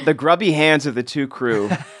 the grubby hands of the two crew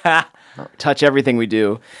touch everything we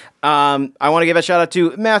do. I want to give a shout out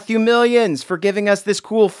to Matthew Millions for giving us this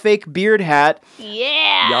cool fake beard hat.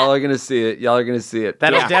 Yeah. Y'all are gonna see it.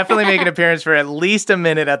 That'll definitely make an appearance for at least a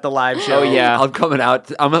minute at the live show. Oh, yeah. I'm coming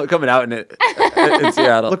out in it in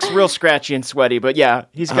Seattle. Looks real scratchy and sweaty, but yeah,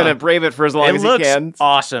 he's going to brave it for as long It as he looks can.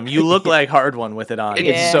 awesome. You look like Hard One with it on.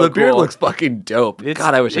 It's so the beard cool. looks fucking dope.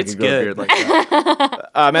 God, I wish I it's could grow a good. beard like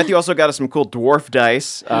that. Matthew also got us some cool dwarf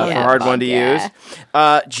dice for hard one to use.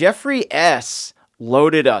 Jeffrey S.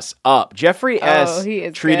 loaded us up. Jeffrey S. he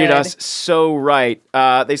is treated good. us so right.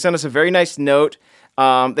 They sent us a very nice note.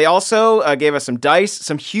 They also gave us some dice,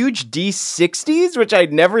 some huge D60s, which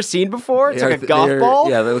I'd never seen before. It's like a golf ball.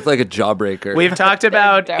 Yeah, that looks like a jawbreaker. We've talked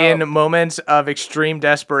about dope. in moments of extreme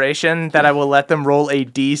desperation that I will let them roll a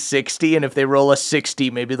D60, and if they roll a 60,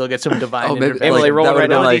 maybe they'll get some divine maybe- intervention. Emily, roll that it right would've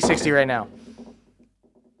now. been Roll a D60 right now.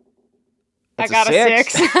 I That's got a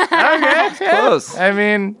 6. Okay, close. I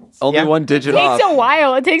mean, Only Yeah. one digit It off. takes a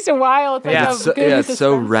while. It takes a while. It's like Yeah. a So, good yeah, it's so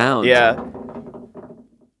suspense. round. Yeah.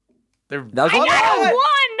 they're- That was I got a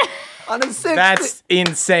 1. on a 6. that's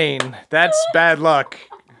insane. That's bad luck.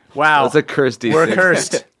 Wow. That's a cursed D6. We're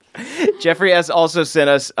cursed. Jeffrey S. also sent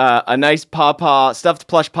us a nice pawpaw, stuffed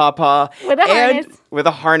plush pawpaw. With a and- harness. With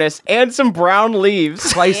a harness and some brown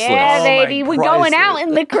leaves. Priceless. Yeah, Oh my baby. We're going out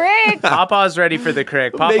in the creek. Papa's ready for the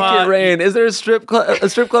crick. Make it Papa, rain. Is there a strip club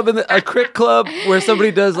a crick club where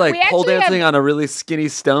somebody does like We pole actually have- dancing on a really skinny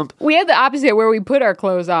stump? We had the opposite where we put our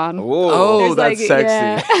clothes on. Oh, There's that's like-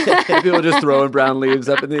 sexy. People just throwing brown leaves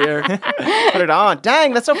up in the air. Put it on.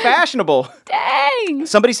 Dang, that's so fashionable. Dang.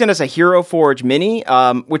 Somebody sent us a Hero Forge mini,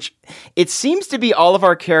 which it seems to be all of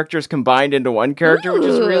our characters combined into one character, which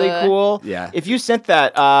is really cool. Yeah. If you sent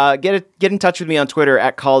that, get in touch with me on Twitter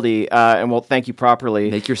at Caldy, and we'll thank you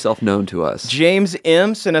properly. Make yourself known to us. James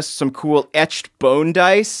M sent us some cool etched bone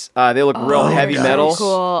dice. They look real heavy metal.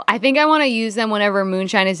 Cool. I think I want to use them whenever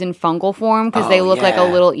moonshine is in fungal form because they look like a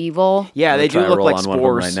yeah. little evil. Yeah, they do Try a look roll like on one of them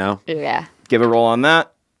spores. right now. Yeah. Give a roll on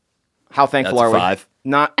that. How thankful That's are we? 5.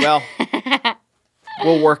 Not well.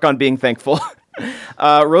 We'll work on being thankful.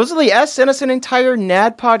 Rosalie S sent us an entire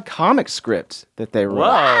NADPOD comic script that they wrote.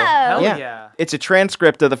 whoa. Hell Yeah. yeah. It's a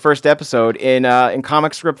transcript of the first episode in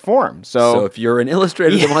comic script form. So if you're an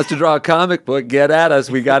illustrator that wants to draw a comic book, get at us.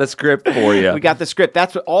 We got a script for you. we got the script.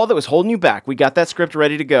 That's all that was holding you back. We got that script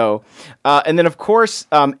ready to go. And then, of course,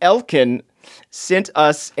 Elkin sent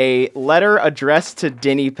us a letter addressed to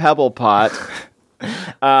Denny Pebblepot.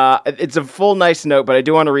 It's a full nice note, but I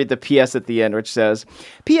do want to read the PS at the end, which says,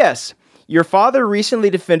 P.S. Your father recently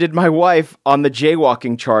defended my wife on the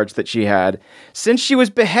jaywalking charge that she had. Since she was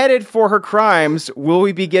beheaded for her crimes, will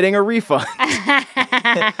we be getting a refund?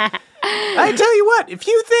 I tell you what, if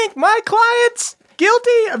you think my client's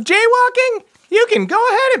guilty of jaywalking, you can go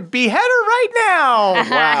ahead and behead her right now.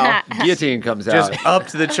 Wow. Guillotine comes out. Just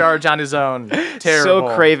upped the charge on his own. Terrible.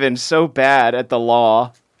 So craven, so bad at the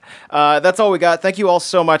law. That's all we got. Thank you all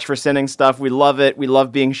so much for sending stuff. We love it. We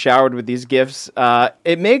love being showered with these gifts.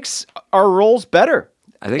 It makes our rolls better.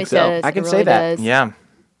 I think It so. does. I can It say really that. does. Yeah.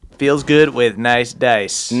 Feels good with nice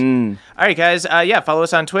dice. All right, guys. Follow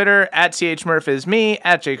us on Twitter at CHMurph is me,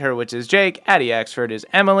 at Jake Hurwitz is Jake, at EAxford is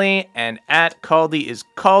Emily, and at Caldy is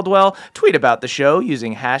Caldwell. Tweet about the show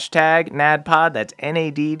using hashtag NADPOD. That's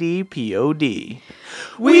NADDPOD.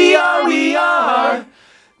 We are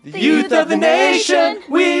the youth of the nation.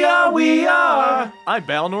 We are. I'm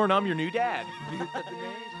Balnor, and I'm your new dad.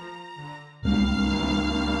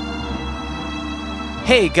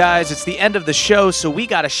 Hey guys, it's the end of the show, so we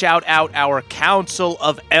gotta shout out our Council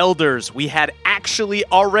of Elders. We had actually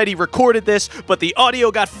already recorded this, but the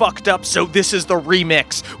audio got fucked up, so this is the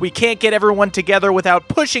remix. We can't get everyone together without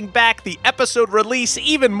pushing back the episode release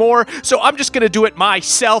even more, so I'm just gonna do it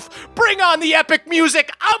myself. Bring on the epic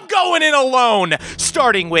music, I'm going in alone!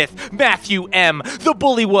 Starting with Matthew M., the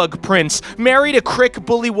Bullywug Prince, married a Crick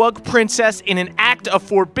Bullywug Princess in an act of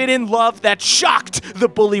forbidden love that shocked the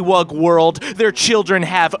Bullywug world. Their children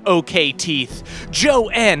have okay teeth. Joe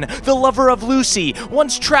N., the lover of Lucy,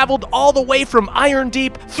 once traveled all the way from Iron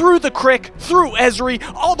Deep, through the Crick, through Esri,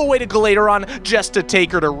 all the way to Galateron, just to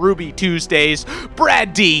take her to Ruby Tuesdays.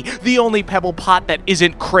 Brad D., the only pebble pot that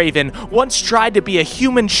isn't Craven, once tried to be a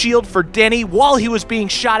human shield for Denny while he was being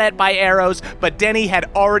shot at by arrows, but Denny had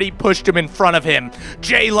already pushed him in front of him.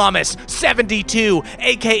 Jay Lummis, 72,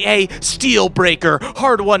 aka Steelbreaker,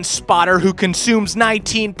 hard one spotter who consumes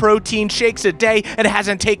 19 protein shakes a day and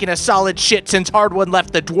hasn't taken a solid shit since Hard One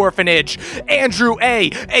left the Dwarfenage. Andrew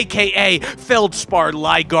A., aka Feldspar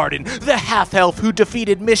Liegarden, the half-elf who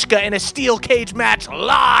defeated Mishka in a steel cage match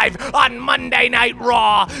live on Monday Night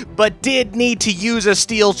Raw, but did need to use a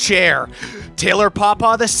steel chair. Taylor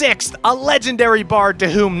Pawpaw VI, a legendary bard to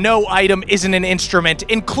whom no item isn't an instrument,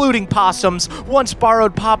 including possums, once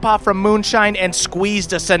borrowed Pawpaw from Moonshine and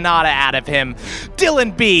squeezed a sonata out of him.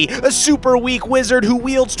 Dylan B, a super weak wizard who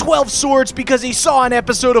wields 12 swords because he saw an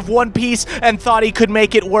episode of One Piece and thought he could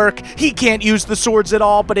make it work. He can't use the swords at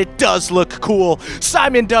all, but it does look cool.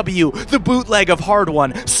 Simon W, the bootleg of Hard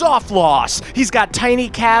One, soft loss. He's got tiny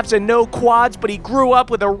calves and no quads, but he grew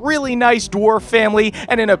up with a really nice dwarf family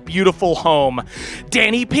and in a beautiful home.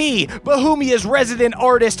 Danny P, Bohemia's resident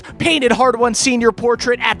artist, painted Hard One's senior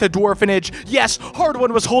portrait at the Dwarfenage. Yes, Hard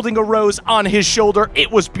One was holding a rose on his shoulder.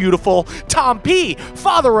 It was beautiful. Tom P,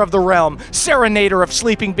 father of the realm, serenader of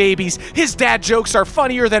sleeping babies. His dad jokes are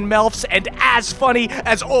funnier than Melf's and as funny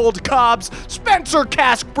as old Cobb's. Spencer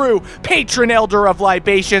Cask Brew, patron elder of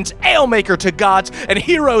libations, alemaker to gods, and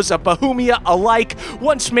heroes of Bohemia alike,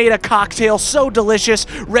 once made a cocktail so delicious,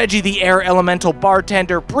 Reggie the air elemental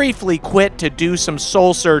bartender briefly quit to do some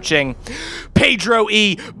soul searching. Pedro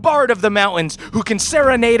E, bard of the mountains, who can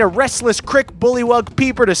serenade a restless crick bullywug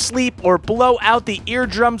peeper to sleep or blow out the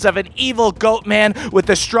eardrums of an evil goat man with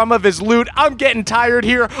the strum of his lute. I'm getting tired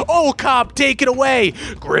here. Old Cobb, take it away.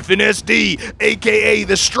 Griffin SD, aka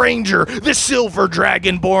the Stranger, the silver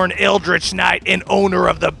dragon-born eldritch knight and owner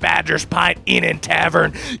of the Badger's Pint Inn and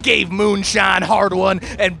Tavern, gave Moonshine, Hard One,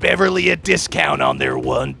 and Beverly a discount on their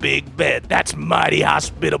one big bet. That's mighty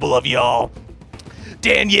hospitable of y'all.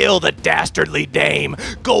 Danielle, the dastardly dame,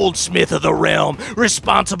 goldsmith of the realm,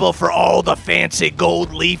 responsible for all the fancy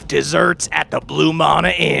gold leaf desserts at the Blue Mana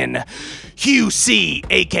Inn. Hugh C,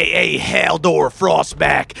 aka Haldor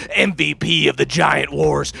Frostback, MVP of the Giant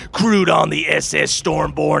Wars, crewed on the SS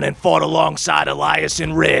Stormborn and fought alongside Elias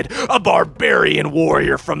in Red, a barbarian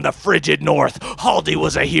warrior from the frigid north. Haldy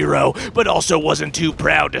was a hero, but also wasn't too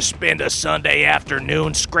proud to spend a Sunday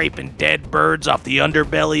afternoon scraping dead birds off the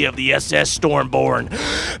underbelly of the SS Stormborn.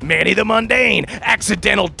 Manny the Mundane,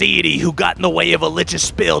 accidental deity who got in the way of a lich's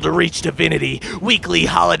spell to reach divinity. Weekly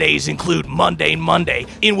holidays include Mundane Monday,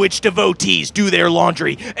 in which devotees do their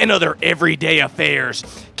laundry and other everyday affairs.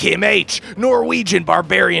 Kim H, Norwegian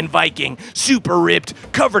barbarian Viking, super ripped,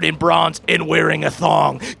 covered in bronze, and wearing a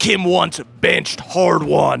thong. Kim once benched Hard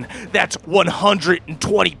One. That's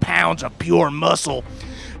 120 pounds of pure muscle.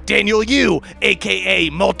 Daniel Yu, aka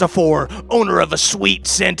Multifor, owner of a sweet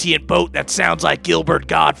sentient boat that sounds like Gilbert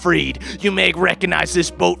Gottfried. You may recognize this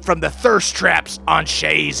boat from the thirst traps on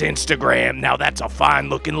Shay's Instagram. Now that's a fine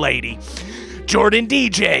looking lady. Jordan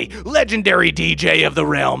DJ, legendary DJ of the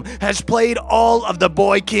realm, has played all of the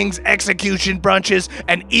Boy King's execution brunches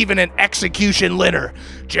and even an execution dinner.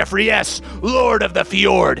 Jeffrey S., Lord of the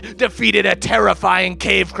Fjord, defeated a terrifying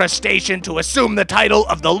cave crustacean to assume the title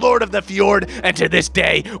of the Lord of the Fjord and to this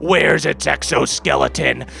day wears its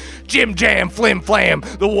exoskeleton. Jim Jam Flim Flam,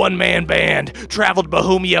 the one-man band, traveled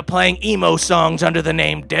Bohemia playing emo songs under the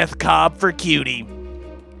name Death Cobb for Cutie.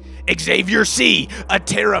 Xavier C., a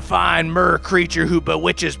terrifying mer creature who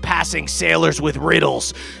bewitches passing sailors with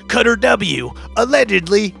riddles. Cutter W.,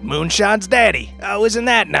 allegedly Moonshine's daddy. Oh, isn't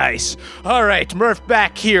that nice? All right, Murph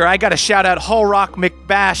back here. I gotta shout out Hallrock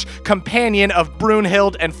McBash, companion of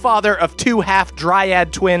Brunhild and father of two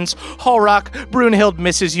half-dryad twins. Hallrock, Brunhild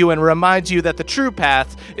misses you and reminds you that the true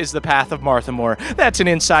path is the path of Martha Moore. That's an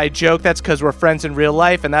inside joke. That's because we're friends in real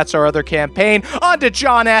life, and that's our other campaign. On to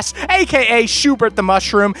John S., a.k.a. Schubert the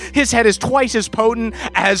Mushroom. His head is twice as potent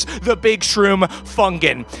as the big shroom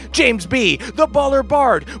Fungin. James B., the baller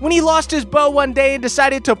bard. When he lost his bow one day and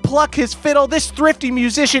decided to pluck his fiddle, this thrifty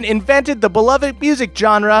musician invented the beloved music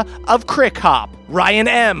genre of crick hop. Ryan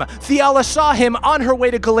M., Theala saw him on her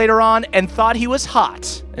way to Galateron and thought he was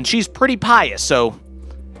hot. And she's pretty pious, so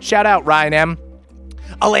shout out Ryan M.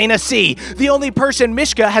 Elena C., the only person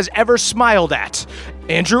Mishka has ever smiled at.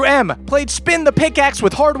 Andrew M. played Spin the Pickaxe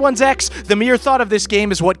with Hard One's ex. The mere thought of this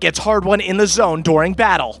game is what gets Hard One in the zone during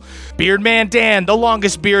battle. Beardman Dan, the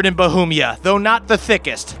longest beard in Bohemia, though not the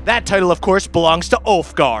thickest. That title, of course, belongs to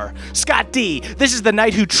Ulfgar. Scott D., this is the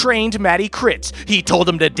knight who trained Matty Kritz. He told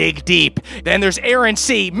him to dig deep. Then there's Aaron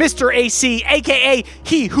C., Mr. AC, aka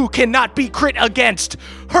he who cannot be crit against.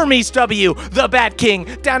 Hermes W., the Bat King.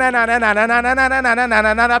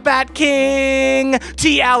 Bat King.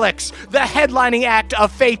 T. Alex, the headlining act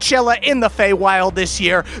of Feychilla in the Feywild this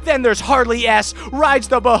year. Then there's Harley S, rides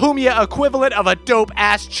the Bohemia equivalent of a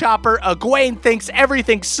dope-ass chopper. Egwene thinks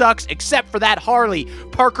everything sucks except for that Harley.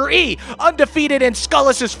 Parker E, undefeated in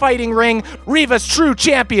Skullis' fighting ring. Reva's true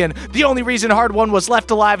champion. The only reason Hard One was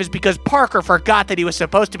left alive is because Parker forgot that he was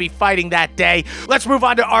supposed to be fighting that day. Let's move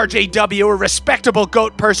on to RJW, a respectable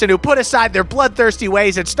goat person who put aside their bloodthirsty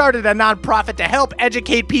ways and started a nonprofit to help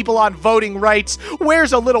educate people on voting rights.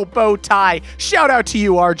 Wears a little bow tie. Shout out to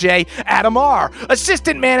you, RJ. Adam R,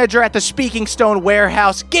 assistant manager at the Speaking Stone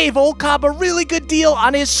warehouse, gave Old Cobb a really good deal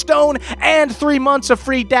on his stone and 3 months of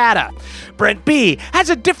free data. Brent B has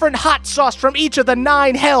a different hot sauce from each of the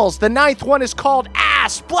 9 hells. The 9th one is called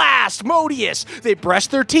Ass Blast Modius. They brush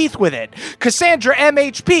their teeth with it. Cassandra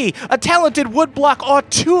MHP, a talented woodblock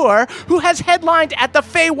auteur who has headlined at the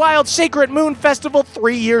Feywild Sacred Moon Festival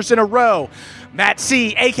 3 years in a row. Matt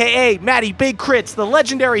C, a.k.a. Matty Big Crits, the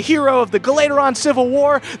legendary hero of the Galateron Civil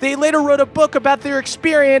War. They later wrote a book about their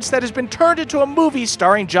experience that has been turned into a movie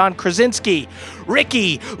starring John Krasinski.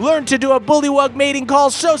 Ricky learned to do a bullywug mating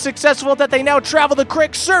call so successful that they now travel the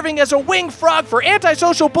crick serving as a winged frog for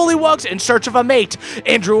antisocial bullywugs in search of a mate.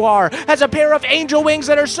 Andrew R has a pair of angel wings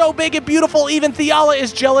that are so big and beautiful even Theala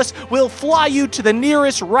is jealous. Will fly you to the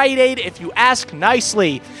nearest Rite Aid if you ask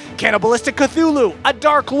nicely. Cannibalistic Cthulhu, a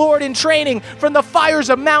dark lord in training. From the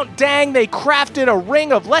fires of Mount Dang, they crafted a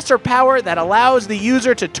ring of lesser power that allows the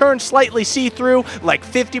user to turn slightly see-through, like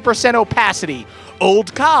 50% opacity.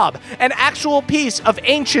 Old Cobb, an actual piece of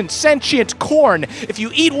ancient sentient corn. If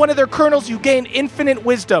you eat one of their kernels, you gain infinite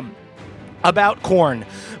wisdom about corn.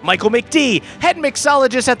 Michael McD, head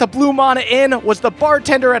mixologist at the Blue Mana Inn, was the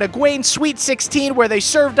bartender at Egwene Sweet 16, where they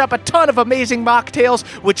served up a ton of amazing mocktails,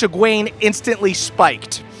 which Egwene instantly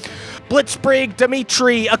spiked. Blitzbrig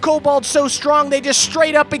Dimitri, a kobold so strong they just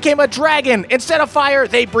straight up became a dragon. Instead of fire,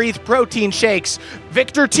 they breathe protein shakes.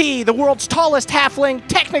 Victor T, the world's tallest halfling,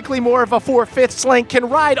 technically more of a 4/5 link, can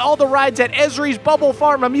ride all the rides at Esri's Bubble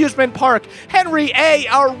Farm amusement park. Henry A,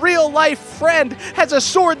 our real-life friend, has a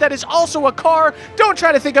sword that is also a car. Don't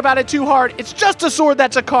try to think about it too hard. It's just a sword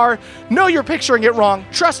that's a car. No, you're picturing it wrong.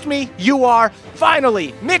 Trust me, you are.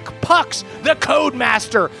 Finally, Mick Pucks, the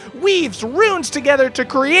Codemaster, weaves runes together to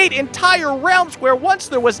create entire realms where once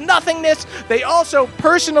there was nothingness. They also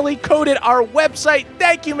personally coded our website.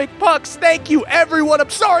 Thank you, Mick Pucks. Thank you, everyone. I'm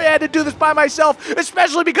sorry I had to do this by myself,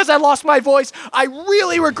 especially because I lost my voice. I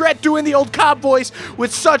really regret doing the Old Cobb voice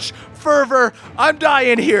with such fervor. I'm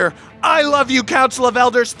dying here. I love you, Council of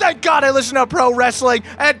Elders. Thank God I listen to pro wrestling.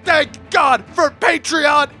 And thank God for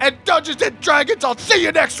Patreon and Dungeons & Dragons. I'll see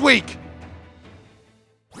you next week.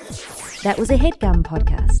 That was a HeadGum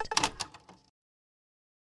podcast.